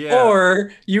 Yeah.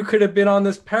 Or you could have been on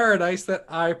this paradise that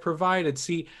I provided.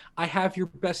 See, I have your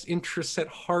best interests at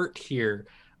heart here.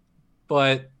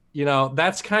 But, you know,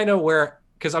 that's kind of where,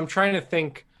 because I'm trying to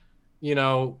think, you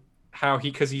know,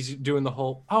 because he's doing the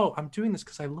whole, oh, I'm doing this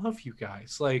because I love you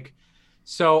guys. Like,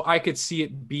 so I could see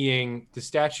it being the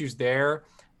statue's there,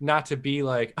 not to be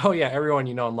like, oh yeah, everyone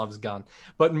you know and loves gone,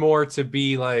 but more to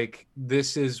be like,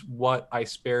 this is what I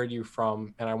spared you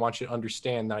from, and I want you to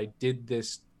understand that I did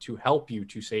this to help you,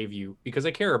 to save you, because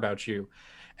I care about you.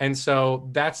 And so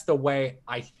that's the way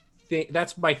I think,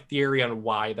 that's my theory on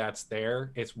why that's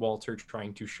there. It's Walter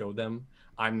trying to show them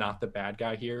I'm not the bad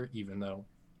guy here, even though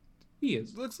he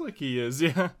is. Looks like he is,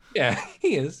 yeah. Yeah,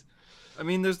 he is. I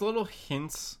mean, there's little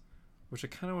hints, which I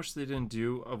kind of wish they didn't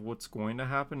do, of what's going to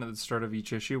happen at the start of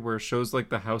each issue, where it shows like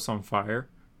the house on fire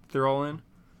they're all in.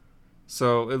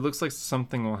 So it looks like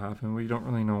something will happen. We don't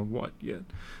really know what yet.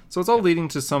 So it's all leading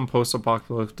to some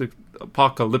post-apocalyptic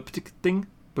thing.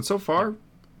 But so far,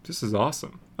 this is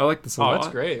awesome. I like this a lot. Oh, it's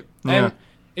great. Yeah. And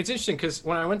it's interesting because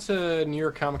when I went to New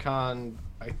York Comic Con,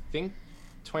 I think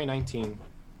 2019,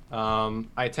 I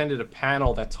attended a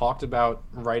panel that talked about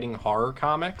writing horror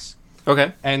comics.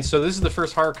 Okay. And so this is the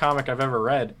first horror comic I've ever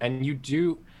read. And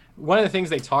one of the things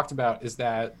they talked about is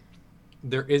that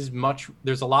there's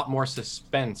a lot more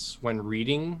suspense when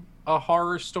reading a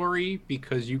horror story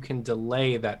because you can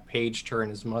delay that page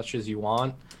turn as much as you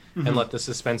want and let the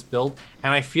suspense build.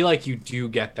 And I feel like you do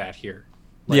get that here.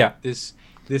 Like, yeah. This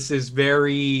is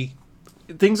very...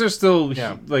 Things are still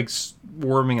like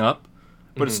warming up,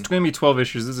 but it's going to be 12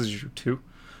 issues. This is issue 2.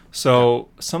 So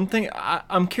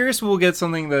I'm curious if we'll get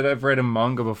something that I've read in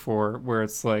manga before where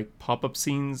it's like pop-up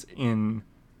scenes in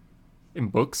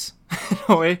books in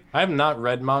a way. I have not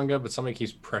read manga, but somebody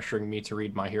keeps pressuring me to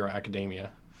read My Hero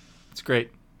Academia. It's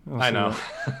great. I know.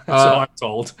 So I'm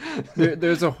told.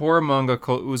 There's a horror manga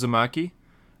called Uzumaki,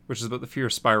 which is about the fear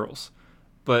of spirals.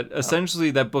 But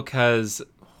essentially that book has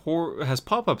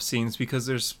pop-up scenes because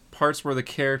there's parts where the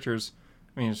characters,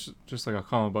 I mean, it's just like a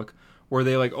comic book, where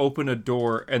they like open a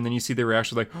door and then you see their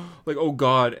reaction like oh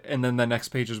god, and then the next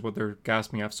page is what they're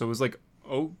gasping at. So it was like,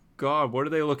 oh god, what are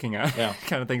they looking at? Yeah.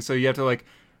 kind of thing. So you have to like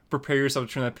prepare yourself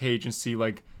to turn that page and see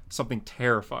like something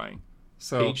terrifying.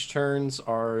 So page turns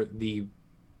are the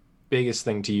biggest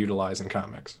thing to utilize in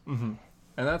comics. Mm-hmm.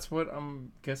 And that's what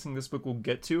I'm guessing this book will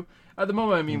get to. At the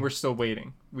moment, I mean, we're still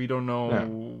waiting. We don't know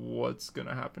what's going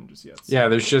to happen just yet. So. Yeah,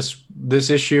 there's just... This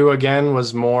issue, again,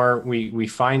 was more... We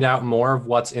find out more of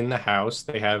what's in the house.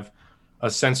 They have a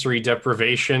sensory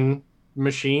deprivation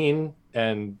machine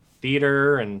and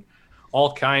theater and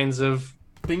all kinds of...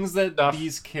 Things that stuff.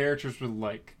 These characters would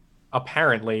like.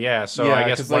 Apparently, yeah. So I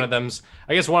guess one of them's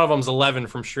 11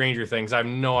 from Stranger Things. I have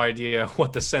no idea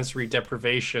what the sensory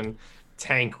deprivation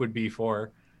tank would be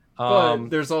for. But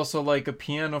there's also like a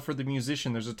piano for the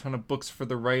musician. There's a ton of books for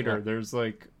the writer. Yeah. There's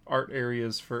like art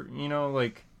areas for,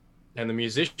 like... And the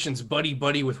musician's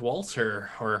buddy with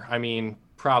Walter. Or, I mean,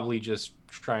 probably just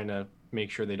trying to make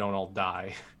sure they don't all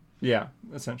die. Yeah,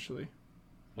 essentially.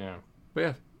 Yeah. But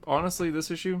yeah, honestly,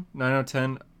 this issue, 9 out of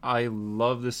 10. I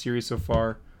love this series so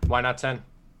far. Why not 10?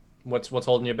 What's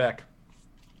holding you back?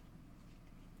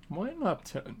 Why not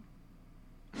 10?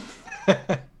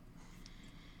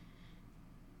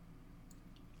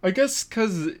 I guess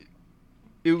because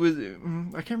it was...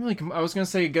 I can't really... I was going to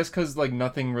say, I guess because like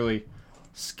nothing really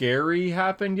scary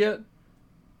happened yet.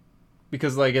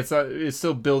 Because like it's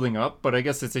still building up, but I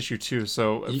guess it's issue 2.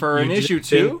 So for an issue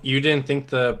 2, you didn't think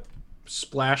the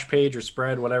splash page or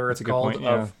spread, whatever it's called, point,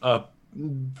 yeah. of a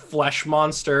flesh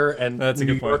monster and that's a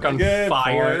New good point. York on good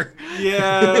fire. Point.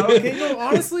 Yeah. Okay. No,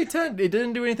 honestly, 10. It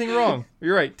didn't do anything wrong.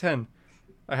 You're right. 10.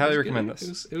 I highly recommend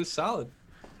this. It was solid.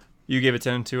 You gave it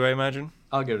 10 too, I imagine.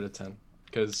 I'll give it a 10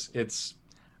 because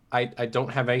I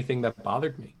don't have anything that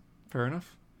bothered me. Fair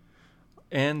enough.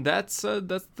 And that's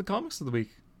the comics of the week.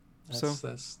 That's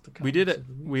the we did it.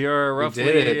 We are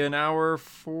roughly an hour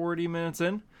 40 minutes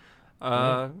in.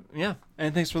 Yeah.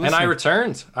 And thanks for listening. And I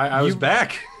returned. I was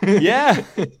back. Yeah.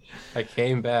 I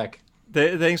came back.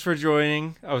 Thanks for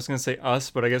joining. I was gonna say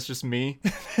us, but I guess just me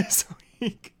this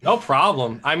week. No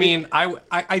problem. I mean,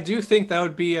 I do think that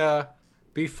would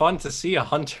be fun to see a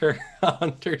Hunter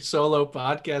solo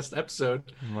podcast episode.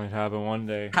 Might have it one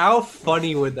day. How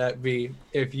funny would that be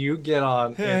if you get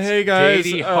on? Hey guys,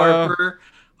 JD,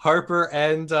 Harper,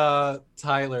 and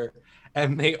Tyler,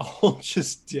 and they all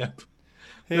just dip.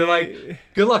 Hey, they're like,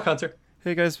 "Good luck, Hunter."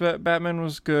 Hey guys, Batman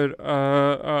was good.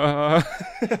 That'd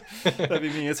be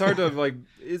me. It's hard to like.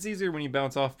 It's easier when you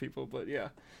bounce off people, but yeah.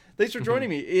 Thanks for joining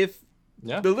me. If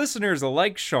the listeners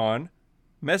like Sean,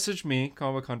 message me,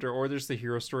 Comic Hunter, or there's the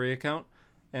Hero Story account,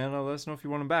 and let us know if you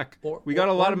want him back. We got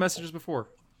a lot of messages before.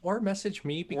 Or message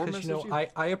me because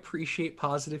I appreciate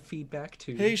positive feedback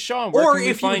too. Hey Sean, where can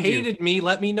we find you? Or if you hated me,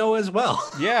 let me know as well.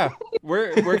 Yeah,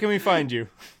 where can we find you?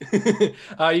 You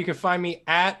can find me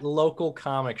at Local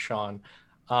Comic Sean.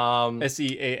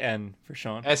 SEAN for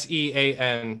Sean.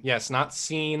 SEAN. Yes, not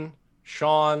seen.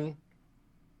 Sean,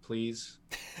 please.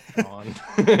 Sean.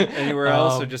 Anywhere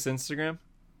else or just Instagram?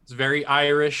 It's very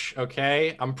Irish.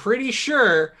 Okay, I'm pretty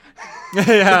sure.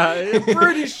 Yeah, I'm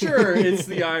pretty sure it's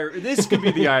the Irish. This could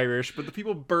be the Irish, but the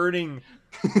people burning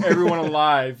everyone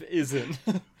alive isn't.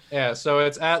 Yeah, so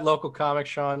it's at Local Comic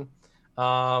Sean,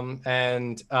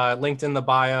 and linked in the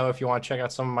bio if you want to check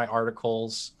out some of my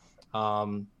articles.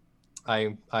 I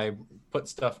put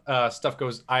stuff.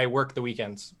 I work the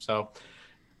weekends, so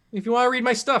if you want to read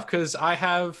my stuff, because I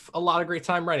have a lot of great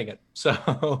time writing it.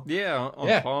 So yeah,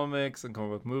 on comics and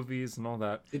coming with movies and all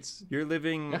that. You're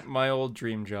living my old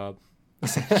dream job.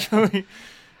 Essentially.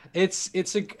 It's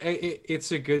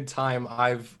a good time.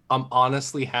 I'm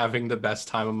honestly having the best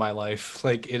time of my life.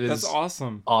 Like it is. That's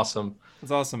awesome. Awesome.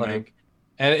 That's awesome, man.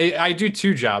 And I do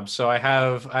 2 jobs. So I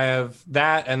have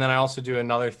that, and then I also do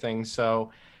another thing.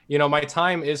 So my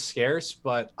time is scarce,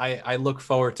 but I look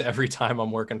forward to every time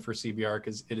I'm working for CBR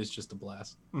because it is just a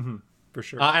blast. Mm-hmm. For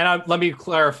sure. And let me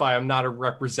clarify, I'm not a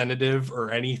representative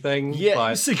or anything. Yeah,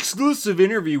 but, it's an exclusive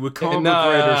interview with comic book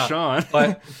writer Sean.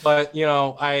 but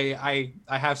I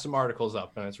have some articles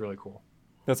up, and it's really cool.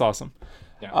 That's awesome.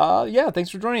 Yeah. Thanks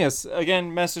for joining us.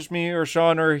 Again, message me or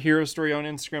Sean or Hero Story on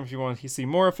Instagram if you want to see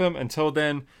more of him. Until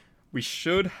then, we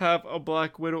should have a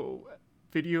Black Widow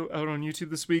video out on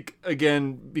YouTube this week.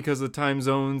 Again, because of time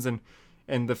zones and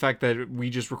the fact that we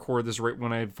just record this right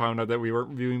when I found out that we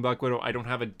weren't reviewing Black Widow. I don't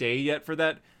have a day yet for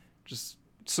that. Just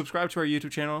subscribe to our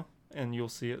YouTube channel and you'll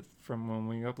see it from when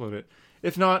we upload it.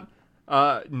 If not,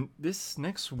 this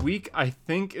next week, I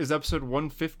think, is episode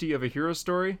 150 of A Hero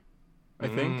Story. I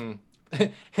think.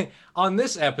 On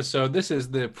this episode, this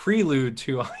is the prelude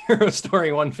to A Hero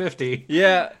Story 150.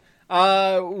 Yeah.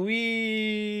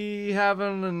 We have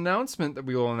an announcement that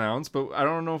we will announce, but I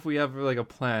don't know if we have like a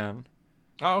plan.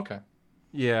 Oh, okay.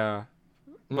 Yeah.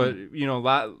 But,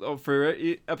 for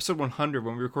episode 100,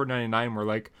 when we record 99, we're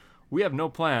like, we have no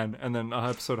plan. And then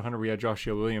episode 100, we had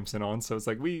Joshua Williamson on. So it's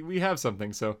like, we have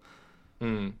something. So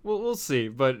we'll see.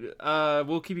 But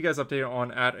we'll keep you guys updated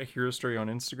on at A Hero Story on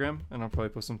Instagram. And I'll probably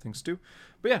post some things too.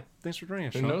 But yeah, thanks for joining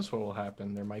us, Sean. Who knows what will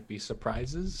happen? There might be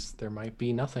surprises. There might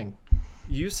be nothing.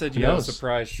 You said you have a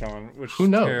surprise, Sean, which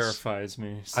terrifies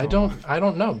me. So I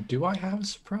don't know. Do I have a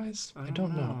surprise? I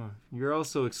don't know. You're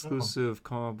also exclusive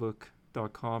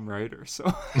comicbook.com writer, so.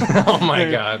 Oh my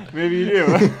God. Maybe you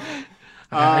do.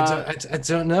 I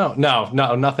don't know.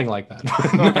 No, nothing like that.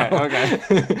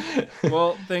 Okay.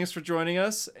 Well, thanks for joining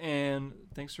us, and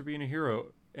thanks for being a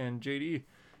hero. And JD,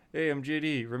 hey, I'm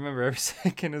JD. Remember, every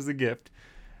second is a gift.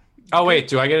 Oh wait,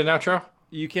 do I get an outro?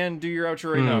 You can do your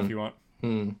outro right now if you want.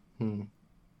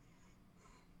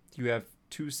 You have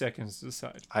 2 seconds to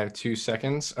decide. I have 2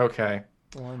 seconds. Okay.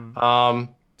 1.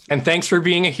 And thanks for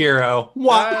being a hero.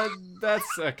 What? That's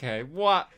okay. What?